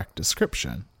the correct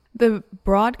description. The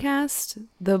broadcast,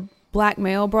 the black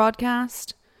male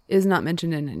broadcast, is not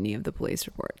mentioned in any of the police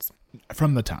reports.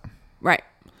 From the time. Right.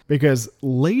 Because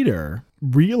later,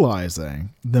 realizing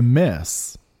the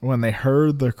miss when they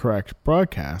heard the correct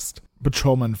broadcast,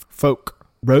 Patrolman Folk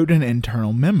wrote an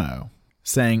internal memo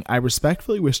saying, I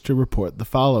respectfully wish to report the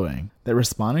following, that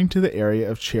responding to the area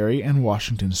of Cherry and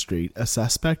Washington Street, a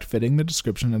suspect fitting the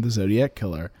description of the Zodiac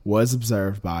killer was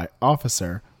observed by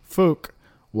Officer Folk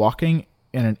walking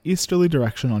in an easterly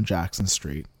direction on Jackson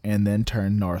Street and then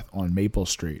turned north on Maple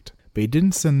Street. But he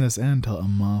didn't send this in until a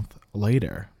month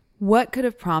later. What could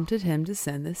have prompted him to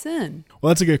send this in? Well,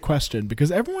 that's a good question,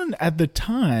 because everyone at the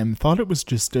time thought it was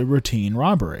just a routine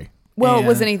robbery. Well,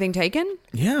 was anything taken?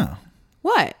 Yeah.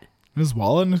 What? His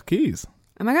wallet and his keys.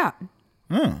 Oh my God.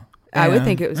 Oh. I would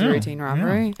think it was a routine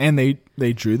robbery. Yeah. And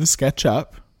they drew the sketch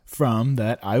up from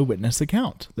that eyewitness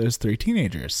account, those 3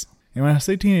 teenagers. And when I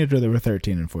say teenager, they were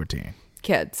 13 and 14.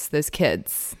 Kids. Those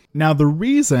kids. Now, the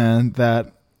reason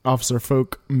that Officer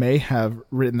Folk may have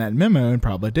written that memo, and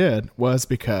probably did, was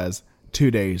because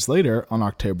 2 days later, on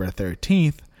October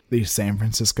 13th, the San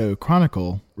Francisco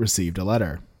Chronicle received a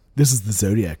letter. This is the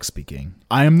Zodiac speaking.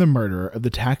 I am the murderer of the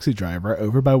taxi driver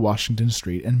over by Washington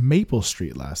Street and Maple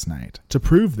Street last night. To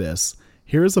prove this,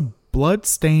 here is a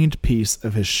blood-stained piece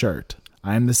of his shirt.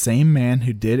 I am the same man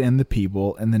who did end the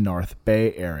people in the North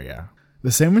Bay area.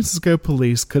 The San Francisco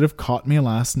police could have caught me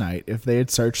last night if they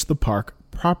had searched the park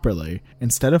properly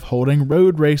instead of holding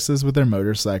road races with their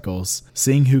motorcycles,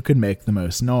 seeing who could make the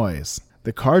most noise.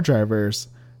 The car drivers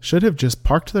should have just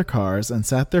parked their cars and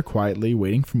sat there quietly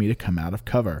waiting for me to come out of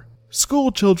cover.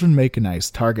 School children make nice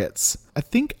targets. I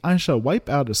think I shall wipe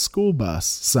out a school bus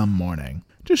some morning.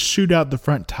 Just shoot out the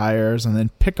front tires and then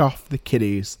pick off the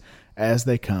kiddies as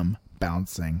they come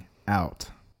bouncing out.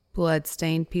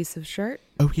 Blood-stained piece of shirt?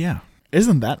 Oh yeah.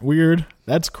 Isn't that weird?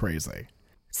 That's crazy.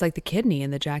 It's like the kidney in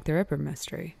the Jack the Ripper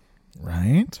mystery.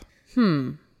 Right?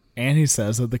 And he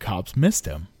says that the cops missed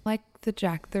him. Like the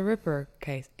Jack the Ripper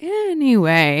case.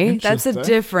 Anyway, that's a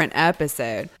different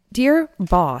episode. Dear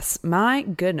boss, my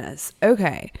goodness.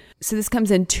 Okay, so this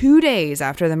comes in 2 days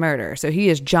after the murder. So he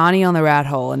is Johnny on the rat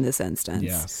hole in this instance.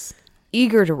 Yes.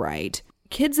 Eager to write.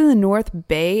 Kids in the North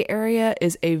Bay area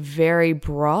is a very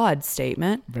broad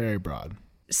statement. Very broad.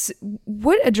 So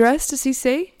what address does he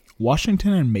say?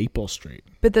 Washington and Maple Street.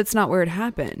 But that's not where it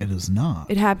happened. It is not.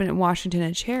 It happened in Washington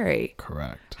and Cherry.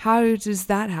 Correct. How does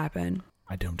that happen?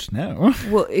 I don't know.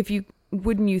 Well,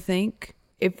 wouldn't you think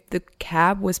if the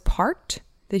cab was parked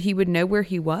that he would know where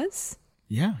he was?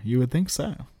 Yeah, you would think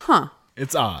so. Huh.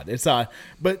 It's odd. It's odd.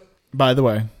 But by the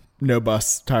way, no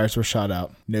bus tires were shot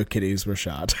out. No kiddies were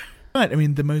shot. But I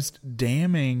mean, the most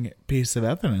damning piece of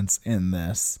evidence in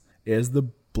this is the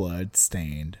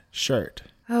blood-stained shirt.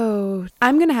 Oh,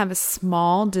 I'm going to have a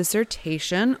small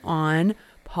dissertation on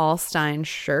Paul Stein's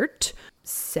shirt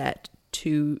set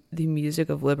to the music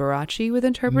of Liberace with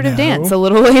interpretive dance a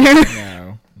little later.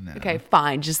 No. Okay,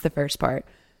 fine. Just the first part.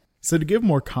 So to give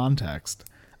more context,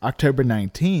 October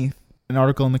 19th, an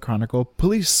article in the Chronicle,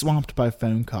 police swamped by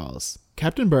phone calls.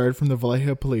 Captain Bird from the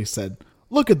Vallejo police said,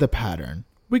 look at the pattern.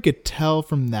 We could tell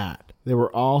from that they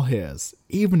were all his,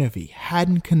 even if he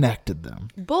hadn't connected them.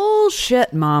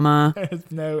 Bullshit, mama.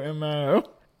 There's no MO.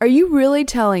 Are you really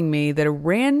telling me that a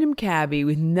random cabbie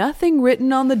with nothing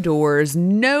written on the doors,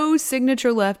 no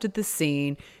signature left at the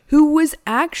scene, who was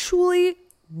actually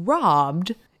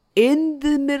robbed in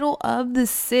the middle of the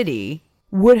city,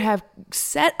 would have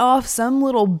set off some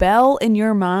little bell in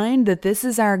your mind that this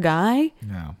is our guy?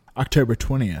 No. October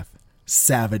 20th,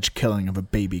 savage killing of a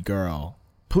baby girl.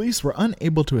 Police were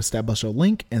unable to establish a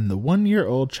link in the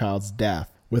 1-year-old child's death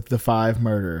with the 5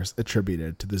 murders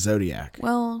attributed to the Zodiac.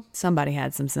 Well, somebody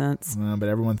had some sense. But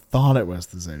everyone thought it was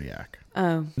the Zodiac.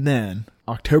 Oh. Then,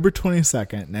 October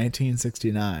 22nd,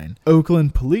 1969,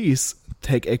 Oakland police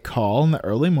take a call in the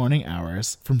early morning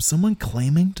hours from someone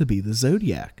claiming to be the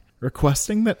Zodiac,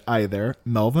 requesting that either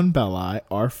Melvin Belli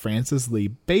or Francis Lee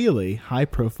Bailey,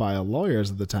 high-profile lawyers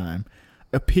at the time,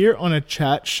 appear on a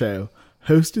chat show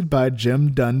hosted by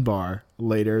Jim Dunbar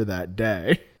later that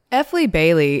day. F. Lee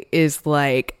Bailey is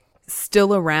like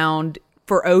still around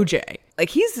for OJ. Like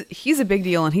he's a big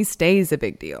deal and he stays a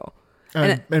big deal.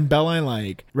 And Belli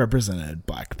like represented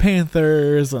Black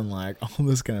Panthers and like all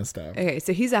this kind of stuff. Okay,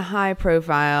 so he's a high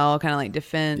profile kind of like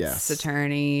defense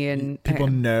attorney and people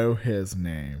know his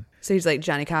name. So he's like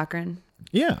Johnny Cochran.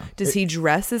 Yeah. Does he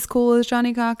dress as cool as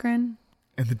Johnny Cochran?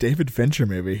 In the David Fincher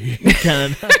movie, he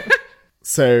kind of.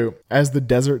 So, as the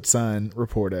Desert Sun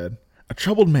reported, A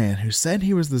troubled man who said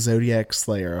he was the Zodiac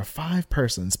slayer of 5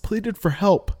 persons pleaded for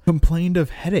help, complained of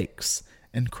headaches,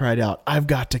 and cried out, "I've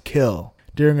got to kill,"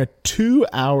 during a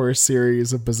 2-hour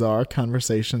series of bizarre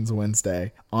conversations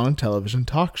Wednesday on a television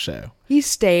talk show. He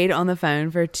stayed on the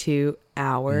phone for 2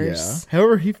 hours. Yeah.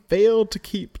 However, he failed to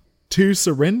keep 2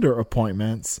 surrender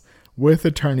appointments with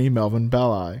attorney Melvin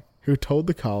Belli, who told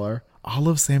the caller, "All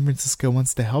of San Francisco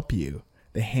wants to help you.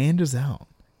 The hand is out.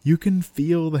 You can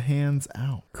feel the hands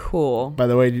out." Cool. By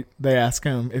the way, they ask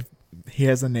him if he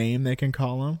has a name they can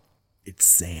call him. It's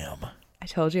Sam. I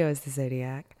told you I was the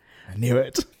Zodiac. I knew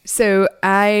it. So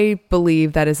I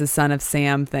believe that is a Son of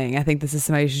Sam thing. I think this is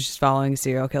somebody who's just following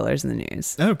serial killers in the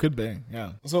news. Oh, could be.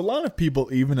 Yeah. So a lot of people,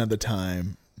 even at the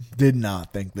time, did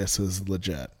not think this was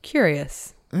legit.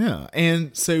 Curious. Yeah.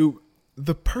 And so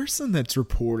the person that's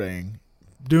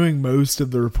doing most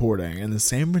of the reporting in the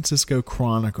San Francisco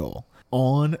Chronicle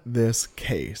on this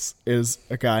case is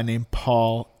a guy named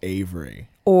Paul Avery.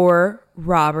 Or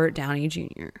Robert Downey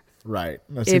Jr. Right.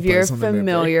 If you're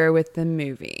familiar with the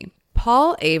movie.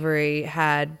 Paul Avery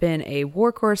had been a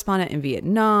war correspondent in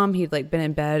Vietnam. He'd been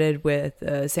embedded with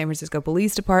the San Francisco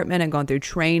Police Department and gone through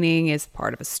training as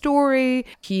part of a story.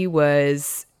 He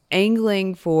was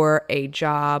angling for a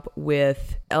job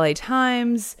with LA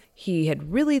Times. He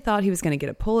had really thought he was going to get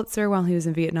a Pulitzer while he was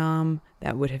in Vietnam.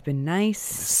 That would have been nice.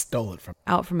 Stole it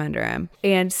out from under him.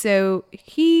 And so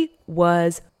he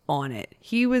was on it.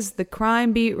 He was the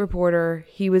crime beat reporter.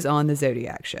 He was on the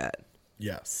Zodiac shit.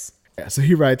 Yes. Yeah, so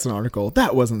he writes an article.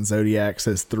 "That wasn't Zodiac,"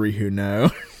 says 3 who know.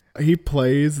 He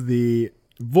plays the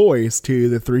voice to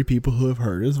the 3 people who have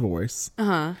heard his voice.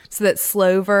 So that's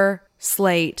Slover,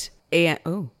 Slate, and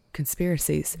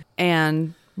conspiracies,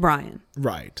 and Brian.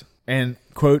 Right. And,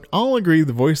 quote, "All agree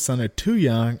the voice sounded too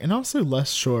young and also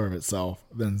less sure of itself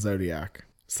than Zodiac."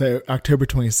 So, October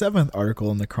 27th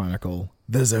article in the Chronicle,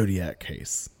 "The Zodiac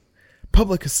Case.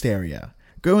 Public hysteria.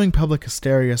 Growing public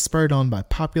hysteria spurred on by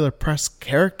popular press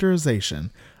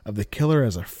characterization of the killer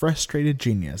as a frustrated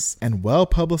genius and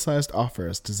well-publicized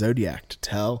offers to Zodiac to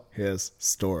tell his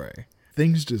story."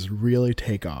 Things just really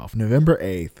take off. November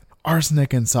 8th,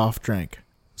 "Arsenic and soft drink.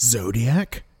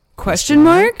 Zodiac? Question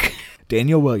mark?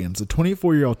 Daniel Williams, a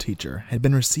 24-year-old teacher, had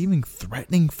been receiving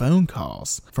threatening phone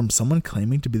calls from someone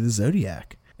claiming to be the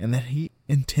Zodiac and that he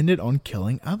intended on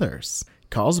killing others.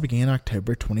 Calls began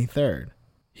October 23rd.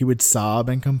 He would sob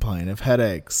and complain of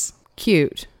headaches.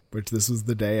 Cute. Which this was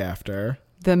the day after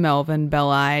the Melvin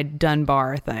Belli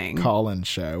Dunbar thing. Call-in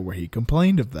show where he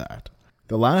complained of that.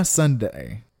 The last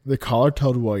Sunday, the caller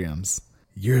told Williams,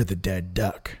 "You're the dead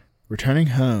duck." Returning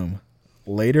home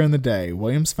later in the day,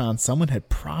 Williams found someone had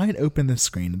pried open the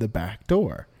screen of the back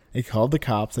door. He called the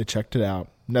cops. They checked it out.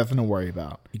 Nothing to worry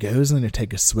about. He goes in to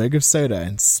take a swig of soda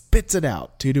and spits it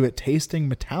out due to it tasting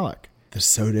metallic. The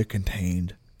soda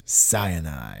contained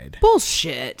cyanide.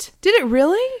 Bullshit. Did it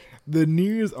really? The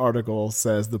news article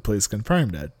says the police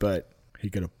confirmed it, but he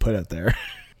could have put it there.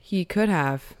 He could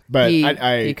have. But he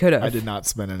could have. I did not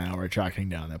spend an hour tracking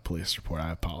down that police report.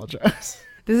 I apologize.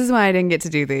 This is why I didn't get to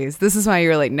do these. This is why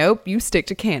you're like, nope, you stick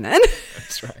to canon.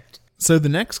 That's right. So the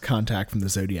next contact from the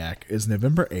Zodiac is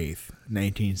November 8th,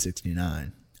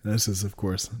 1969. This is, of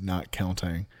course, not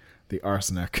counting the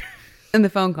arsenic. And the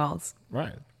phone calls.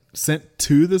 Right. Sent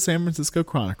to the San Francisco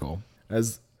Chronicle,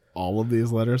 as all of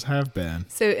these letters have been.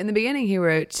 So in the beginning, he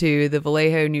wrote to the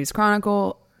Vallejo News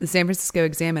Chronicle, the San Francisco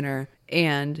Examiner,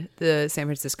 and the San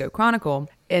Francisco Chronicle.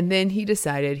 And then he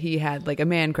decided he had a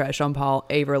man crush on Paul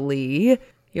Avery.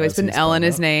 He always put an L in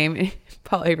his name.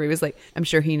 Paul Avery was like, "I'm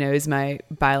sure he knows my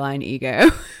byline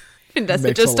ego and does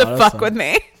it just to fuck with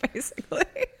me," basically.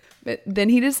 But then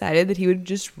he decided that he would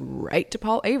just write to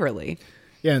Paul Avery.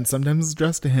 Yeah, and sometimes it's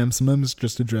addressed to him, sometimes it's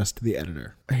just addressed to the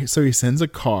editor. So he sends a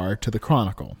card to the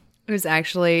Chronicle. It was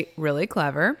actually really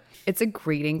clever. It's a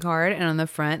greeting card, and on the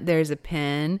front there's a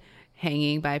pen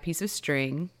hanging by a piece of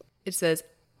string. It says,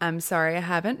 "I'm sorry I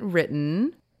haven't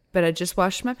written, but I just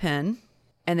washed my pen."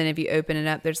 And then if you open it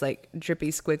up, there's drippy,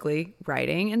 squiggly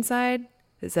writing inside.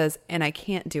 It says, "And I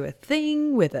can't do a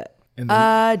thing with it."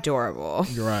 Adorable.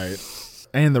 You're right.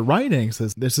 And the writing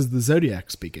says, "This is the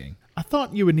Zodiac speaking. I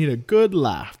thought you would need a good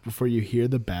laugh before you hear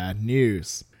the bad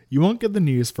news. You won't get the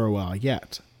news for a while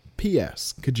yet.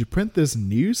 P.S. Could you print this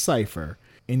new cipher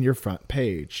in your front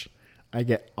page? I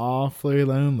get awfully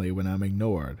lonely when I'm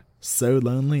ignored. So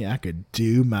lonely I could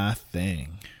do my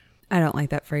thing." I don't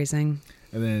like that phrasing.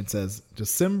 And then it says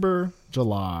December,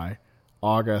 July,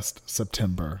 August,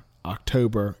 September,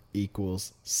 October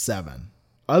equals 7.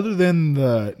 Other than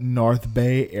the North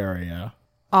Bay area,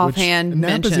 offhand which now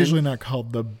mention. is usually not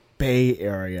called the Bay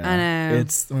Area. I know.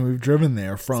 When we've driven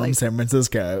there from San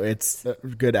Francisco, it's a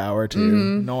good hour or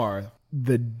two north.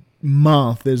 The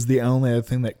month is the only other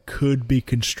thing that could be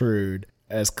construed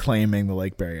as claiming the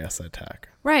Lake Berryessa attack.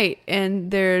 Right.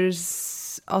 And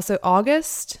there's also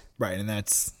August. Right. And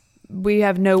we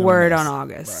have no word on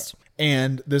August. Right.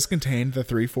 And this contained the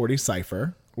 340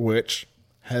 cipher, which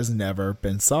has never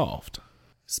been solved.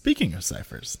 Speaking of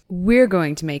ciphers, we're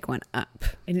going to make one up,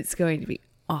 and it's going to be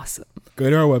awesome. Go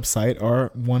to our website or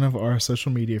one of our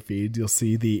social media feeds. You'll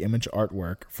see the image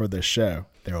artwork for this show.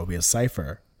 There will be a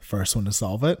cipher. First one to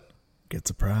solve it gets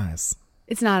a prize.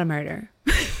 It's not a murder.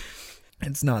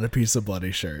 It's not a piece of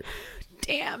bloody shirt.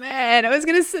 Damn it. I was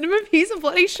going to send him a piece of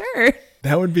bloody shirt.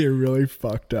 That would be a really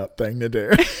fucked up thing to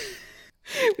do.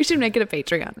 We should make it a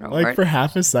Patreon reward. Like for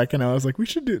half a second, I was like, we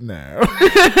should do it now.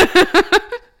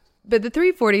 But the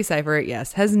 340 cipher,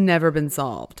 yes, has never been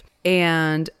solved.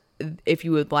 And if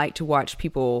you would like to watch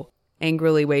people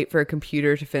angrily wait for a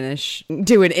computer to finish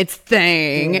doing its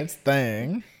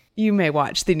thing, you may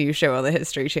watch the new show on the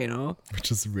History Channel.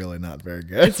 Which is really not very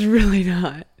good. It's really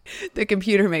not. The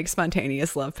computer makes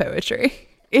spontaneous love poetry.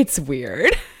 It's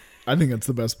weird. I think it's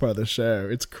the best part of the show.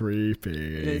 It's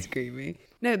creepy. It is creepy.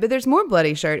 No, but there's more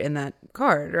bloody shirt in that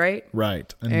card, right?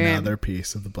 Right. Another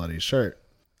piece of the bloody shirt.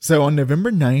 So on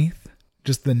November 9th,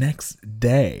 just the next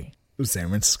day, the San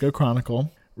Francisco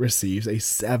Chronicle receives a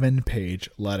 7-page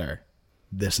letter.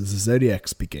 This is the Zodiac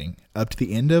speaking. Up to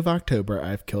the end of October,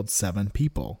 I've killed 7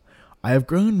 people. I have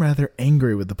grown rather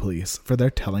angry with the police for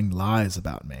their telling lies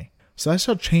about me. So I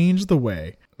shall change the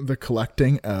way the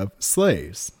collecting of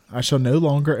slaves. I shall no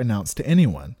longer announce to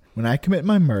anyone. When I commit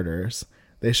my murders,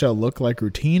 they shall look like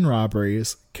routine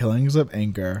robberies, killings of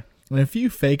anger, and a few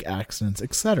fake accidents,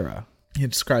 etc. He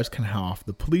describes kind of how off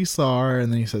the police are,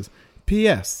 and then he says,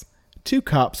 P.S. 2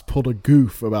 cops pulled a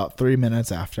goof about 3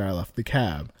 minutes after I left the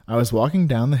cab. I was walking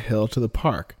down the hill to the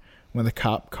park when the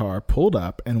cop car pulled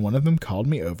up, and one of them called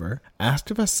me over, asked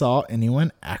if I saw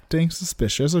anyone acting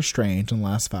suspicious or strange in the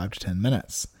last 5 to 10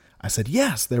 minutes. I said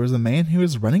yes, there was a man who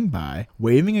was running by,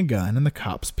 waving a gun, and the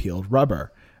cops peeled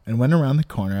rubber, and went around the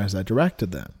corner as I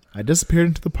directed them. I disappeared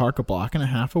into the park a block and a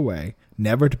half away,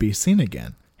 never to be seen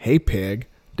again. Hey, pig,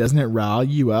 doesn't it rile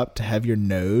you up to have your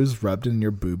nose rubbed in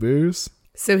your boo-boos?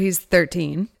 So he's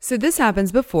 13. So this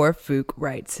happens before Fook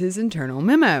writes his internal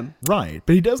memo. Right,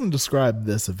 but he doesn't describe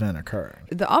this event occurring.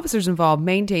 The officers involved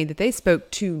maintained that they spoke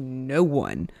to no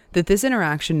one, that this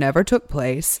interaction never took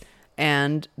place,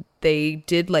 and they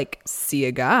did, see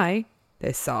a guy.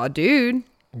 They saw a dude.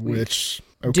 Which,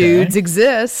 okay. Dudes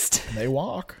exist. They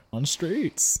walk on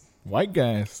streets. White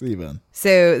guys, even.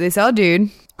 So they saw a dude.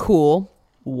 Cool.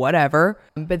 Whatever.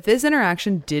 But this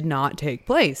interaction did not take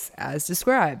place, as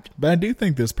described. But I do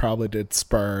think this probably did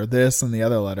spur this and the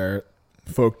other letter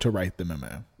folk to write the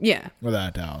memo. Yeah. Without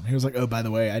a doubt. He was like, oh, by the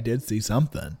way, I did see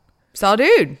something. Saw a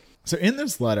dude. So in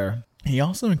this letter, he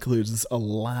also includes this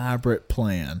elaborate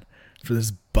plan for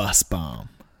this bus bomb.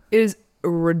 It is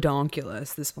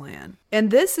redonkulous, this plan.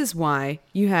 And this is why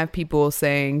you have people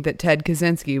saying that Ted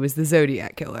Kaczynski was the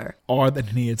Zodiac killer. Or that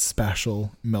he needed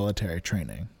special military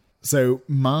training. So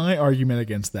my argument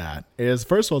against that is,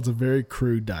 first of all, it's a very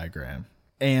crude diagram.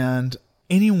 And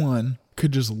anyone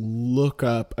could just look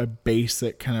up a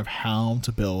basic kind of how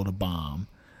to build a bomb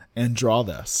and draw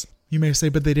this. You may say,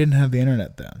 but they didn't have the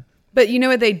internet then. But you know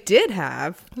what they did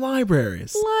have?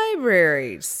 Libraries.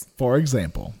 For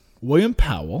example, William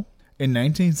Powell, in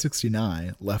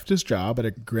 1969, left his job at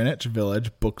a Greenwich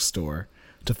Village bookstore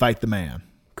to fight the man.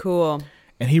 Cool.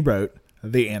 And he wrote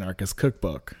The Anarchist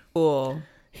Cookbook. Cool.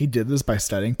 He did this by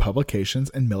studying publications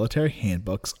and military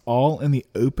handbooks, all in the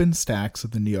open stacks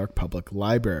of the New York Public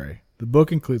Library. The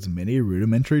book includes many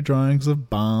rudimentary drawings of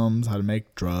bombs, how to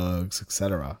make drugs,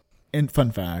 etc. And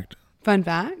fun fact,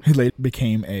 he later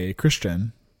became a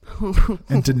Christian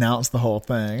and denounced the whole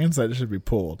thing and said it should be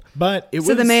pulled. But it was...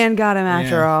 So the man got him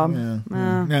after all.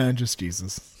 No, just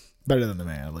Jesus. Better than the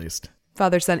man, at least.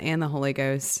 Father, Son, and the Holy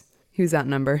Ghost. Who's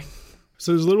outnumbered?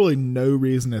 So there's literally no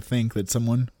reason to think that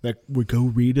someone that would go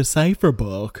read a cipher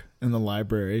book in the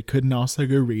library couldn't also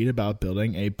go read about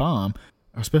building a bomb,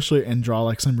 especially and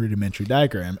draw some rudimentary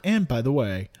diagram. And by the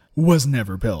way, was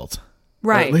never built.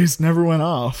 Right. Or at least never went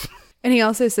off. And he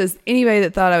also says, anybody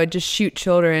that thought I would just shoot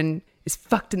children is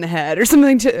fucked in the head or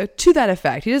something to that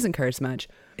effect. He doesn't curse much.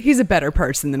 He's a better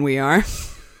person than we are.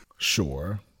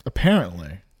 Sure.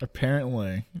 Apparently.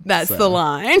 That's the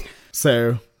line.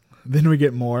 So then we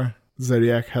get more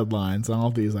Zodiac headlines, and all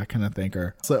of these I kind of think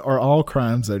are all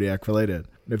crime Zodiac related.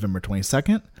 November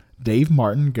 22nd, Dave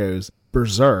Martin goes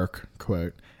berserk,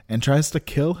 quote, and tries to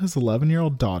kill his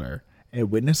 11-year-old daughter. And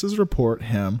witnesses report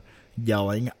him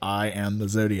yelling, "I am the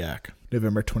Zodiac."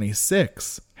 November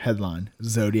 26, headline,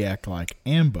 Zodiac-like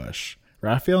ambush.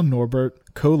 Raphael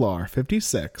Norbert Kolar,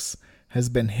 56, has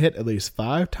been hit at least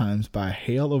 5 times by a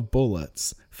hail of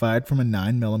bullets fired from a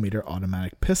 9mm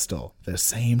automatic pistol, the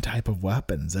same type of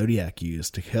weapon Zodiac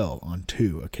used to kill on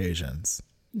 2 occasions.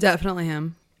 Definitely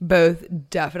him. Both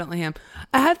definitely him.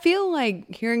 I feel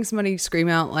like hearing somebody scream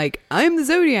out, like, "I'm the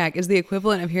Zodiac," is the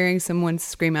equivalent of hearing someone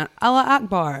scream out, "Allah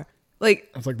Akbar."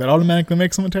 Like, it's like that automatically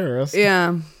makes them a terrorist.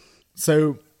 Yeah.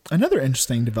 So another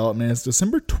interesting development is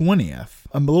December 20th,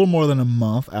 a little more than a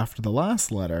month after the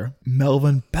last letter,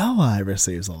 Melvin Belli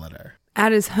receives a letter.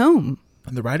 At his home.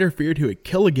 The writer feared he would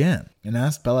kill again and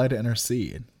asked Belli to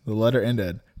intercede. The letter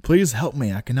ended, "Please help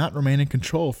me, I cannot remain in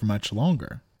control for much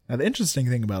longer." Now the interesting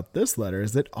thing about this letter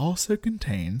is that it also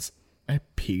contains a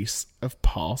piece of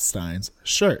Paul Stein's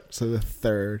shirt. So the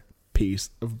 3rd piece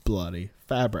of bloody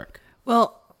fabric.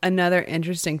 Well, another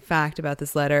interesting fact about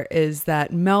this letter is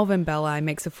that Melvin Belli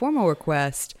makes a formal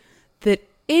request that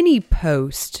any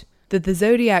post that the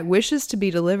Zodiac wishes to be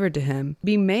delivered to him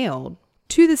be mailed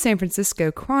to the San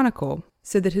Francisco Chronicle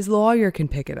so that his lawyer can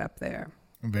pick it up there.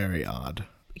 Very odd.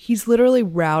 He's literally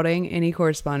routing any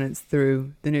correspondence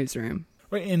through the newsroom.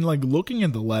 Right, and like looking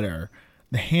at the letter,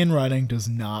 the handwriting does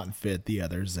not fit the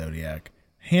other Zodiac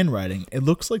handwriting. It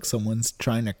looks like someone's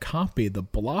trying to copy the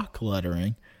block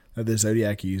lettering that the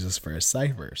Zodiac uses for his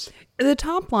ciphers. The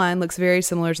top line looks very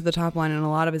similar to the top line in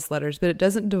a lot of his letters, but it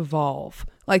doesn't devolve.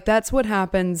 Like, that's what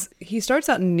happens. He starts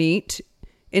out neat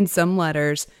in some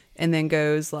letters and then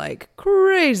goes like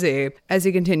crazy as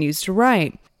he continues to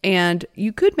write. And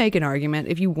you could make an argument,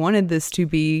 if you wanted this to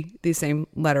be the same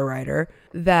letter writer,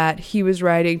 that he was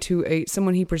writing to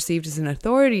someone he perceived as an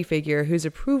authority figure whose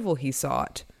approval he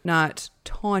sought, not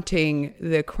taunting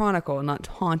the Chronicle, not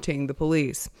taunting the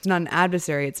police. It's not an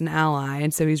adversary, it's an ally.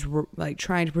 And so he's like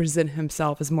trying to present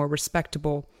himself as more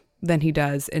respectable than he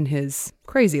does in his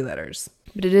crazy letters.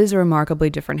 But it is a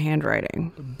remarkably different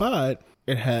handwriting. But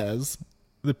it has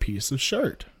the piece of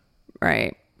shirt.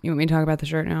 Right. You want me to talk about the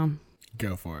shirt now?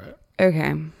 Go for it.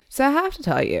 Okay. So I have to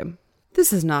tell you,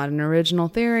 this is not an original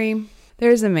theory.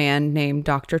 There's a man named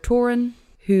Dr. Torin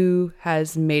who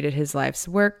has made it his life's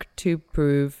work to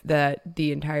prove that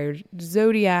the entire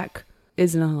Zodiac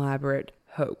is an elaborate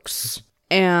hoax.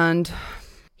 And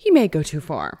he may go too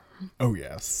far. Oh,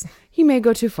 yes. He may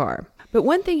go too far. But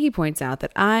one thing he points out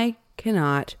that I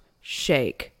cannot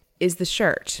shake is the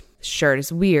shirt. The shirt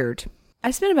is weird.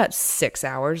 I spent about 6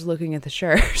 hours looking at the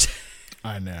shirt.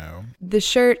 I know. The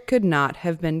shirt could not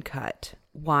have been cut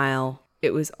while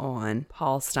it was on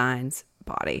Paul Stein's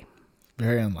body.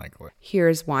 Very unlikely.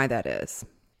 Here's why that is.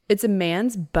 It's a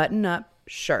man's button-up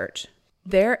shirt.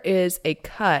 There is a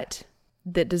cut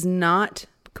that does not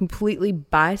completely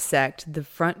bisect the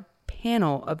front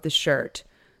panel of the shirt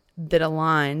that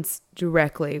aligns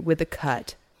directly with the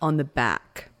cut on the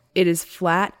back. It is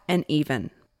flat and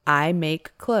even. I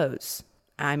make clothes.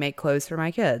 I make clothes for my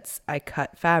kids. I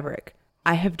cut fabric.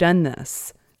 I have done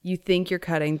this. You think you're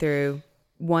cutting through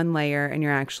one layer and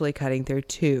you're actually cutting through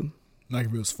 2. Like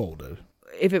if it was folded.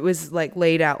 If it was like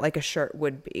laid out like a shirt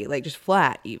would be, like just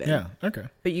flat even. Yeah, okay.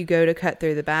 But you go to cut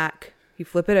through the back, you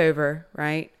flip it over,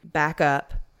 right? Back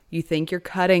up. You think you're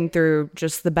cutting through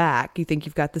just the back. You think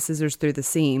you've got the scissors through the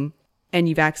seam and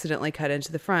you've accidentally cut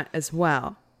into the front as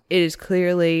well. It is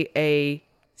clearly a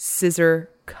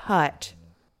scissor cut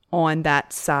on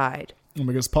that side.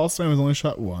 Because Paul Stein was only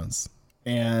shot once.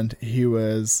 And he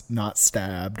was not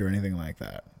stabbed or anything like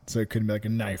that. So it couldn't be like a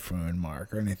knife wound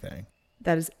mark or anything.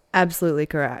 That is absolutely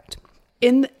correct.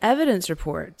 In the evidence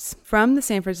reports from the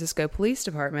San Francisco Police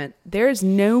Department, there is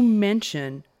no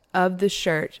mention of the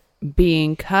shirt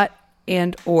being cut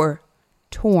and or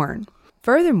torn.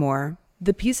 Furthermore,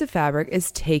 the piece of fabric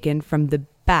is taken from the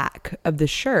back of the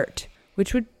shirt,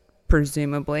 which would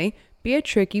presumably be a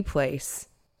tricky place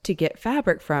to get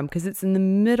fabric from because it's in the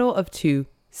middle of 2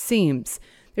 seams.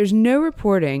 There's no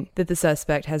reporting that the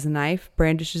suspect has a knife,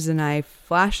 brandishes a knife,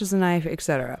 flashes a knife,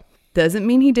 etc. Doesn't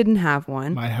mean he didn't have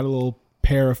one. Might have a little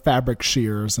pair of fabric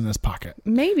shears in his pocket.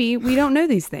 Maybe. We don't know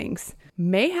these things.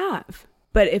 May have.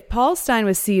 But if Paul Stein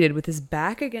was seated with his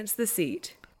back against the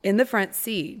seat, in the front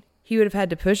seat, he would have had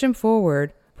to push him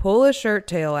forward, pull his shirt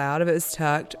tail out if it was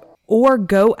tucked, or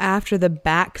go after the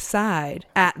back side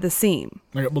at the seam.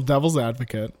 Okay, well, devil's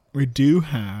advocate, we do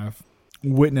have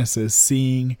witnesses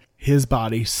seeing his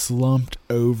body slumped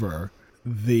over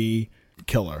the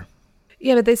killer.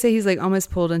 Yeah, but they say he's like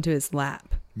almost pulled into his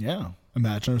lap. Yeah.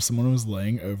 Imagine if someone was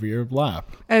laying over your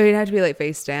lap. Oh, he'd have to be like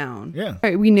face down. Yeah. All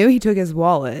right, we knew he took his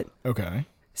wallet. Okay.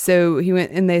 So he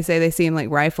went, and they say they see him like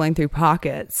rifling through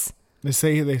pockets They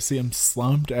say they see him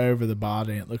slumped over the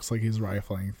body. It looks like he's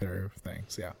rifling through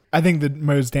things. Yeah. I think the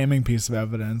most damning piece of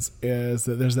evidence is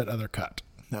that there's that other cut.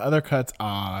 The other cut's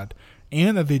odd,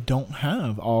 and that they don't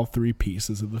have all 3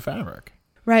 pieces of the fabric.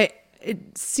 Right.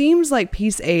 It seems like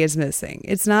piece A is missing.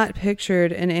 It's not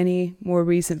pictured in any more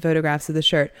recent photographs of the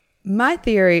shirt. My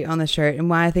theory on the shirt and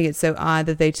why I think it's so odd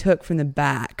that they took from the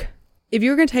back. If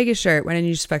you were going to take a shirt, why didn't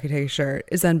you just fucking take a shirt?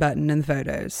 It's unbuttoned in the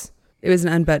photos. It was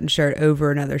an unbuttoned shirt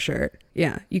over another shirt.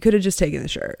 Yeah, you could have just taken the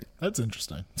shirt. That's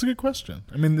interesting. It's a good question.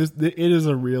 I mean, it is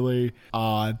a really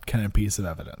odd kind of piece of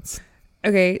evidence.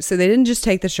 Okay, so they didn't just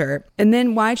take the shirt. And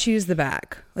then why choose the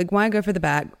back? Like, why go for the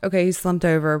back? Okay, he's slumped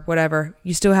over, whatever.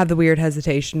 You still have the weird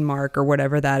hesitation mark or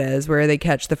whatever that is where they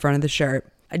catch the front of the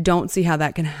shirt. I don't see how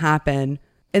that can happen.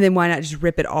 And then why not just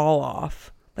rip it all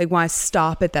off? Like, why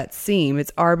stop at that seam?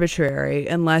 It's arbitrary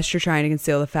unless you're trying to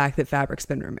conceal the fact that fabric's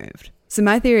been removed. So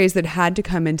my theory is that it had to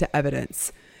come into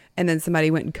evidence, and then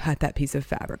somebody went and cut that piece of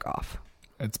fabric off.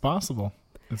 It's possible.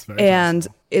 It's very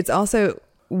possible. It's also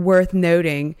worth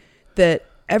noting that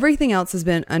everything else has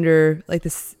been under like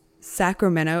the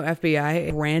Sacramento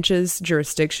FBI branch's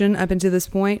jurisdiction up until this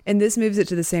point. And this moves it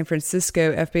to the San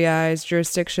Francisco FBI's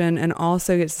jurisdiction and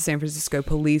also gets the San Francisco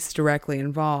police directly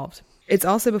involved. It's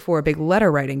also before a big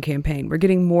letter writing campaign. We're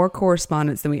getting more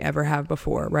correspondence than we ever have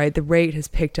before, right? The rate has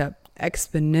picked up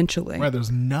exponentially. Right,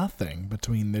 there's nothing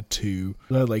between the two,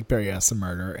 the Lake Berryessa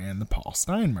murder and the Paul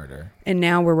Stine murder. And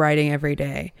now we're writing every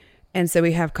day. And so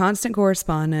we have constant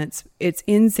correspondence. It's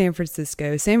in San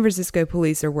Francisco. San Francisco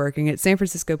police are working it. San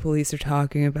Francisco police are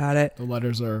talking about it. The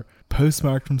letters are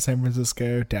postmarked from San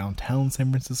Francisco, downtown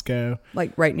San Francisco.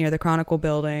 Like right near the Chronicle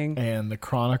building. And the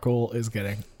Chronicle is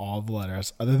getting all the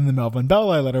letters, other than the Melvin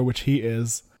Belli letter, which he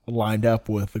is lined up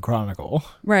with the Chronicle.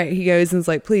 Right. He goes and is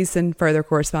like, please send further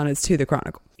correspondence to the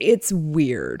Chronicle. It's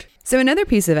weird. So another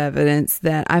piece of evidence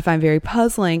that I find very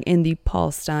puzzling in the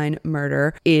Paul Stine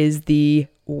murder is the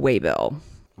waybill.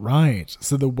 Right.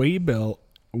 So the waybill,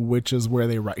 which is where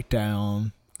they write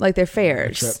down like their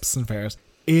fares, trips and fares,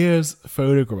 is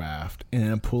photographed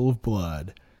in a pool of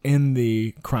blood in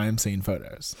the crime scene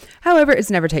photos. However,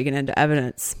 it's never taken into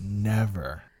evidence.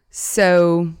 Never.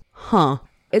 So,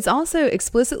 It's also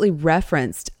explicitly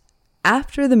referenced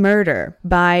after the murder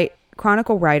by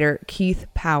Chronicle writer Keith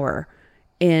Power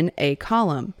in a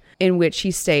column in which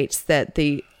he states that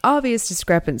the obvious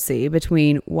discrepancy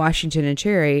between Washington and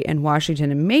Cherry and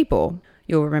Washington and Maple,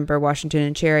 you'll remember Washington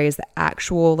and Cherry is the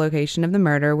actual location of the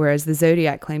murder, whereas the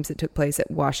Zodiac claims it took place at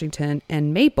Washington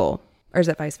and Maple. Or is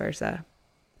that vice versa?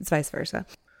 It's vice versa.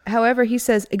 However, he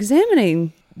says,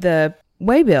 examining the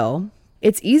waybill,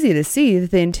 it's easy to see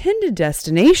that the intended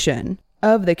destination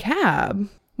of the cab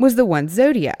was the one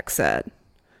Zodiac said.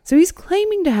 So he's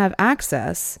claiming to have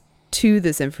access to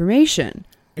this information.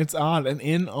 It's odd, and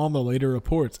in all the later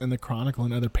reports in the Chronicle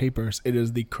and other papers, it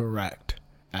is the correct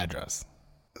address.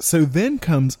 So then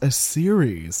comes a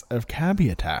series of cabbie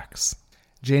attacks.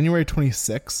 January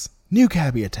 26, new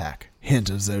cabbie attack, hint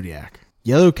of Zodiac.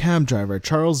 Yellow cab driver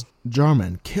Charles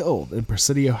Jarman killed in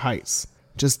Presidio Heights,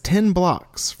 just 10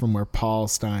 blocks from where Paul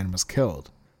Stine was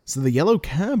killed. So the Yellow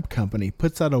Cab Company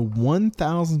puts out a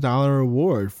 $1,000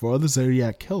 reward for the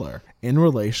Zodiac killer in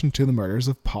relation to the murders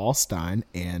of Paul Stine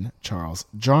and Charles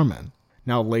Jarman.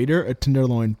 Now later, a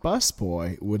Tenderloin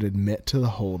busboy would admit to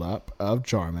the holdup of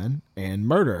Jarman and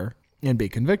murder and be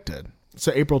convicted.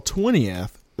 So April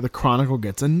 20th, the Chronicle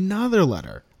gets another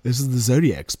letter. This is the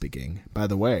Zodiac speaking. By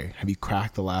the way, have you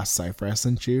cracked the last cipher I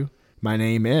sent you? My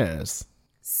name is...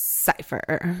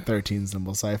 Cipher. 13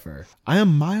 symbol cipher. I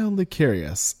am mildly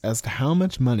curious as to how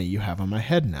much money you have on my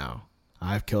head now.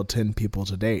 I've killed 10 people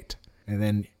to date. And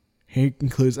then he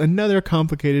includes another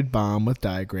complicated bomb with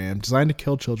diagram designed to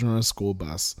kill children on a school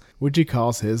bus, which he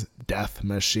calls his death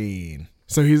machine.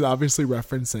 So he's obviously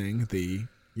referencing the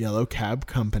Yellow Cab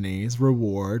Company's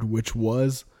reward, which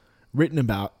was written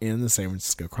about in the San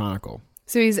Francisco Chronicle.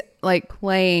 So he's like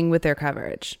playing with their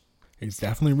coverage. He's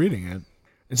definitely reading it.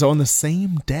 And so on the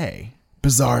same day,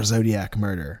 bizarre Zodiac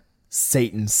murder,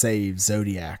 Satan saves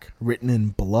Zodiac, written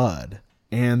in blood,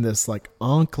 and this like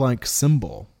Ankh-like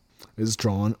symbol is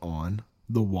drawn on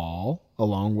the wall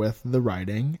along with the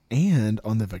writing and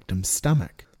on the victim's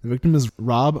stomach. The victim is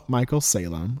Rob Michael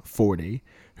Salem, 40,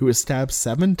 who was stabbed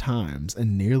 7 times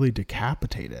and nearly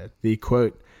decapitated. The,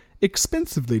 quote,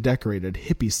 expensively decorated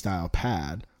hippie-style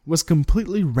pad was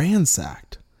completely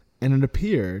ransacked, and it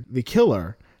appeared the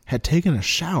killer had taken a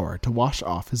shower to wash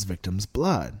off his victim's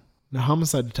blood. Now,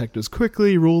 homicide detectives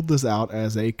quickly ruled this out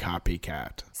as a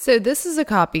copycat. So this is a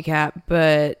copycat,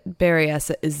 but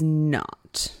Berryessa is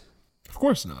not. Of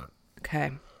course not.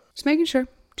 Okay. Just making sure.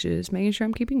 Just making sure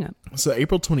I'm keeping up. So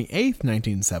April 28th,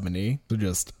 1970, so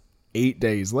just 8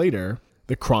 days later,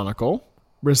 the Chronicle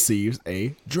receives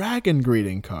a dragon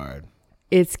greeting card.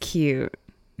 It's cute.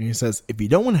 And he says, if you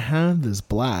don't want to have this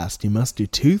blast, you must do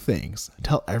 2 things.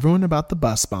 Tell everyone about the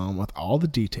bus bomb with all the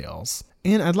details.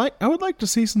 And I would like to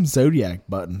see some Zodiac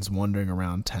buttons wandering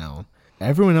around town.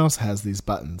 Everyone else has these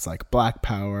buttons like Black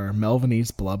Power,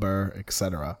 Melvinese Blubber,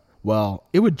 etc. Well,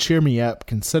 it would cheer me up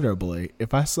considerably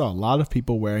if I saw a lot of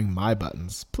people wearing my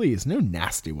buttons. Please, no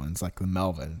nasty ones like the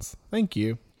Melvins. Thank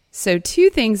you. So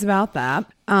 2 things about that.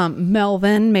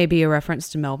 Melvin may be a reference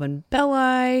to Melvin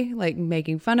Belli, like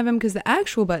making fun of him, because the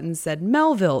actual button said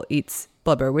Melville eats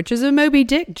blubber, which is a Moby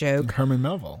Dick joke. Herman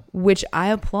Melville. Which I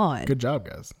applaud. Good job,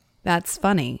 guys. That's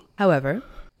funny. However,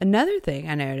 another thing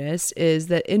I noticed is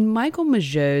that in Michael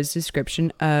Mageau's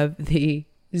description of the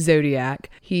Zodiac,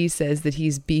 he says that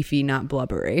he's beefy, not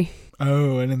blubbery.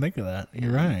 Oh, I didn't think of that.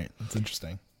 You're right. That's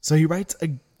interesting. So he writes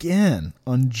again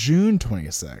on June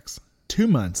 26th, 2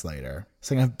 months later,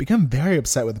 saying, I've become very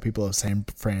upset with the people of San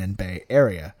Fran Bay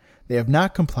area. They have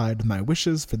not complied with my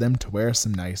wishes for them to wear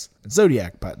some nice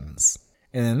Zodiac buttons.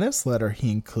 And in this letter,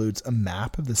 he includes a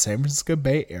map of the San Francisco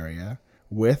Bay Area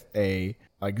with a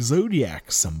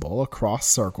Zodiac symbol, a cross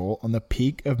circle on the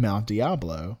peak of Mount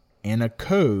Diablo, and a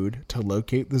code to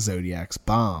locate the Zodiac's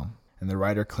bomb. And the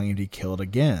writer claimed he killed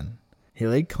again. He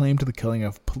laid claim to the killing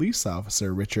of police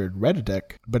officer Richard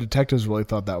Reddick, but detectives really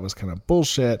thought that was kind of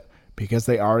bullshit because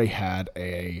they already had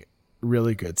a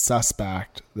really good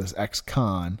suspect, this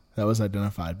ex-con, that was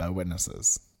identified by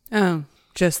witnesses. Oh,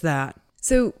 just that.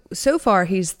 So far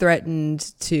he's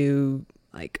threatened to,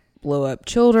 blow up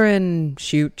children,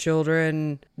 shoot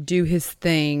children, do his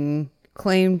thing,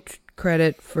 claim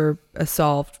credit for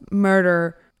assault,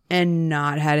 murder, and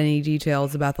not had any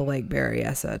details about the Lake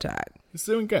Berryessa attack. He's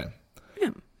doing good. Yeah.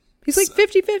 He's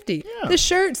 50-50. Yeah. The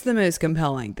shirt's the most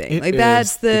compelling thing.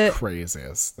 That's the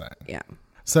craziest thing. Yeah.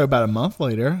 So about a month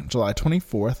later, July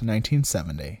 24th,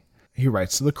 1970, he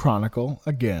writes to the Chronicle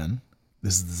again.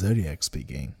 This is the Zodiac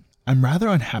speaking. I'm rather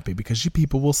unhappy because you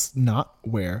people will not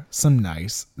wear some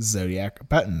nice Zodiac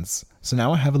buttons. So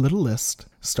now I have a little list,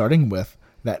 starting with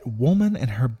that woman and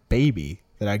her baby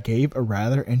that I gave a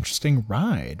rather interesting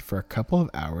ride for a couple of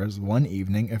hours one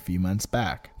evening a few months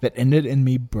back that ended in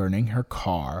me burning her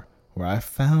car where I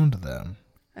found them.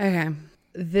 Okay.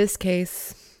 This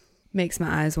case makes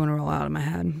my eyes want to roll out of my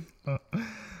head.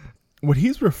 What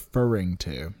he's referring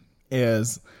to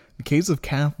is the case of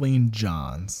Kathleen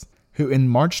Johns, who in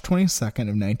March 22nd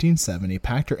of 1970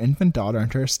 packed her infant daughter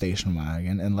into her station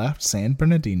wagon and left San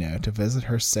Bernardino to visit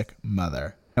her sick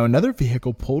mother. Now another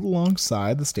vehicle pulled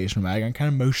alongside the station wagon and kind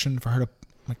of motioned for her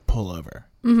to pull over.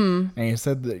 Mm-hmm. And he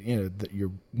said that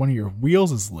that one of your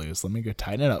wheels is loose. Let me go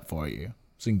tighten it up for you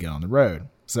so you can get on the road.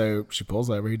 So she pulls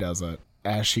over. He does it.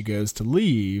 As she goes to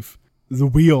leave, the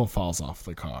wheel falls off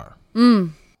the car.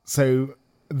 So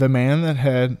the man that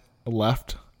had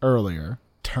left earlier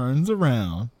turns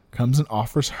around, comes and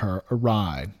offers her a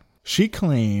ride. She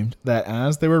claimed that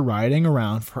as they were riding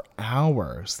around for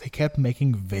hours, they kept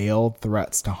making veiled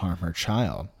threats to harm her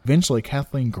child. Eventually,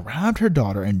 Kathleen grabbed her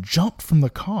daughter and jumped from the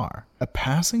car. A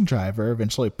passing driver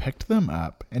eventually picked them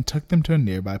up and took them to a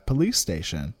nearby police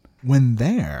station. When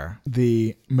there,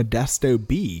 the Modesto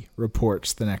Bee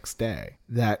reports the next day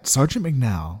that Sergeant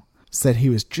McNall said he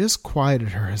was just quieted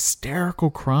her hysterical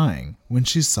crying when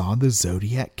she saw the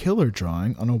Zodiac killer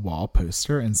drawing on a wall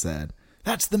poster and said,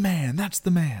 "That's the man, that's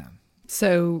the man."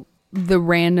 So the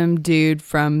random dude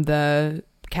from the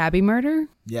cabbie murder?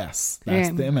 Yes, that's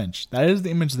the image. That is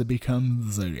the image that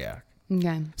becomes the Zodiac.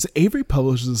 Okay. So Avery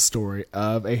publishes a story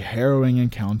of a harrowing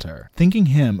encounter. Thinking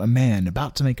him a man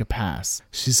about to make a pass,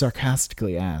 she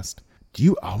sarcastically asked, "Do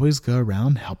you always go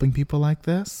around helping people like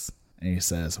this?" And he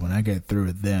says, "When I get through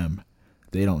with them,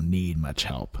 they don't need much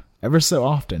help." Ever so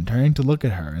often, turning to look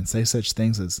at her and say such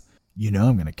things as, "You know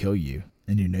I'm going to kill you,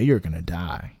 and you know you're going to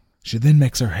die." She then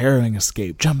makes her harrowing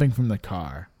escape, jumping from the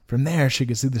car. From there, she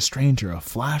could see the stranger, a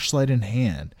flashlight in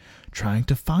hand, trying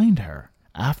to find her.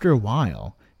 After a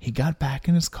while, he got back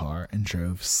in his car and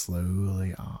drove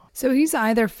slowly off. So he's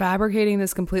either fabricating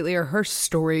this completely or her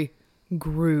story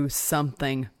grew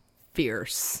something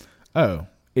fierce. Oh,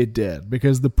 it did,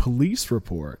 because the police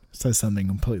report says something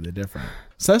completely different.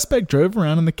 Suspect drove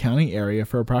around in the county area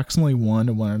for approximately 1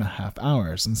 to 1.5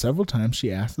 hours, and several times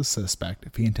she asked the suspect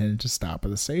if he intended to stop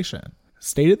at the station.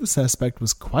 Stated the suspect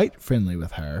was quite friendly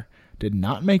with her, did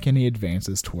not make any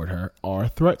advances toward her or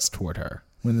threats toward her.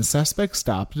 When the suspect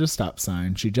stopped at a stop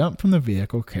sign, she jumped from the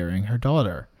vehicle carrying her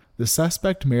daughter. The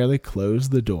suspect merely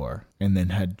closed the door and then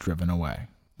had driven away.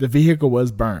 The vehicle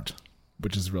was burnt,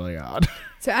 which is really odd.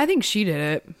 So I think she did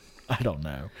it. I don't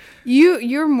know.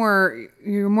 You're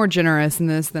more generous in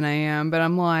this than I am, but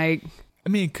I'm like, I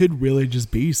mean, it could really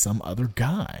just be some other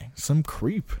guy, some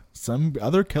creep, some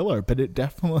other killer, but it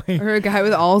definitely... Or a guy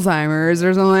with Alzheimer's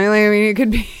or something. Like, I mean, it could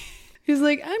be... He's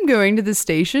like, I'm going to the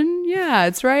station. Yeah,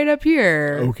 it's right up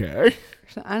here. Okay.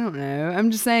 I don't know. I'm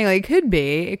just saying, like, it could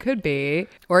be.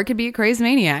 Or it could be a crazy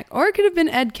maniac. Or it could have been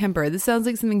Ed Kemper. This sounds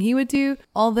like something he would do,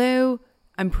 although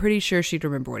I'm pretty sure she'd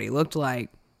remember what he looked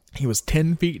like. He was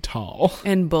 10 feet tall.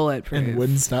 And bulletproof. And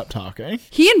wouldn't stop talking.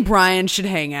 He and Brian should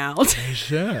hang out. They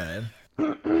should.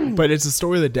 But it's a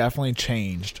story that definitely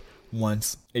changed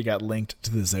once it got linked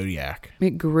to the Zodiac.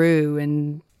 It grew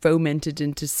and fomented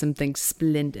into something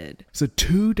splendid. So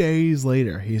 2 days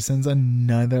later, he sends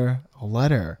another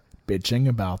letter bitching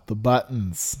about the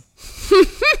buttons.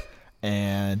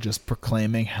 And just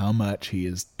proclaiming how much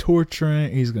he's going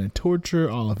to torture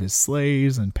all of his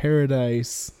slaves in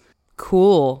paradise.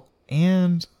 Cool.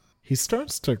 And he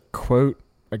starts to quote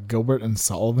a Gilbert and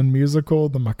Sullivan musical,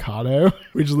 The Mikado,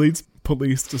 which leads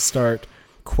police to start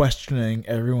questioning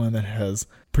everyone that has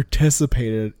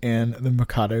participated in the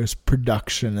Mikado's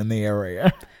production in the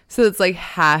area. So it's like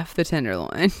half the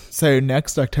Tenderloin. So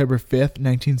next October 5th,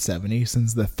 1970, he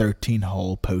sends the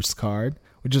 13-hole postcard,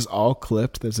 which is all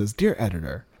clipped, that says, "Dear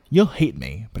editor, you'll hate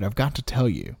me, but I've got to tell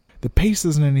you, the pace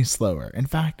isn't any slower. In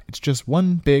fact, it's just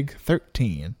one big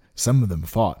 13. Some of them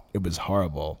fought. It was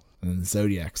horrible." And then the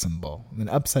Zodiac symbol. And then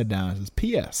upside down it says,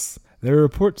 "P.S. There are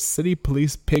reports city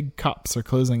police pig cops are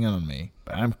closing in on me,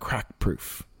 but I'm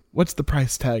crack-proof. What's the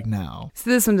price tag now?"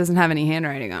 So this one doesn't have any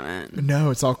handwriting on it.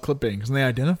 No, it's all clippings, and they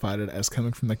identified it as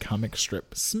coming from the comic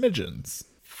strip Smidgens.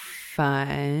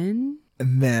 Fun.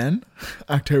 And then,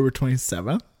 October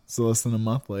 27th, so less than a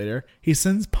month later, he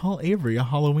sends Paul Avery a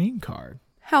Halloween card.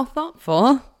 How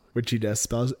thoughtful. Which he does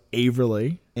spells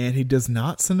Averly, and he does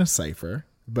not send a cipher,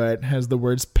 but has the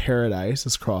words paradise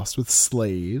as crossed with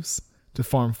slaves to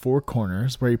form 4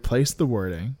 corners where he placed the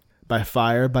wording, by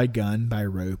fire, by gun, by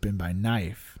rope, and by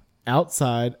knife.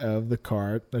 Outside of the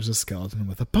card, there's a skeleton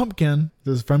with a pumpkin. It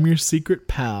says, "From your secret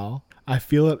pal, I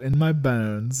feel it in my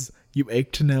bones. You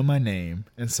ache to know my name,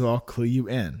 and so I'll clue you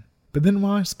in. But then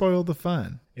why spoil the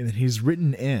fun?" And then he's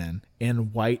written in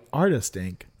white artist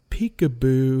ink,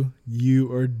 "Peekaboo,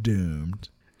 you are doomed."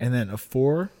 And then a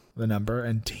 4, the number,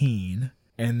 and teen.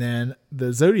 And then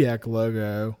the Zodiac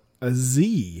logo, a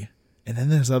Z. And then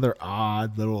this other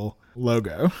odd little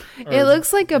logo. It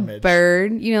looks like image. A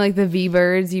bird, like the V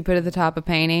birds you put at the top of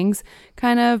paintings,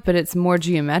 kind of, but it's more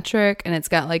geometric, and it's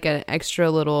got like an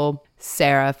extra little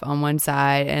serif on one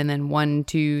side, and then 1,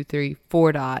 2, 3,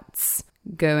 4 dots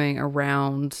going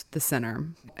around the center.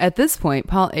 At this point,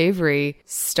 Paul Avery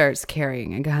starts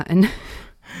carrying a gun.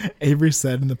 Avery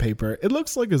said in the paper, "It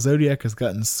looks like a Zodiac has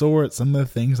gotten sore at some of the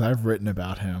things I've written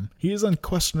about him. He is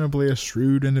unquestionably a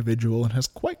shrewd individual and has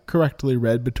quite correctly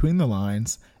read between the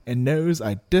lines and knows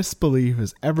I disbelieve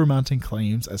his ever-mounting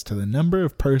claims as to the number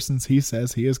of persons he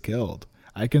says he has killed.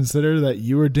 I consider that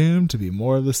you are doomed to be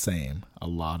more of the same. A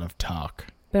lot of talk.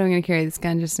 But I'm going to carry this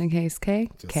gun just in case, Kay?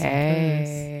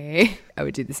 Kay. I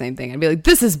would do the same thing. I'd be like,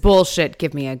 this is bullshit.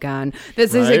 Give me a gun.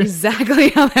 This is exactly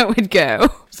how that would go.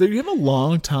 So you have a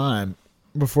long time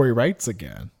before he writes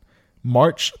again.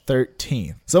 March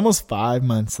 13th. It's almost 5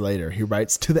 months later. He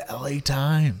writes to the LA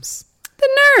Times. The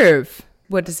nerve.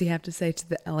 What does he have to say to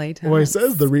the LA Times? Well, he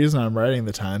says the reason I'm writing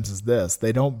the Times is this.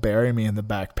 They don't bury me in the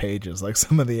back pages like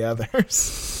some of the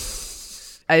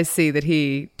others. I see that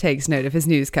he takes note of his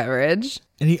news coverage.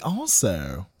 And he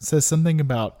also says something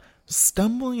about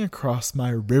stumbling across my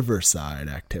Riverside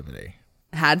activity.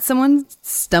 Had someone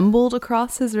stumbled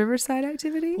across his Riverside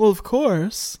activity? Well, of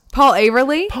course. Paul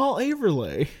Avery? Paul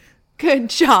Avery. Good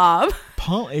job.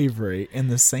 Paul Avery, in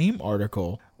the same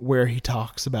article where he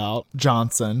talks about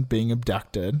Johnson being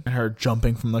abducted and her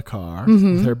jumping from the car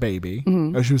with her baby.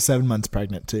 Mm-hmm. Oh, she was 7 months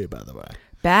pregnant too, by the way.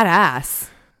 Badass.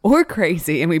 Or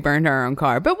crazy, and we burned our own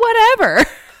car, but whatever.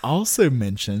 Also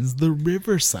mentions the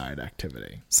Riverside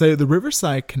activity. So the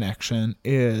Riverside connection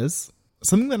is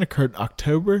something that occurred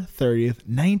October 30th,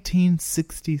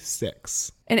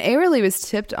 1966. And Averly was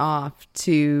tipped off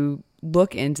to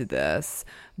look into this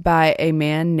by a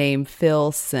man named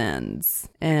Phil Sins.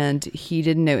 And he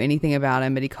didn't know anything about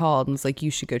him, but he called and was like,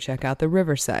 you should go check out the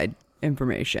Riverside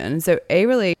information. And so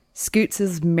Averly scoots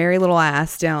his merry little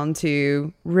ass down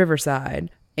to Riverside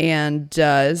and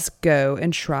does go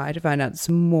and try to find out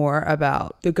some more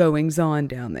about the goings-on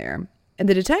down there. And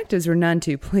the detectives were none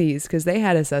too pleased because they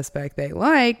had a suspect they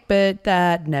liked, but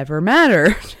that never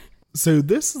mattered. So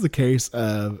this is the case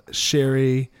of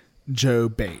Sherry Jo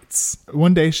Bates.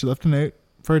 One day she left a note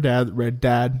for her dad that read,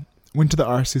 "Dad, went to the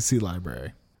RCC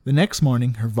library. The next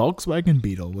morning, her Volkswagen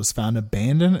Beetle was found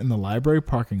abandoned in the library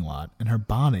parking lot, and her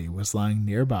body was lying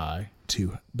nearby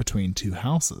between two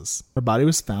houses. Her body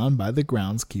was found by the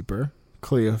groundskeeper,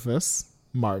 Cleophas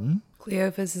Martin.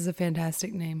 Cleophas is a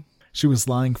fantastic name. She was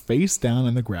lying face down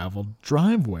in the graveled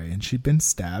driveway, and she'd been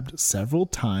stabbed several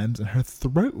times, and her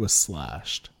throat was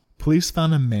slashed. Police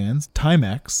found a man's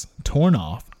Timex torn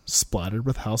off, splattered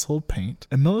with household paint,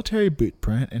 a military boot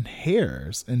print, and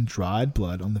hairs and dried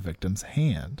blood on the victim's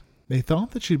hand. They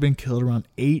thought that she'd been killed around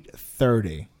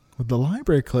 8:30, with the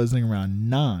library closing around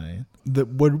 9.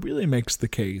 What really makes the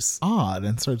case odd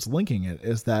and starts linking it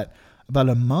is that about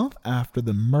a month after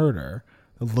the murder,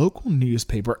 the local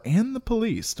newspaper and the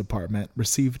police department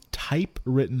received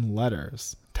typewritten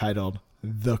letters titled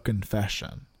The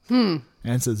Confession. And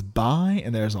it says, bye,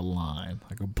 and there's a line,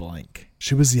 like a blank.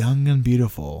 She was young and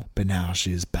beautiful, but now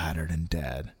she is battered and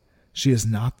dead. She is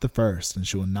not the first, and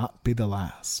she will not be the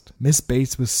last. Miss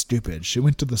Bates was stupid. She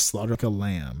went to the slaughter like a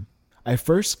lamb. I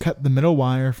first cut the middle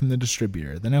wire from the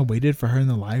distributor, then I waited for her in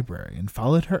the library and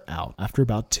followed her out after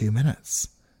about 2 minutes.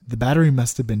 The battery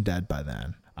must have been dead by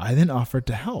then. I then offered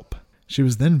to help. She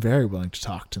was then very willing to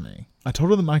talk to me. I told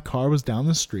her that my car was down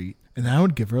the street and I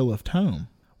would give her a lift home.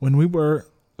 When we were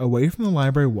away from the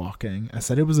library walking, I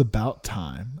said it was about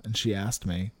time, and she asked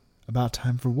me, about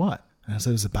time for what? And I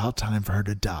said it was about time for her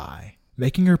to die.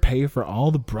 Making her pay for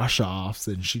all the brush-offs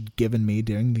that she'd given me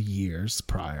during the years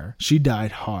prior, she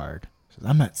died hard. She said,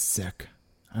 I'm not sick.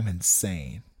 I'm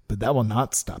insane. But that will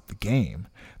not stop the game.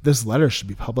 This letter should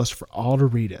be published for all to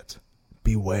read it.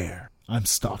 Beware. I'm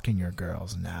stalking your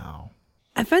girls now.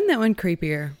 I find that one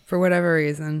creepier, for whatever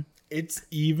reason. It's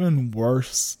even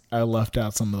worse. I left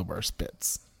out some of the worst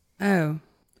bits. Oh,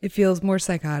 it feels more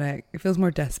psychotic. It feels more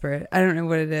desperate. I don't know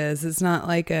what it is. It's not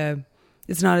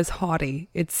as haughty.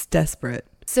 It's desperate.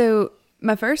 So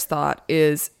my first thought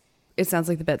is, it sounds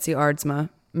like the Betsy Aardsma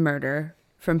murder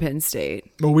from Penn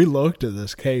State. Well, we looked at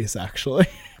this case, actually,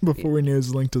 before we knew it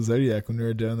was linked to Zodiac when we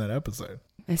were doing that episode.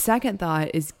 My second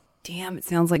thought is, damn, it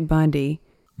sounds like Bundy.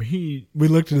 We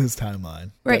looked at his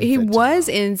timeline. Right, he was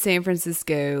in San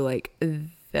Francisco like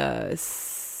the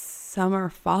summer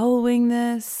following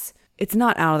this. It's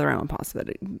not out of the realm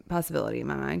of possibility in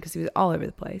my mind because he was all over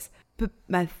the place. But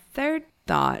my third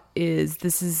thought is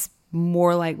this is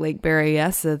more like Lake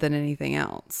Berryessa than anything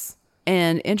else.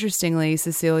 And interestingly,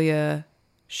 Cecilia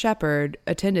Shepard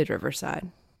attended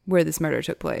Riverside, where this murder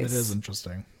took place. It is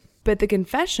interesting. But the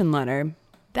confession letter,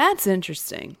 that's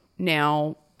interesting.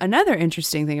 Now, another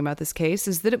interesting thing about this case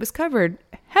is that it was covered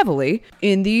heavily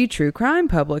in the true crime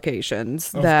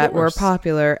publications that were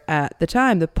popular at the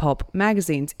time, the pulp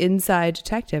magazines. Inside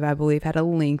Detective, I believe, had a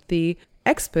lengthy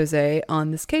expose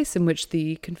on this case in which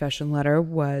the confession letter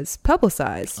was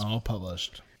publicized. All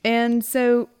published. And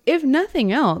so, if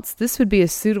nothing else, this would be a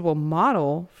suitable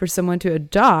model for someone to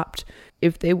adopt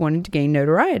if they wanted to gain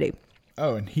notoriety.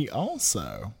 Oh, and he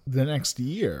also, the next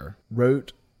year,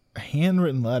 wrote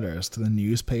handwritten letters to the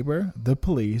newspaper, the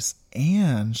police,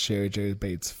 and Sherry J.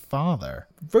 Bates' father.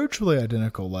 Virtually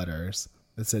identical letters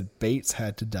that said Bates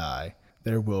had to die,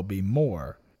 there will be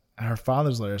more. And her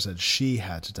father's letter said she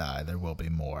had to die, there will be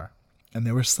more. And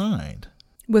they were signed.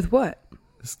 With what?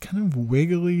 This kind of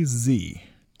wiggly Z.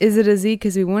 Is it a Z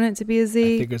because we want it to be a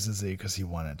Z? I think it's a Z because he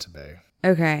wanted it to be.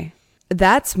 Okay.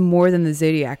 That's more than the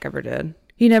Zodiac ever did.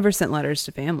 He never sent letters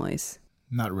to families.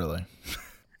 Not really.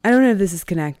 I don't know if this is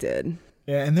connected.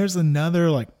 Yeah, and there's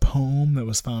another poem that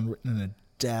was found written in a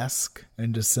desk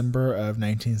in December of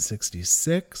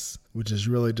 1966, which is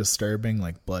really disturbing,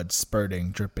 like blood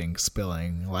spurting, dripping,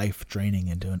 spilling, life draining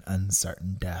into an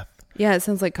uncertain death. Yeah, it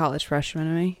sounds like college freshman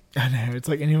to me. I know, it's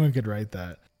like anyone could write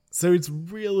that. So it's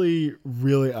really,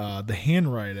 really odd. The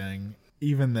handwriting,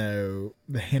 even though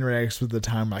the handwriting experts at the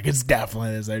time were like, it's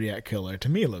definitely the Zodiac killer, to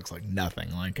me it looks like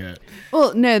nothing like it.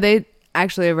 Well, no, they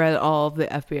actually have read all of the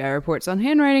FBI reports on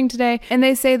handwriting today, and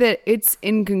they say that it's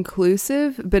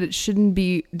inconclusive, but it shouldn't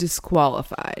be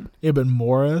disqualified. Yeah, but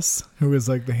Morris, who was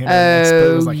like the handwriting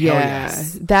expert, was like, hell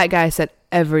yes. That guy said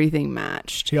everything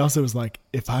matched. He also was like,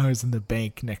 if I was in the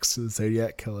bank next to the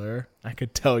Zodiac killer, I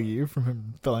could tell you from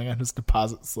him filling out his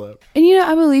deposit slip. And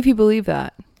I believe he believed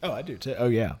that. Oh, I do too. Oh,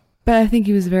 yeah. But I think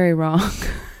he was very wrong.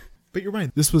 But you're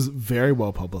right. This was very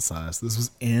well publicized. This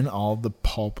was in all the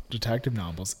pulp detective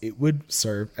novels. It would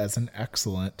serve as an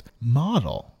excellent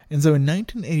model. And so in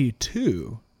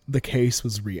 1982, the case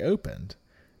was reopened.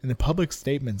 And the public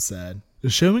statement said, the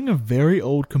showing of very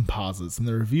old composites and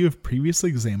the review of previously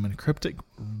examined cryptic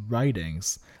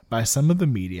writings by some of the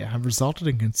media have resulted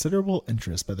in considerable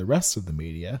interest by the rest of the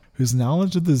media, whose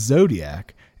knowledge of the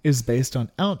Zodiac is based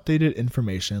on outdated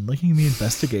information linking the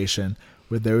investigation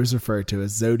with those referred to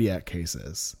as Zodiac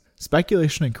cases.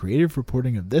 Speculation and creative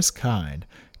reporting of this kind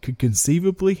could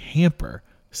conceivably hamper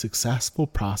successful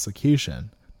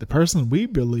prosecution. The person we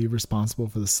believe responsible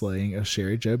for the slaying of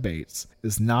Sherry Jo Bates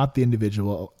is not the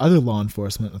individual other law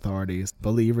enforcement authorities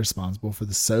believe responsible for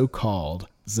the so-called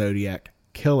Zodiac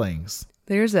killings.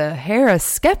 There's a hair of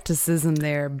skepticism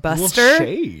there, Buster. A little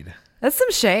shade. That's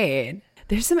some shade.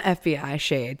 There's some FBI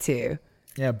shade, too.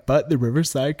 Yeah, but the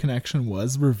Riverside connection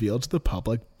was revealed to the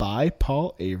public by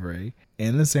Paul Avery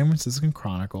in the San Francisco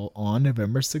Chronicle on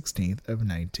November 16th of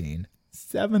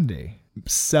 1970.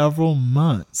 Several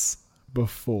months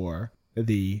before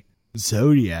the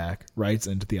Zodiac writes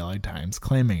into the LA Times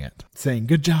claiming it, saying,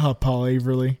 "Good job, Paul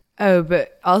Avery." Oh,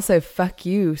 but also, fuck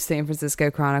you, San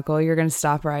Francisco Chronicle. You're going to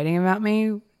stop writing about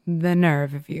me? The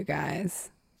nerve of you guys.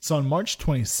 So on March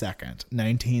 22nd,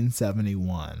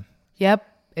 1971. Yep,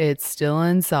 it's still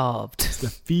unsolved. Just a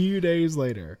few days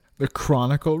later, the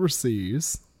Chronicle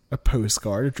receives a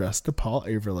postcard addressed to Paul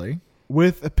Avery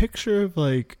with a picture of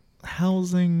like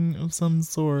housing of some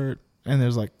sort. And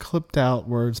there's like clipped out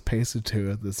words pasted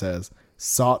to it that says,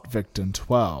 "Sought victim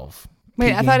 12.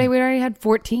 Wait, I thought we already had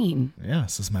 14.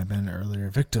 Yes, this might have been an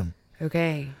earlier victim.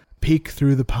 Okay. Peek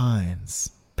through the pines,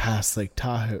 past Lake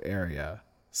Tahoe area,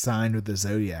 signed with the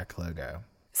Zodiac logo."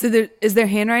 So is there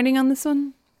handwriting on this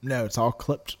one? No, it's all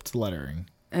clipped to lettering.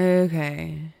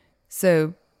 Okay.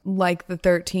 So like the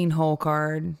 13-hole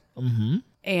card. Mm-hmm.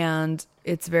 And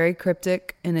it's very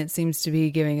cryptic, and it seems to be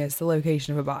giving us the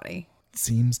location of a body.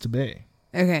 Seems to be.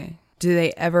 Okay. Do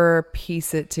they ever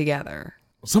piece it together?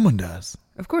 Someone does.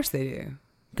 Of course they do.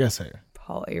 Guess who?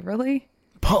 Paul Avery?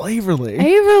 Paul Avery.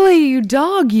 Avery, you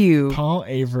dog, you. Paul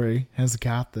Avery has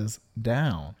got this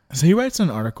down. So he writes an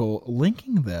article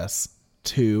linking this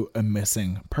to a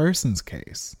missing persons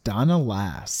case. Donna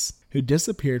Lass, who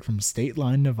disappeared from State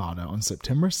Line, Nevada on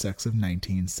September 6 of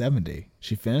 1970.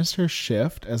 She finished her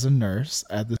shift as a nurse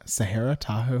at the Sahara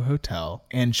Tahoe Hotel,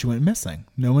 and she went missing.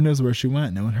 No one knows where she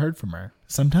went. No one heard from her.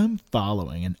 Sometime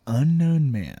following, an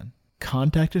unknown man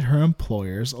contacted her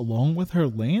employers along with her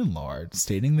landlord,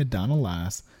 stating that Donna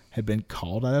Lass had been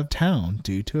called out of town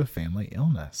due to a family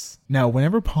illness. Now,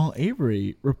 whenever Paul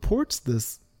Avery reports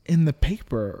this in the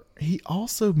paper, he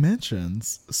also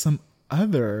mentions some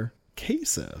other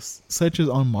cases, such as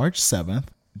on March 7th,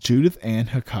 Judith Ann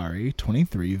Hikari,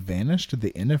 23, vanished at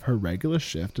the end of her regular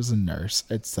shift as a nurse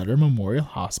at Sutter Memorial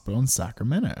Hospital in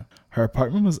Sacramento. Her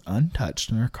apartment was untouched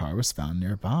and her car was found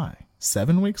nearby.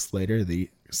 7 weeks later, the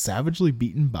savagely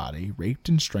beaten body, raped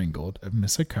and strangled, of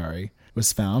Miss Hikari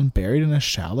was found buried in a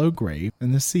shallow grave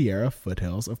in the Sierra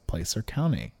foothills of Placer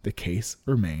County. The case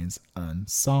remains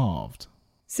unsolved.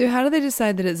 So how do they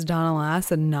decide that it's Donna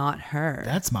Lass and not her?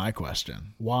 That's my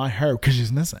question. Why her? Because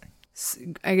she's missing.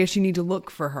 I guess you need to look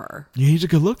for her. You need to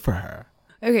go look for her.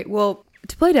 Okay, well,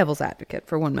 to play devil's advocate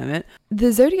for one moment,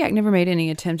 the Zodiac never made any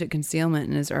attempt at concealment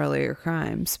in his earlier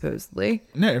crimes, supposedly.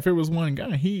 No, if it was one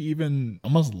guy, he even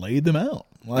almost laid them out.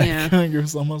 Like, yeah. It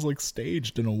was almost like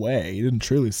staged in a way. He didn't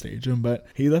truly stage them, but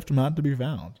he left them out to be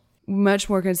found. Much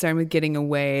more concerned with getting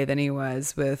away than he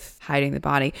was with hiding the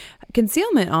body.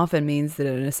 Concealment often means that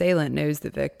an assailant knows the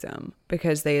victim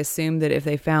because they assume that if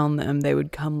they found them, they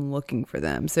would come looking for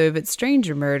them. So if it's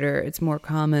stranger murder, it's more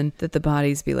common that the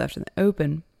bodies be left in the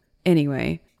open.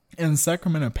 Anyway. And the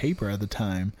Sacramento paper at the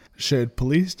time showed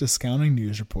police discounting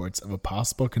news reports of a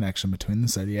possible connection between the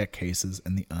Zodiac cases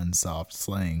and the unsolved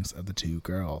slayings of the two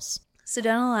girls. So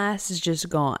Donna Lass is just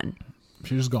gone.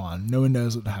 She's gone. No one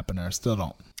knows what happened to her. Still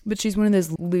don't. But she's one of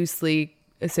those loosely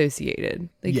associated.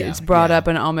 Like it's brought up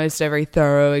in almost every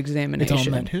thorough examination. It's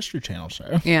on that History Channel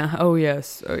show. Yeah. Oh,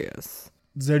 yes. Oh, yes.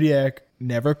 Zodiac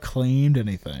never claimed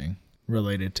anything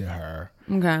related to her.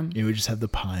 Okay. You would just have the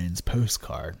Pines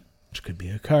postcard, which could be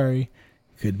a curry,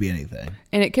 could be anything.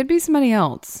 And it could be somebody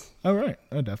else. Oh, right.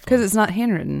 Oh, definitely. Because it's not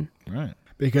handwritten. Right.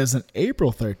 Because on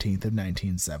April 13th of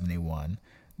 1971,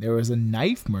 there was a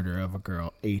knife murder of a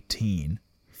girl, 18,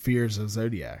 fears of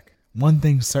Zodiac. One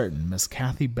thing's certain, Miss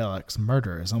Kathy Bellick's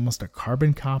murder is almost a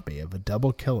carbon copy of a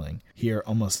double killing here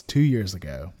almost 2 years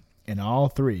ago, and all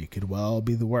three could well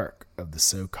be the work of the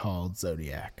so-called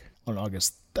Zodiac. On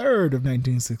August 3rd of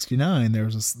 1969, there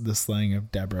was the slaying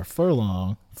of Deborah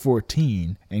Furlong,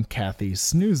 14, and Kathy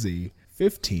Snoozy,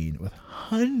 15, with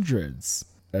hundreds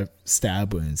of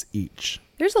stab wounds each.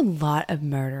 There's a lot of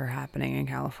murder happening in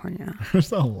California.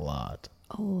 There's a lot.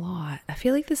 A lot. I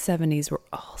feel like the 70s were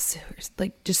all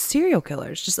like just serial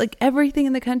killers. Just like everything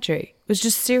in the country was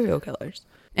just serial killers.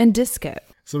 And disco.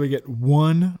 So we get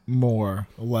one more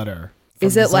letter.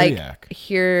 Is it Zodiac. like,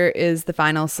 here is the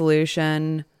final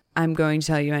solution? I'm going to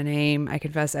tell you my name. I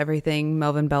confess everything.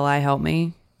 Melvin Belli, help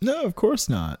me. No, of course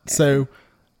not. Okay. So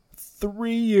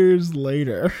 3 years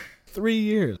later, 3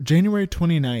 years, January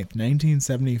 29th,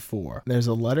 1974, there's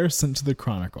a letter sent to the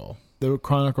Chronicle. The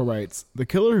Chronicle writes, "The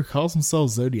killer who calls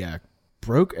himself Zodiac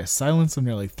broke a silence of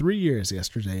nearly 3 years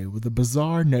yesterday with a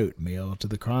bizarre note mailed to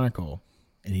the Chronicle.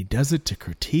 And he does it to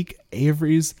critique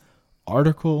Avery's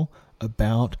article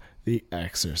about The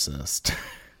Exorcist.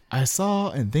 I saw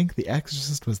and think The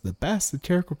Exorcist was the best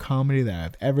satirical comedy that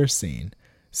I've ever seen.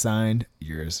 Signed,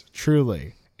 yours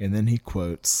truly." And then he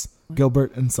quotes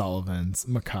Gilbert and Sullivan's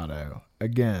Mikado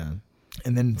again.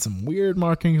 And then some weird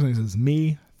markings, and he says,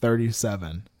 "Me,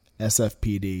 37,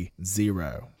 SFPD,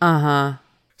 0. Uh-huh.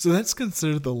 So that's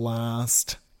considered the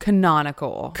last...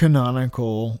 Canonical.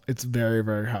 It's very,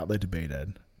 very hotly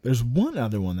debated. There's one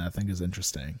other one that I think is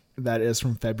interesting. That is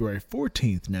from February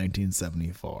 14th,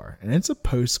 1974. And it's a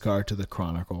postcard to the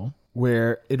Chronicle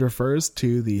where it refers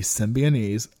to the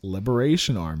Symbionese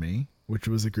Liberation Army, which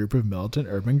was a group of militant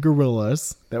urban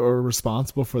guerrillas that were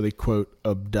responsible for the, quote,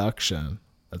 abduction,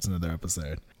 that's another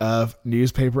episode, of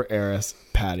newspaper heiress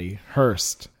Patty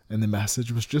Hearst. And the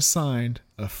message was just signed,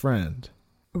 "A friend."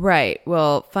 Right.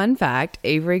 Well, fun fact,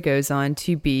 Avery goes on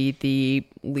to be the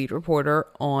lead reporter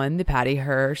on the Patty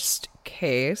Hearst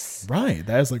case. Right.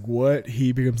 That is like what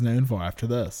he becomes known for after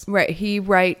this. Right. He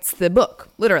writes the book.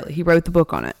 Literally. He wrote the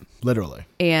book on it. Literally.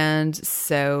 And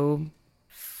so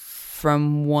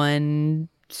from one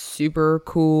super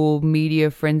cool media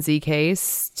frenzy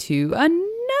case to another.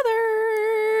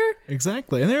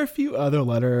 Exactly. And there are a few other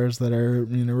letters that are,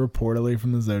 reportedly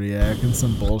from the Zodiac and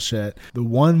some bullshit. The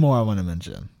one more I want to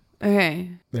mention.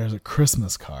 Okay. There's a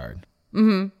Christmas card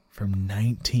from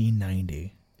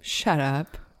 1990. Shut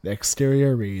up. The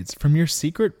exterior reads, "From your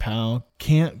secret pal,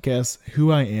 can't guess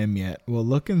who I am yet. Well,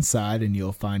 look inside and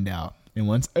you'll find out. And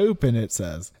once open, it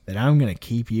says that I'm going to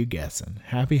keep you guessing.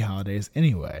 Happy holidays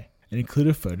anyway." And include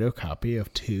a photocopy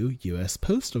of 2 U.S.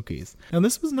 postal keys. Now,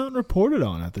 this was not reported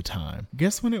on at the time.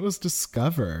 Guess when it was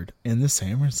discovered in the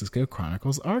San Francisco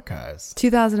Chronicle's archives?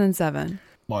 2007.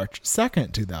 March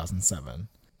 2nd, 2007.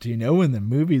 Do you know when the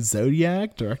movie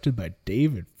Zodiac, directed by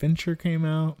David Fincher, came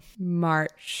out?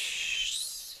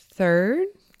 March 3rd?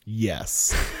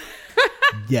 Yes.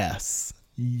 Yes.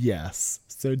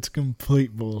 So it's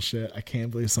complete bullshit. I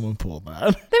can't believe someone pulled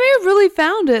that. They may have really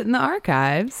found it in the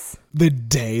archives. The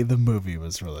day the movie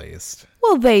was released.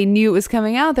 Well, they knew it was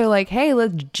coming out. They're like, hey,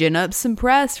 let's gin up some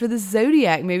press for this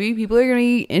Zodiac. Maybe people are going to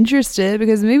be interested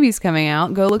because the movie's coming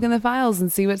out. Go look in the files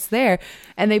and see what's there.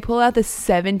 And they pull out the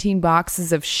 17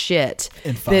 boxes of shit.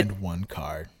 And find one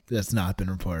card that's not been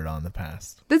reported on in the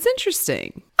past. That's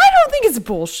interesting. I don't think it's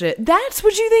bullshit. That's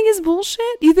what you think is bullshit?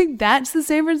 You think that's the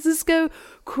San Francisco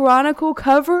Chronicle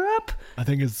cover-up? I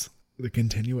think it's the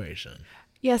continuation.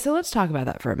 Yeah, so let's talk about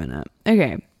that for a minute.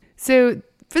 Okay, so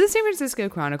for the San Francisco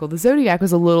Chronicle, the Zodiac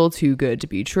was a little too good to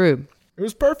be true. It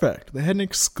was perfect. They had an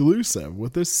exclusive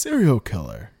with a serial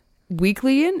killer.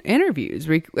 Weekly interviews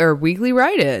or weekly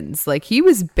write-ins. Like, he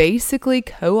was basically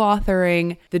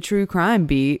co-authoring the true crime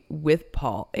beat with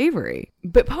Paul Avery.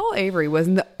 But Paul Avery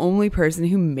wasn't the only person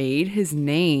who made his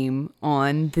name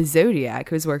on the Zodiac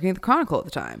who was working at the Chronicle at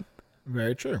the time.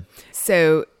 Very true.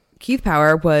 So Keith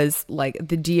Power was like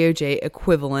the DOJ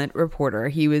equivalent reporter.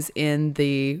 He was in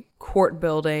the court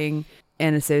building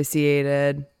and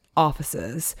associated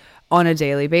offices on a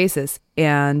daily basis.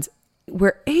 And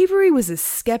where Avery was a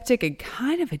skeptic and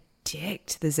kind of a dick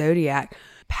to the Zodiac,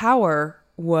 Power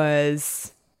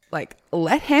was like,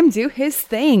 let him do his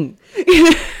thing.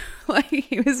 Like,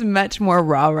 he was much more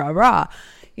rah.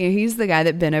 He's the guy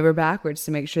that bent over backwards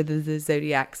to make sure that the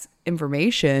Zodiac's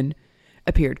information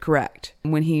appeared correct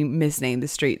when he misnamed the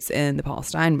streets in the Paul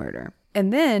Stein murder.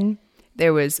 And then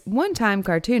there was one-time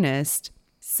cartoonist,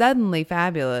 suddenly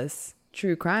fabulous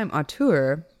true crime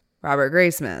auteur, Robert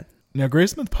Graysmith. Now,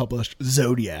 Graysmith published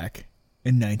Zodiac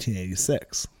in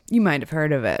 1986. You might have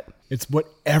heard of it. It's what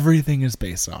everything is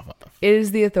based off of. It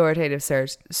is the authoritative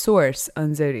source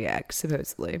on Zodiac,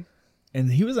 supposedly.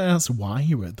 And he was asked why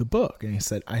he wrote the book. And he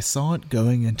said, I saw it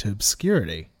going into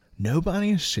obscurity. Nobody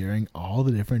is sharing all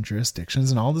the different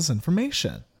jurisdictions and all this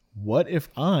information. What if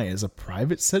I, as a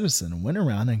private citizen, went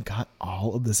around and got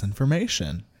all of this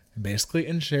information? Basically,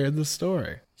 and shared the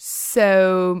story.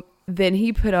 So then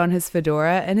he put on his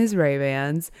fedora and his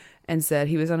Ray-Bans and said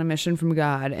he was on a mission from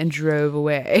God and drove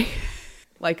away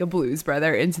like a blues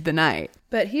brother into the night.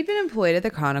 But he'd been employed at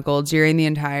the Chronicle during the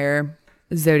entire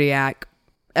Zodiac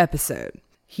episode.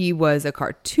 He was a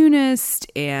cartoonist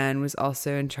and was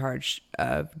also in charge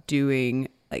of doing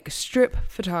like strip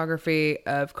photography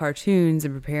of cartoons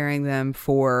and preparing them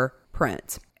for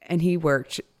print. And he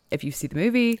worked If you see the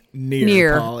movie,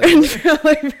 near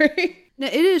polyamorous. Now,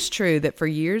 it is true that for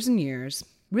years and years,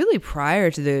 really prior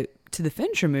to the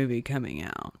Fincher movie coming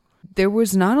out, there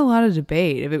was not a lot of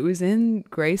debate. If it was in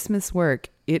Graysmith's work,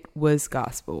 it was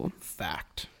gospel.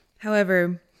 Fact.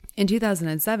 However, in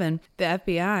 2007, the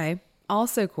FBI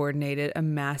also coordinated a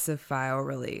massive file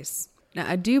release. Now,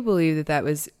 I do believe that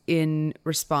was in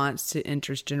response to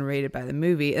interest generated by the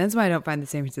movie. And that's why I don't find the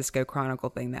San Francisco Chronicle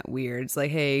thing that weird. It's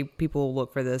like, hey, people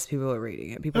look for this. People are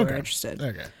reading it. People are interested.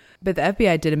 Okay. But the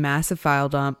FBI did a massive file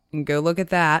dump. And go look at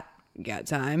that. You got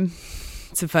time.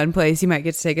 It's a fun place. You might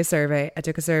get to take a survey. I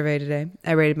took a survey today.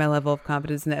 I rated my level of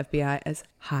confidence in the FBI as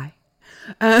high.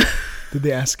 Did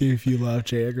they ask you if you love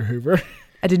J. Edgar Hoover?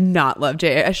 I did not love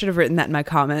J. I should have written that in my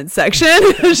comments section.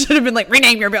 I should have been like,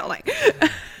 rename your building.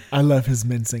 I love his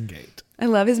mincing gait. I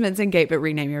love his mincing gait, but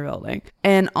rename your building.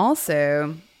 And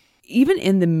also, even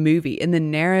in the movie, in the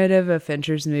narrative of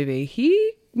Fincher's movie,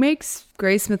 he makes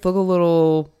Graysmith look a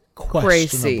little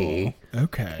crazy.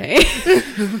 Okay.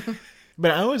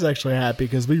 But I was actually happy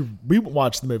because we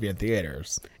watched the movie in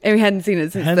theaters. And we hadn't seen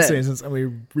it since then. And we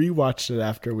rewatched it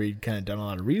after we'd kind of done a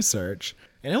lot of research.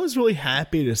 And I was really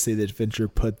happy to see that Fincher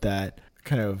put that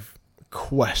kind of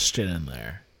question in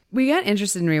there. We got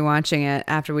interested in rewatching it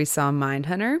after we saw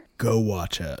Mindhunter. Go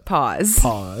watch it.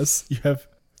 Pause. You have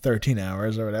 13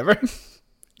 hours or whatever.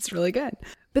 It's really good.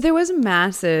 But there was a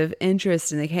massive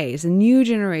interest in the case. A new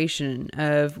generation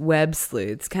of web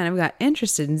sleuths kind of got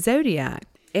interested in Zodiac.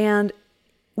 And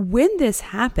when this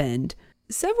happened,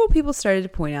 several people started to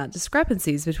point out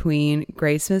discrepancies between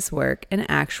Graysmith's work and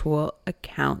actual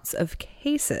accounts of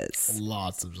cases.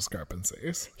 Lots of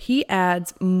discrepancies. He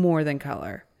adds more than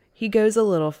color. He goes a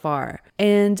little far.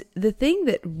 And the thing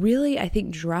that really, I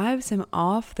think, drives him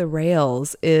off the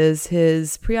rails is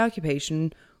his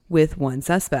preoccupation with one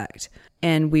suspect.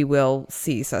 And we will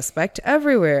see suspect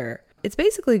everywhere. It's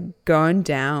basically gone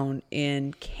down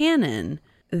in canon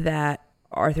that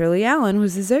Arthur Lee Allen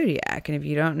was the Zodiac. And if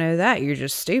you don't know that, you're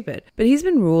just stupid. But he's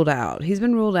been ruled out. He's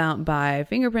been ruled out by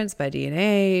fingerprints, by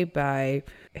DNA, by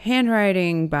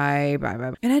handwriting, by.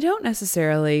 And I don't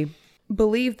necessarily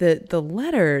believe that the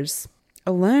letters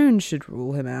alone should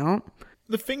rule him out.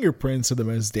 The fingerprints are the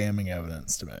most damning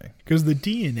evidence to me. Because the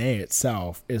DNA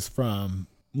itself is from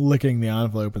licking the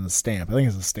envelope and the stamp. I think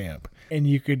it's a stamp. And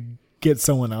you could get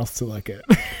someone else to lick it.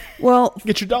 Well,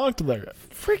 get your dog to lick it.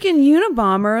 Freaking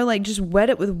Unabomber, like, just wet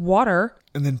it with water.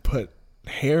 And then put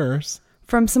hairs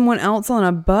from someone else on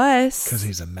a bus. Because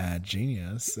he's a mad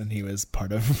genius and he was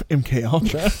part of MK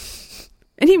Ultra.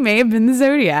 And he may have been the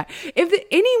Zodiac. If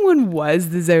anyone was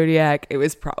the Zodiac, it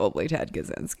was probably Ted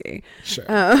Kaczynski. Sure.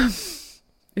 If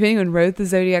anyone wrote the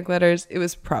Zodiac letters, it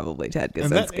was probably Ted Kaczynski.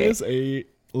 And that is a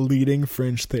leading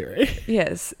fringe theory.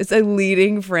 Yes, it's a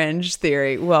leading fringe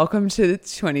theory. Welcome to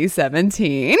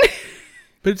 2017.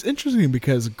 But it's interesting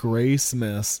because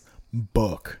Graysmith's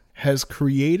book has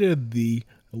created the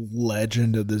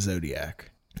legend of the Zodiac.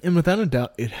 And without a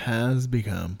doubt, it has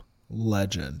become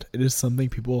legend. It is something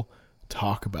people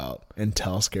talk about and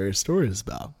tell scary stories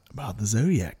about the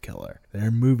Zodiac killer. There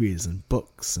are movies and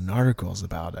books and articles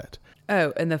about it.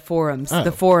 Oh, and the forums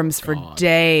for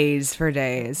days.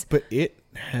 But it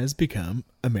has become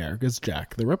America's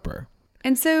Jack the Ripper.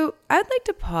 And so I'd like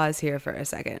to pause here for a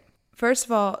second. First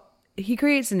of all, he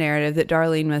creates a narrative that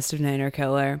Darlene must have known her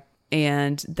killer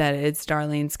and that it's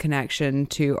Darlene's connection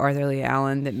to Arthur Lee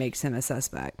Allen that makes him a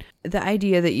suspect. The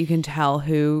idea that you can tell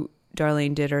who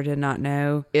Darlene did or did not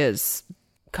know is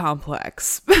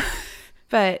complex.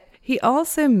 But he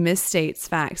also misstates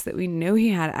facts that we know he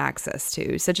had access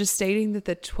to, such as stating that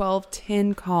the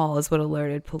 1210 call is what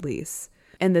alerted police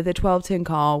and that the 1210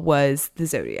 call was the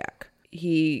Zodiac.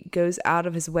 He goes out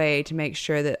of his way to make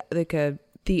sure that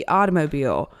the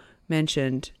automobile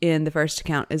mentioned in the first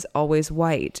account is always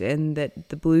white and that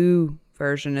the blue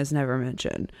version is never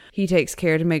mentioned. He takes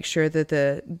care to make sure that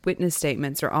the witness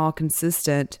statements are all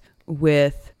consistent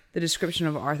with the description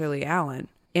of Arthur Lee Allen.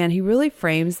 And he really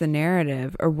frames the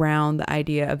narrative around the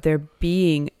idea of there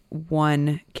being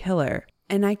one killer.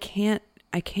 And I cannot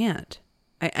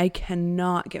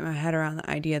get my head around the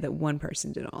idea that one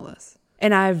person did all this.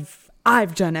 And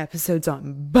I've done episodes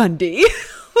on Bundy.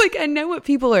 Like, I know what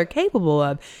people are capable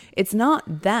of. It's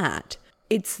not that.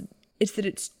 It's that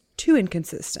it's too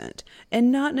inconsistent and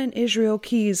not in an Israel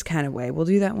Keys kind of way. We'll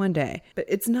do that one day. But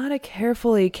it's not a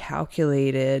carefully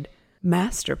calculated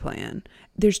master plan.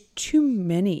 There's too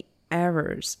many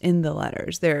errors in the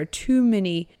letters. There are too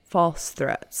many false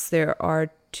threats. There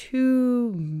are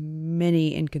too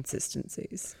many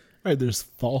inconsistencies. Right, there's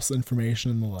false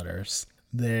information in the letters.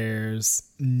 There's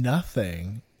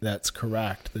nothing That's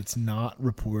correct. That's not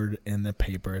reported in the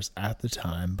papers at the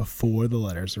time before the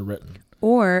letters are written.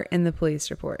 Or in the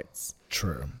police reports.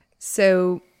 True.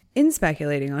 So, in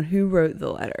speculating on who wrote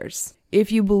the letters,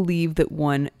 if you believe that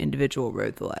one individual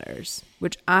wrote the letters,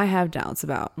 which I have doubts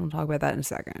about, we'll talk about that in a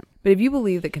second. But if you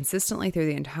believe that consistently through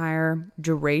the entire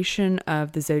duration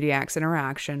of the Zodiac's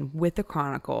interaction with the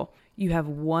Chronicle, you have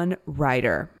one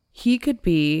writer. He could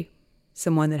be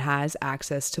someone that has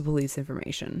access to police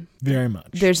information. Very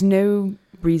much. There's no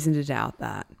reason to doubt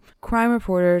that. Crime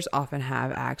reporters often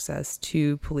have access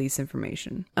to police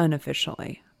information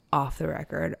unofficially, off the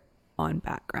record, on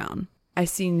background. I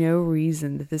see no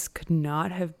reason that this could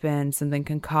not have been something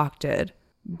concocted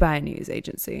by a news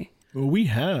agency. Well, we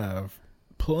have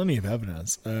plenty of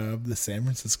evidence of the San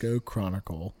Francisco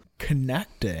Chronicle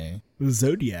connecting the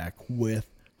Zodiac with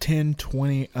 10,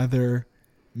 20 other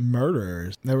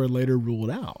murders that were later ruled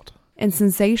out. And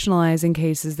sensationalizing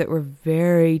cases that were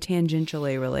very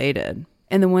tangentially related.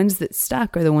 And the ones that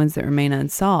stuck are the ones that remain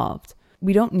unsolved.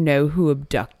 We don't know who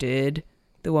abducted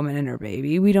the woman and her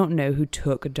baby. We don't know who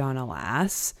took Donna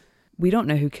Lass. We don't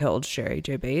know who killed Sherry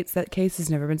Jo Bates. That case has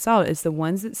never been solved. It's the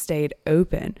ones that stayed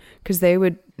open because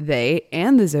they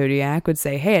and the Zodiac would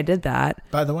say, hey, I did that.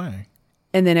 By the way.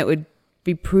 And then it would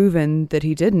be proven that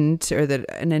he didn't, or that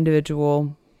an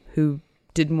individual who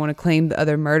didn't want to claim the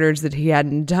other murders that he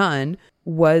hadn't done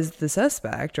was the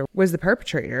suspect or was the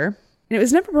perpetrator. And it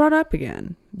was never brought up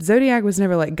again. Zodiac was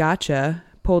never like, gotcha,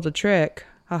 pulled a trick,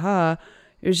 haha.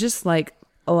 It was just like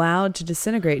allowed to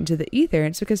disintegrate into the ether.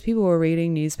 It's because people were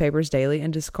reading newspapers daily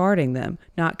and discarding them,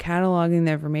 not cataloging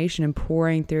the information and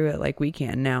pouring through it like we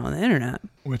can now on the internet.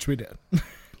 Which we did.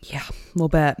 Yeah, a little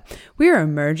bit. We are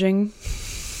emerging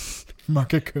from our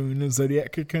cocoon, a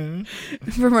Zodiac cocoon.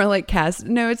 From our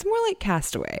No, it's more like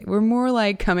Castaway. We're more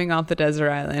like coming off the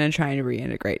desert island and trying to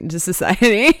reintegrate into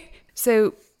society.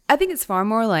 So I think it's far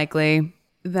more likely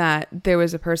that there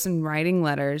was a person writing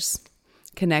letters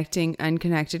connecting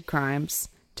unconnected crimes,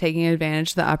 taking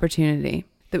advantage of the opportunity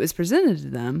that was presented to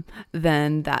them,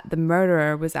 than that the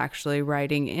murderer was actually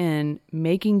writing in,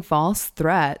 making false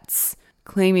threats,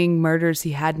 claiming murders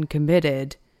he hadn't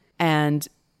committed, and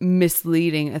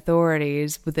misleading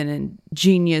authorities with an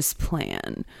ingenious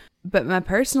plan. But my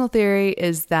personal theory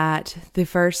is that the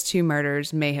first two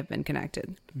murders may have been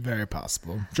connected. Very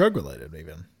possible. Drug related,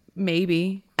 even.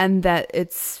 Maybe. And that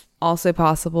it's also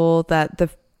possible that the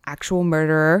actual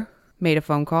murderer made a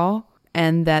phone call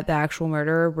and that the actual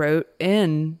murderer wrote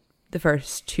in the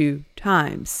first two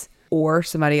times, or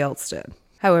somebody else did.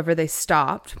 However, they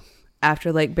stopped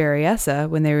after Lake Berryessa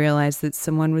when they realized that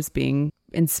someone was being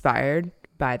inspired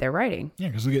by their writing. Yeah,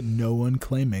 because we get no one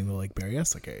claiming the Lake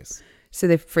Berryessa case. So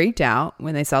they freaked out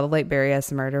when they saw the Lake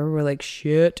Berryessa murder, were like,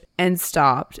 shit, and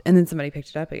stopped. And then somebody picked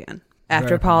it up again.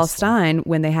 After Paul Stein,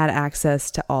 when they had access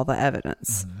to all the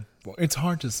evidence. Mm-hmm. Well, it's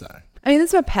hard to say. I mean,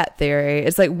 that's my pet theory.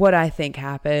 It's like what I think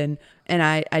happened. And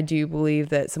I do believe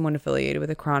that someone affiliated with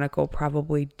the Chronicle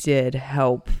probably did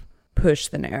help push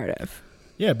the narrative.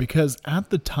 Yeah, because at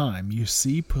the time, you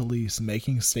see police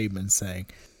making statements saying,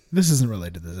 this isn't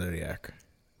related to the Zodiac.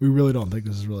 We really don't think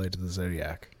this is related to the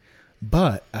Zodiac.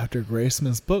 But after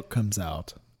Graysmith's book comes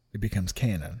out, it becomes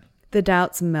canon. The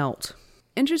doubts melt.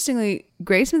 Interestingly,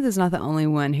 Graysmith is not the only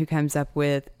one who comes up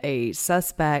with a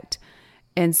suspect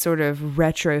and sort of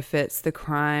retrofits the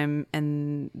crime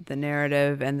and the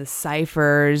narrative and the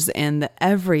ciphers and the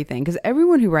everything. Because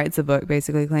everyone who writes a book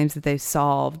basically claims that they've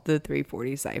solved the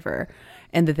 340 cipher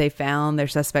and that they found their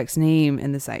suspect's name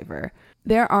in the cipher.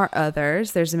 There are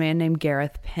others. There's a man named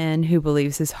Gareth Penn who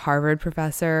believes his Harvard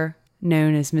professor,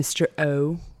 known as Mr.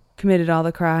 O, committed all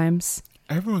the crimes.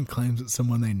 Everyone claims it's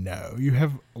someone they know. You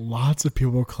have lots of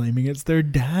people claiming it's their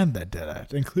dad that did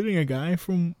it, including a guy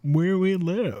from where we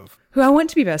live. Who I want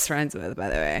to be best friends with, by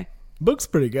the way. Book's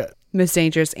pretty good. Most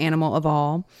Dangerous Animal of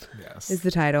All. Yes. Is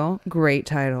the title. Great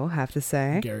title, have to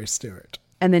say. Gary Stewart.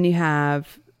 And then you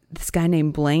have this guy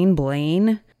named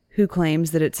Blaine, who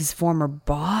claims that it's his former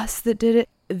boss that did it.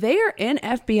 They are in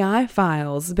FBI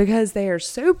files because they are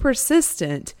so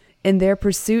persistent in their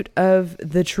pursuit of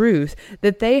the truth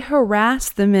that they harass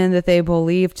the men that they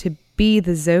believe to be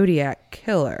the Zodiac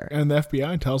killer. And the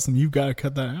FBI tells them, you've got to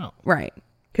cut that out. Right.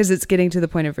 Because it's getting to the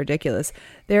point of ridiculous.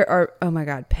 There are, oh my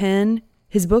God, Penn,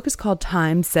 his book is called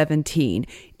Time 17.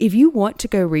 If you want to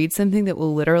go read something that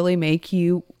will literally make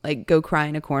you like go cry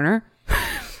in a corner,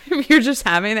 if you're just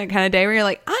having that kind of day where you're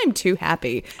like, I'm too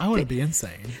happy. I want to be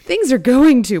insane. Things are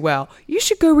going too well. You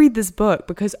should go read this book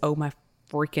because, oh my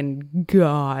freaking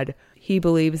God. He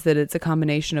believes that it's a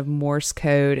combination of Morse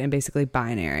code and basically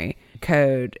binary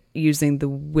code using the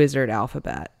wizard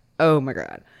alphabet. Oh my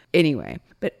God. Anyway,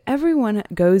 but everyone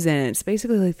goes in. It's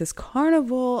basically like this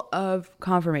carnival of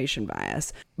confirmation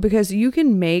bias because you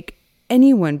can make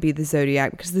anyone be the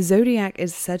Zodiac because the Zodiac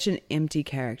is such an empty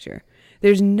character.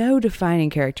 There's no defining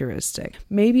characteristic.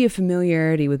 Maybe a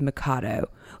familiarity with Mikado.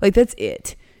 Like, that's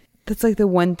it. That's like the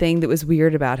one thing that was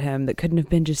weird about him that couldn't have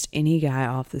been just any guy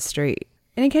off the street.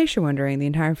 And in case you're wondering, the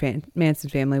entire Manson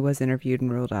family was interviewed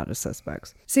and ruled out as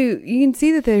suspects. So you can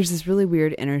see that there's this really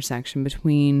weird intersection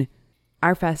between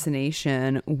our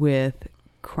fascination with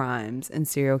crimes and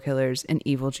serial killers and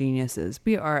evil geniuses.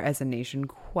 We are, as a nation,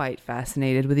 quite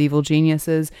fascinated with evil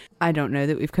geniuses. I don't know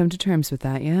that we've come to terms with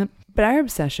that yet. But our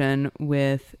obsession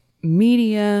with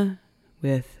media,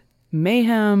 with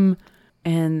mayhem,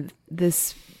 and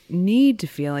this need to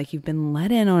feel like you've been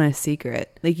let in on a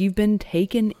secret, like you've been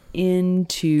taken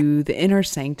into the inner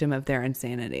sanctum of their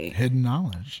insanity. Hidden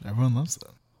knowledge. Everyone loves it.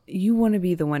 You want to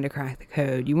be the one to crack the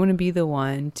code. You want to be the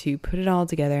one to put it all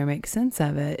together, make sense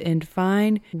of it, and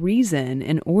find reason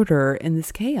and order in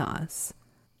this chaos.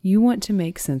 You want to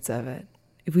make sense of it.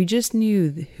 If we just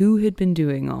knew who had been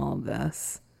doing all of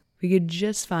this, if we could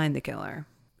just find the killer,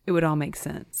 it would all make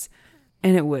sense.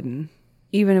 And it wouldn't.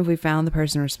 Even if we found the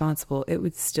person responsible, it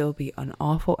would still be an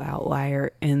awful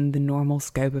outlier in the normal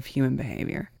scope of human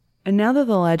behavior. And now that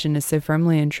the legend is so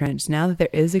firmly entrenched, now that there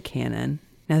is a canon,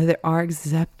 now that there are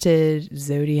accepted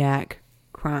Zodiac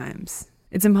crimes,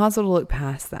 it's impossible to look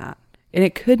past that. And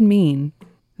it could mean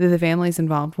that the families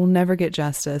involved will never get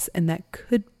justice, and that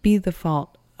could be the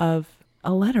fault of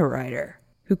a letter writer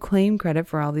who claimed credit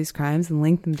for all these crimes and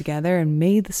linked them together and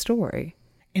made the story.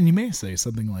 And you may say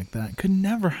something like that could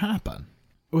never happen.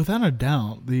 Without a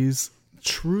doubt, these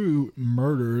true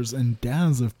murders and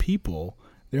deaths of people,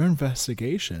 their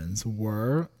investigations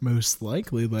were most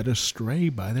likely led astray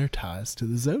by their ties to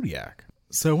the Zodiac.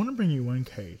 So I want to bring you one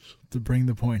case to bring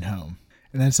the point home,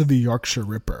 and that's of the Yorkshire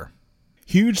Ripper.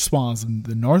 Huge swaths in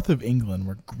the north of England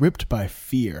were gripped by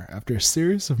fear after a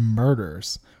series of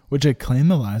murders which had claimed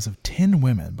the lives of 10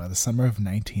 women by the summer of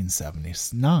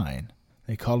 1979.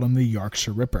 They called him the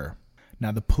Yorkshire Ripper.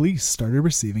 Now, the police started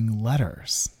receiving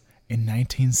letters in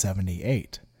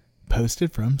 1978,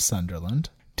 posted from Sunderland.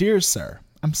 Dear Sir,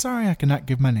 I'm sorry I cannot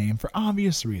give my name for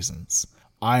obvious reasons.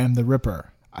 I am the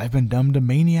Ripper. I've been dubbed a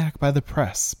maniac by the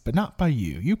press, but not by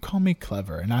you. You call me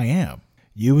clever, and I am.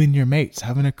 You and your mates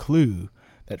haven't a clue.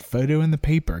 That photo in the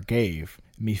paper gave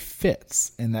me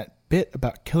fits, and that bit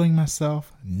about killing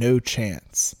myself, no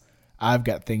chance. I've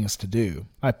got things to do.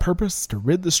 My purpose is to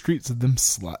rid the streets of them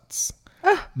sluts.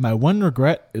 My one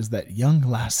regret is that young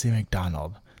Lassie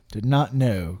MacDonald did not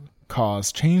know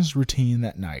cause changed routine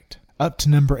that night. Up to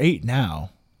number 8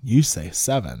 now. You say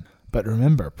 7, but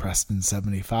remember Preston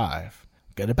 75.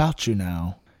 Good about you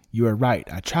now. You are right,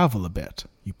 I travel a bit.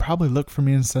 You probably look for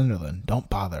me in Sunderland. Don't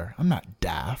bother, I'm not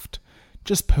daft.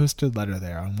 Just posted a letter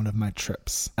there on one of my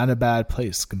trips. Not a bad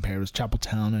place compared with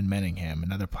Chapeltown and Manningham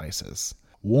and other places.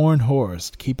 Warn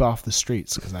whores to keep off the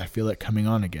streets because I feel it coming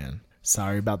on again.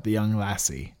 Sorry about the young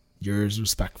lassie. Yours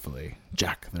respectfully,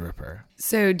 Jack the Ripper.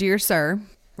 So, dear sir,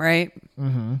 right?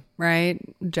 Mm-hmm. Right?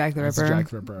 Jack the That's Ripper. Jack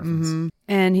the Ripper reference. Mm-hmm.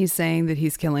 And he's saying that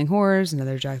he's killing whores,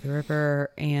 another Jack the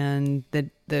Ripper, and that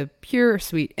the pure,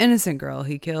 sweet, innocent girl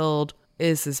he killed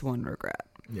is his one regret.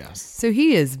 Yes. So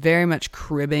he is very much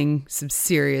cribbing some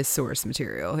serious source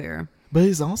material here. But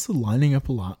he's also lining up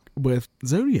a lot with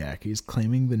Zodiac. He's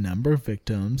claiming the number of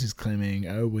victims. He's claiming,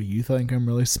 oh, well, you think I'm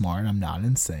really smart. I'm not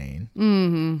insane.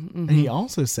 Mm-hmm, mm-hmm. And he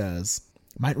also says,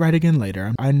 might write again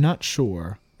later. I'm not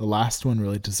sure the last one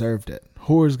really deserved it.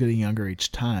 Whore's getting younger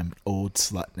each time. Old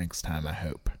slut next time, I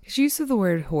hope. His use of the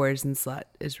word whores and slut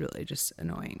is really just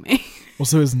annoying me. Well,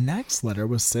 so his next letter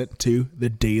was sent to the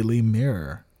Daily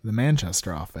Mirror, the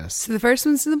Manchester office. So the first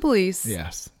one's to the police.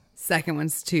 Yes. Second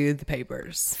one's to the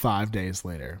papers. 5 days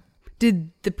later.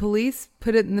 Did the police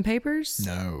put it in the papers?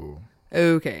 No.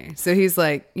 Okay. So he's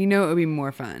like, you know, it would be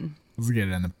more fun. Let's get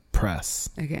it in the press.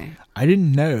 Okay. I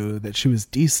didn't know that she was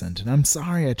decent, and I'm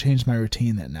sorry I changed my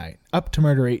routine that night. Up to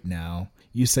murder 8 now.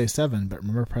 You say 7, but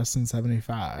remember Preston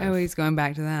 75. Oh, he's going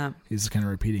back to that. He's kind of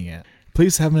repeating it.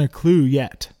 Police haven't a clue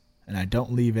yet, and I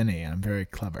don't leave any. I'm very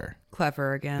clever.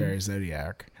 Clever again. Very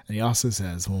Zodiac. And he also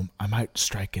says, well, I might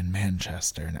strike in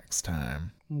Manchester next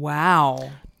time.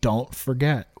 Wow. Don't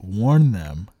forget, warn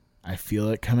them. I feel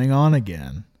it coming on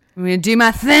again. I'm going to do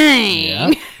my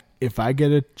thing. Yep. If I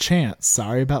get a chance,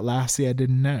 sorry about Lassie I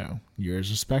didn't know. Yours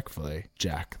respectfully,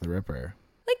 Jack the Ripper.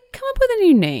 Like, come up with a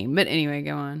new name. But anyway,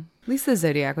 go on. At least the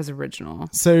Zodiac was original.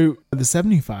 So the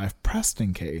 75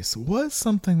 Preston case was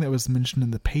something that was mentioned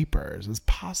in the papers as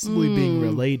possibly being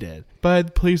related. But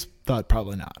the police thought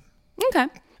probably not. Okay.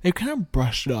 They kind of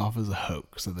brushed it off as a